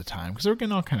hoax at the time because they were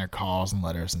getting all kind of calls and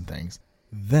letters and things.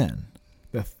 Then,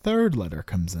 the third letter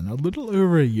comes in a little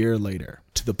over a year later.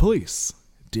 To the police.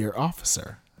 Dear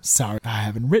officer, sorry I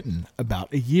haven't written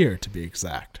about a year to be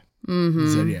exact.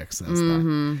 Zodiac says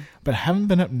that. But I haven't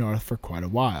been up north for quite a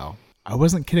while. I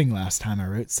wasn't kidding last time I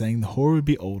wrote saying the whore would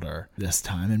be older this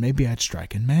time and maybe I'd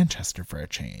strike in Manchester for a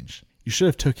change. You should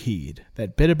have took heed.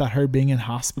 That bit about her being in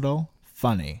hospital?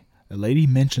 Funny. The lady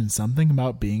mentioned something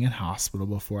about being in hospital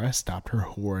before I stopped her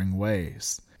whoring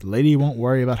ways. The lady won't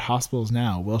worry about hospitals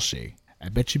now, will she? I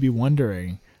bet you'd be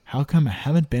wondering, how come I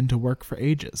haven't been to work for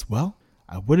ages? Well,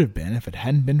 I would have been if it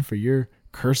hadn't been for your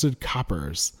cursed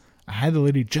coppers. I had the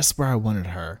lady just where I wanted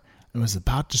her, and was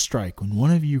about to strike when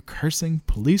one of you cursing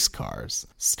police cars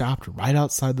stopped right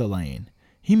outside the lane.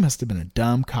 He must have been a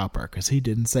dumb copper, 'cause he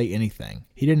didn't say anything.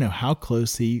 He didn't know how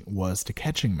close he was to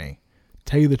catching me.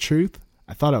 Tell you the truth,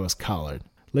 I thought I was collared.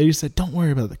 Lady said, don't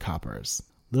worry about the coppers.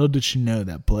 Little did she know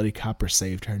that bloody copper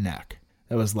saved her neck.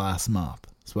 That was last month,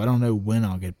 so I don't know when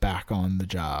I'll get back on the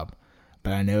job.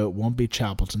 But I know it won't be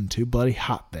Chapelton, too bloody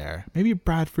hot there. Maybe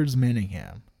Bradford's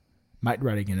Manningham. Might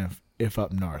write again if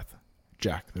up north.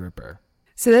 Jack the Ripper.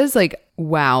 So that's like,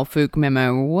 wow, Fook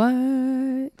memo.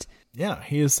 What? Yeah,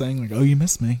 he is saying like, oh, you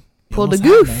missed me. You pulled a almost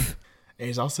goof. had me. And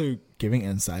he's also giving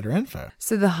insider info.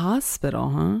 So the hospital,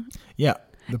 huh? Yeah.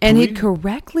 And he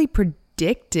correctly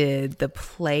predicted the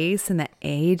place and the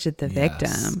age of the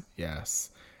victim. Yes.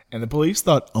 And the police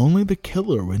thought only the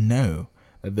killer would know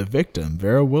that the victim,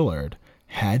 Vera Willard,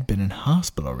 had been in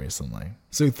hospital recently.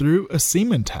 So through a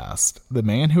semen test, the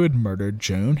man who had murdered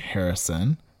Joan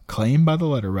Harrison, claimed by the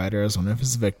letter writer as one of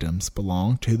his victims,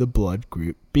 belonged to the blood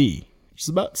group B, which is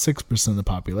about 6% of the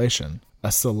population.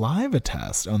 A saliva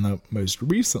test on the most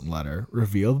recent letter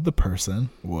revealed that the person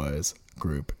was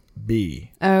group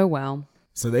B. Oh, well.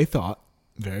 So they thought,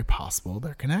 very possible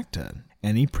they're connected.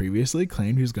 And he previously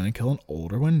claimed he was going to kill an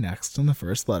older one next on the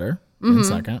first letter, and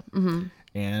second.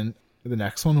 And the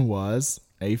next one was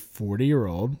a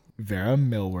 40-year-old Vera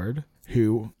Millward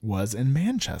who was in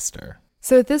Manchester.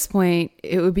 So at this point,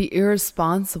 it would be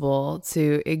irresponsible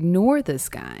to ignore this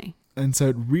guy. And so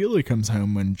it really comes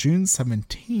home when June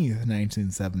 17th,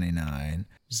 1979,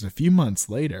 just a few months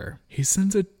later, he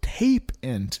sends a tape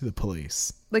in to the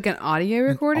police. Like an audio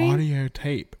recording? An audio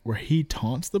tape where he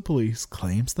taunts the police,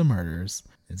 claims the murders,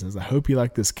 and says, I hope you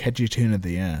like this catchy tune at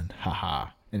the end. Haha.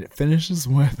 And it finishes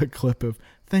with a clip of,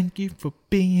 thank you for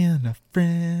being a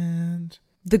friend.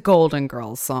 The Golden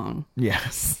Girls song.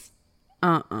 Yes.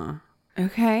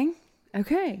 Okay.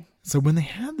 So when they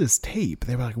had this tape,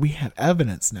 they were like, we have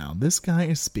evidence now. This guy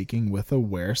is speaking with a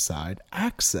Wearside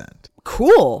accent.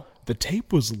 Cool. The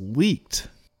tape was leaked,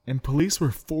 and police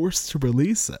were forced to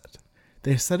release it.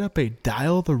 They set up a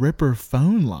Dial the Ripper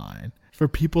phone line for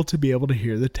people to be able to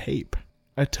hear the tape.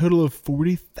 A total of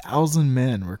 40,000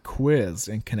 men were quizzed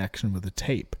in connection with the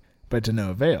tape, but to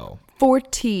no avail.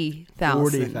 40,000.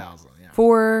 40,000, yeah.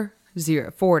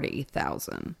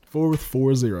 40,000. 4 with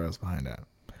 4 zeros behind it.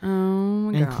 Oh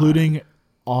my God. Including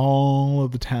all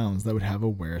of the towns that would have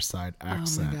a Wearside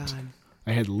accent. Oh my God.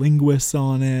 I had linguists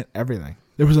on it, everything.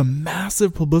 There was a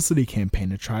massive publicity campaign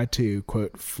to try to,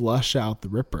 quote, flush out the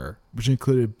Ripper, which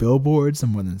included billboards in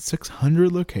more than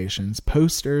 600 locations,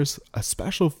 posters, a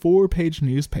special 4-page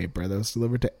newspaper that was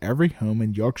delivered to every home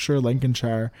in Yorkshire,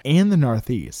 Lincolnshire, and the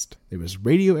Northeast. There was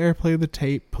radio airplay of the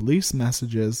tape, police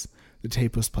messages. The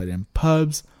tape was played in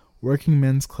pubs, working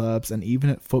men's clubs, and even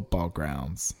at football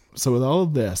grounds. So with all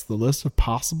of this, the list of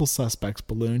possible suspects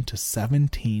ballooned to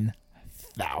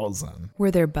 17,000.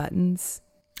 Were there buttons?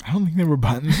 I don't think there were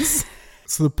buttons.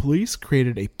 So the police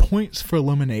created a points for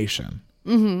elimination,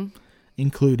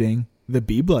 including the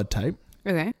B blood type,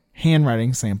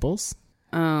 handwriting samples,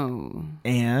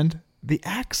 and the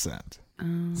accent.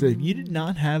 So if you did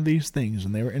not have these things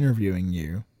when they were interviewing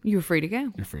you, you're free to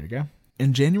go. You're free to go.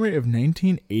 In January of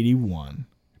 1981,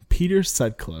 Peter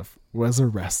Sutcliffe was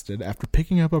arrested after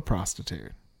picking up a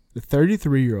prostitute. The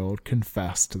 33-year-old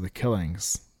confessed to the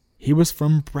killings. He was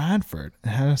from Bradford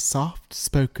and had a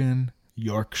soft-spoken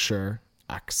Yorkshire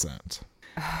accent.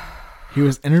 He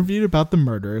was interviewed about the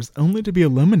murders only to be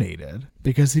eliminated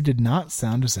because he did not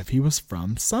sound as if he was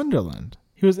from Sunderland.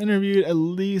 He was interviewed at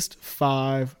least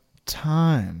 5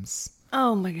 times.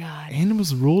 Oh my God. And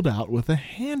was ruled out with a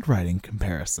handwriting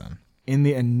comparison. In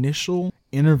the initial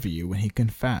interview when he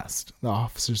confessed, the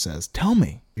officer says, tell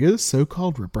me, you're the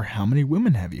so-called Ripper, how many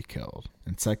women have you killed?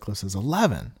 And Sutcliffe says,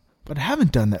 11. But I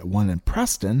haven't done that one in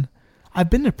Preston. I've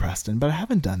been to Preston, but I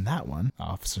haven't done that one. The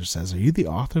officer says, are you the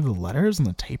author of the letters on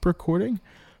the tape recording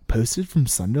posted from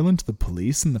Sunderland to the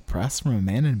police and the press from a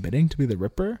man admitting to be the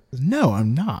Ripper? No,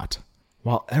 I'm not.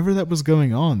 While ever that was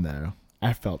going on, though,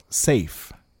 I felt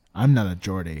safe. I'm not a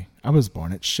Geordie. I was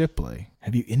born at Shipley.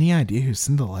 Have you any idea who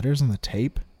sent the letters on the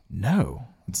tape? No.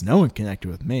 It's no one connected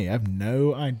with me. I have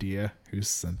no idea who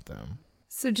sent them.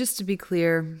 So just to be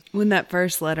clear, when that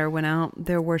first letter went out,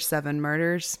 there were 7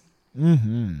 murders.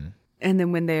 Mm-hmm. And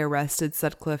then when they arrested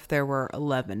Sutcliffe, there were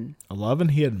 11. 11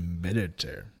 he admitted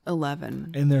to.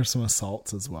 11. And there's some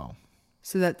assaults as well.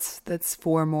 So that's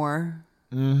 4 more.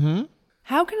 Mm-hmm.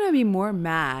 How can I be more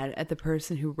mad at the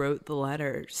person who wrote the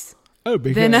letters? Oh,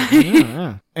 because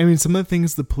yeah. I mean, some of the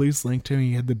things the police linked to,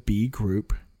 you had the B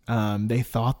group. They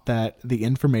thought that the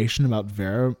information about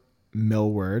Vera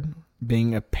Millward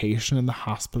being a patient in the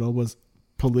hospital was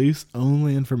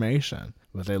police-only information,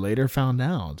 but they later found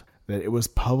out that it was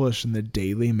published in the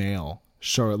Daily Mail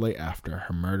shortly after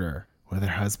her murder, with her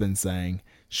husband saying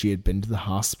she had been to the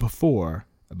hospital before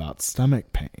about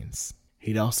stomach pains.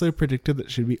 He'd also predicted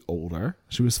that she'd be older.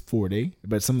 She was 40,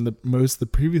 but most of the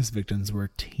previous victims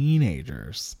were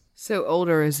teenagers. So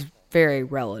older is very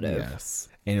relative. Yes.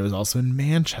 And it was also in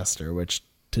Manchester, which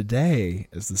today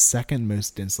is the second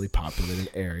most densely populated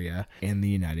area in the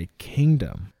United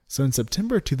Kingdom. So in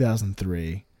September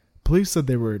 2003, police said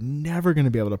they were never going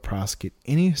to be able to prosecute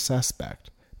any suspect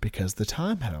because the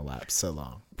time had elapsed so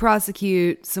long.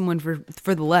 Prosecute someone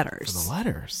for the letters. For the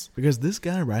letters. Because this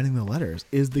guy writing the letters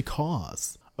is the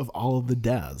cause of all of the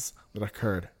deaths that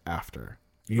occurred after.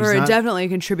 Or definitely a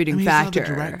contributing factor. He's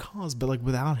not the direct cause, but like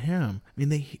without him, I mean,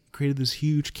 they created this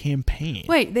huge campaign.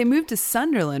 Wait, they moved to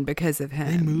Sunderland because of him.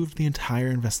 They moved the entire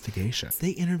investigation.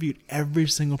 They interviewed every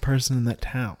single person in that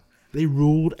town. They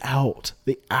ruled out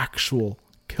the actual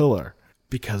killer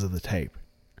because of the tape.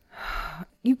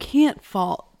 You can't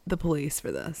fault the police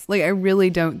for this. Like, I really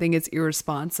don't think it's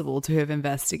irresponsible to have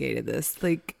investigated this.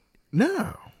 Like,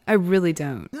 no. I really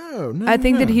don't. No. I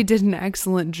think that he did an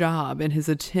excellent job in his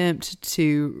attempt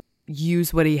to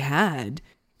use what he had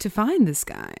to find this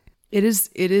guy. It is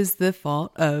the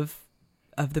fault of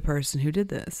the person who did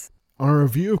this. On a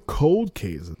review of cold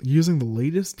cases using the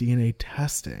latest DNA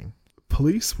testing,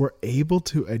 police were able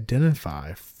to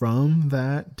identify from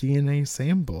that DNA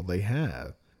sample they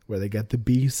had, where they got the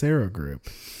B serogroup,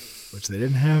 which they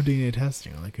didn't have DNA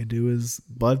testing. All they could do is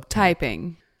blood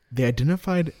typing. They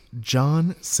identified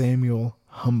John Samuel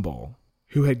Humble,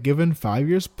 who had given 5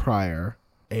 years prior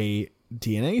a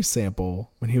DNA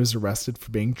sample when he was arrested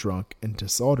for being drunk and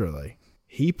disorderly.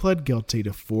 He pled guilty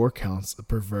to 4 counts of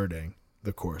perverting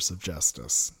the course of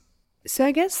justice. So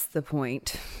I guess the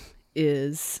point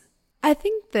is, I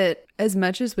think that as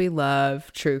much as we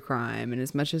love true crime and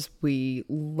as much as we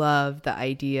love the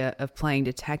idea of playing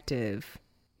detective,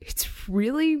 it's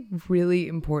really, really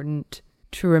important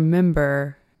to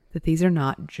remember that these are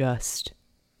not just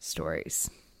stories.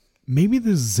 Maybe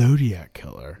the Zodiac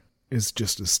killer is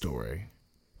just a story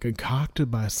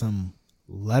concocted by some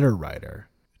letter writer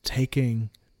taking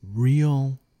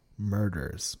real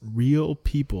murders, real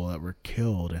people that were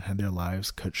killed and had their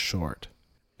lives cut short,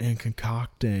 and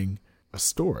concocting a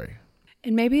story.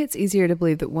 And maybe it's easier to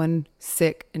believe that one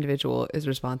sick individual is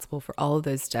responsible for all of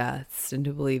those deaths than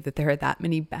to believe that there are that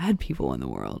many bad people in the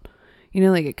world. You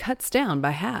know, like it cuts down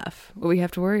by half what we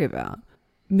have to worry about.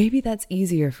 Maybe that's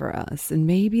easier for us. And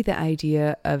maybe the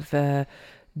idea of a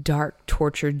dark,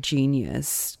 tortured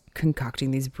genius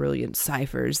concocting these brilliant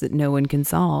ciphers that no one can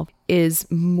solve is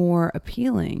more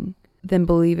appealing than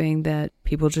believing that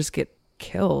people just get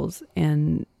killed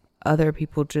and other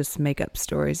people just make up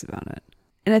stories about it.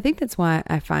 And I think that's why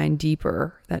I find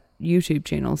Deeper, that YouTube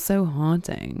channel, so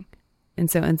haunting and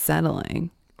so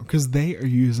unsettling. Because they are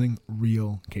using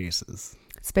real cases.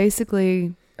 It's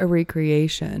basically a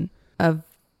recreation of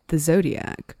the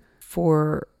Zodiac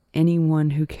for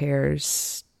anyone who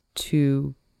cares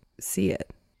to see it.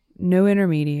 No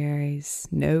intermediaries,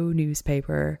 no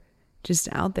newspaper, just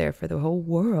out there for the whole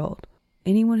world.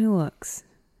 Anyone who looks,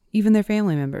 even their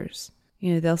family members,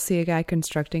 you know, they'll see a guy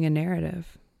constructing a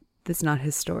narrative that's not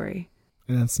his story.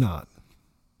 And it's not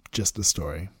just a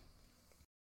story.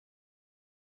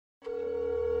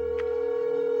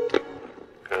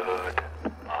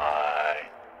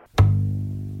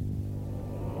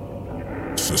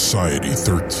 Society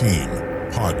 13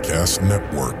 Podcast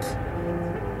Network.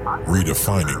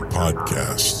 Redefining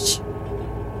podcasts.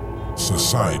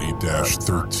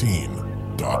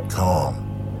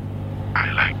 Society-13.com.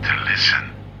 I like to listen.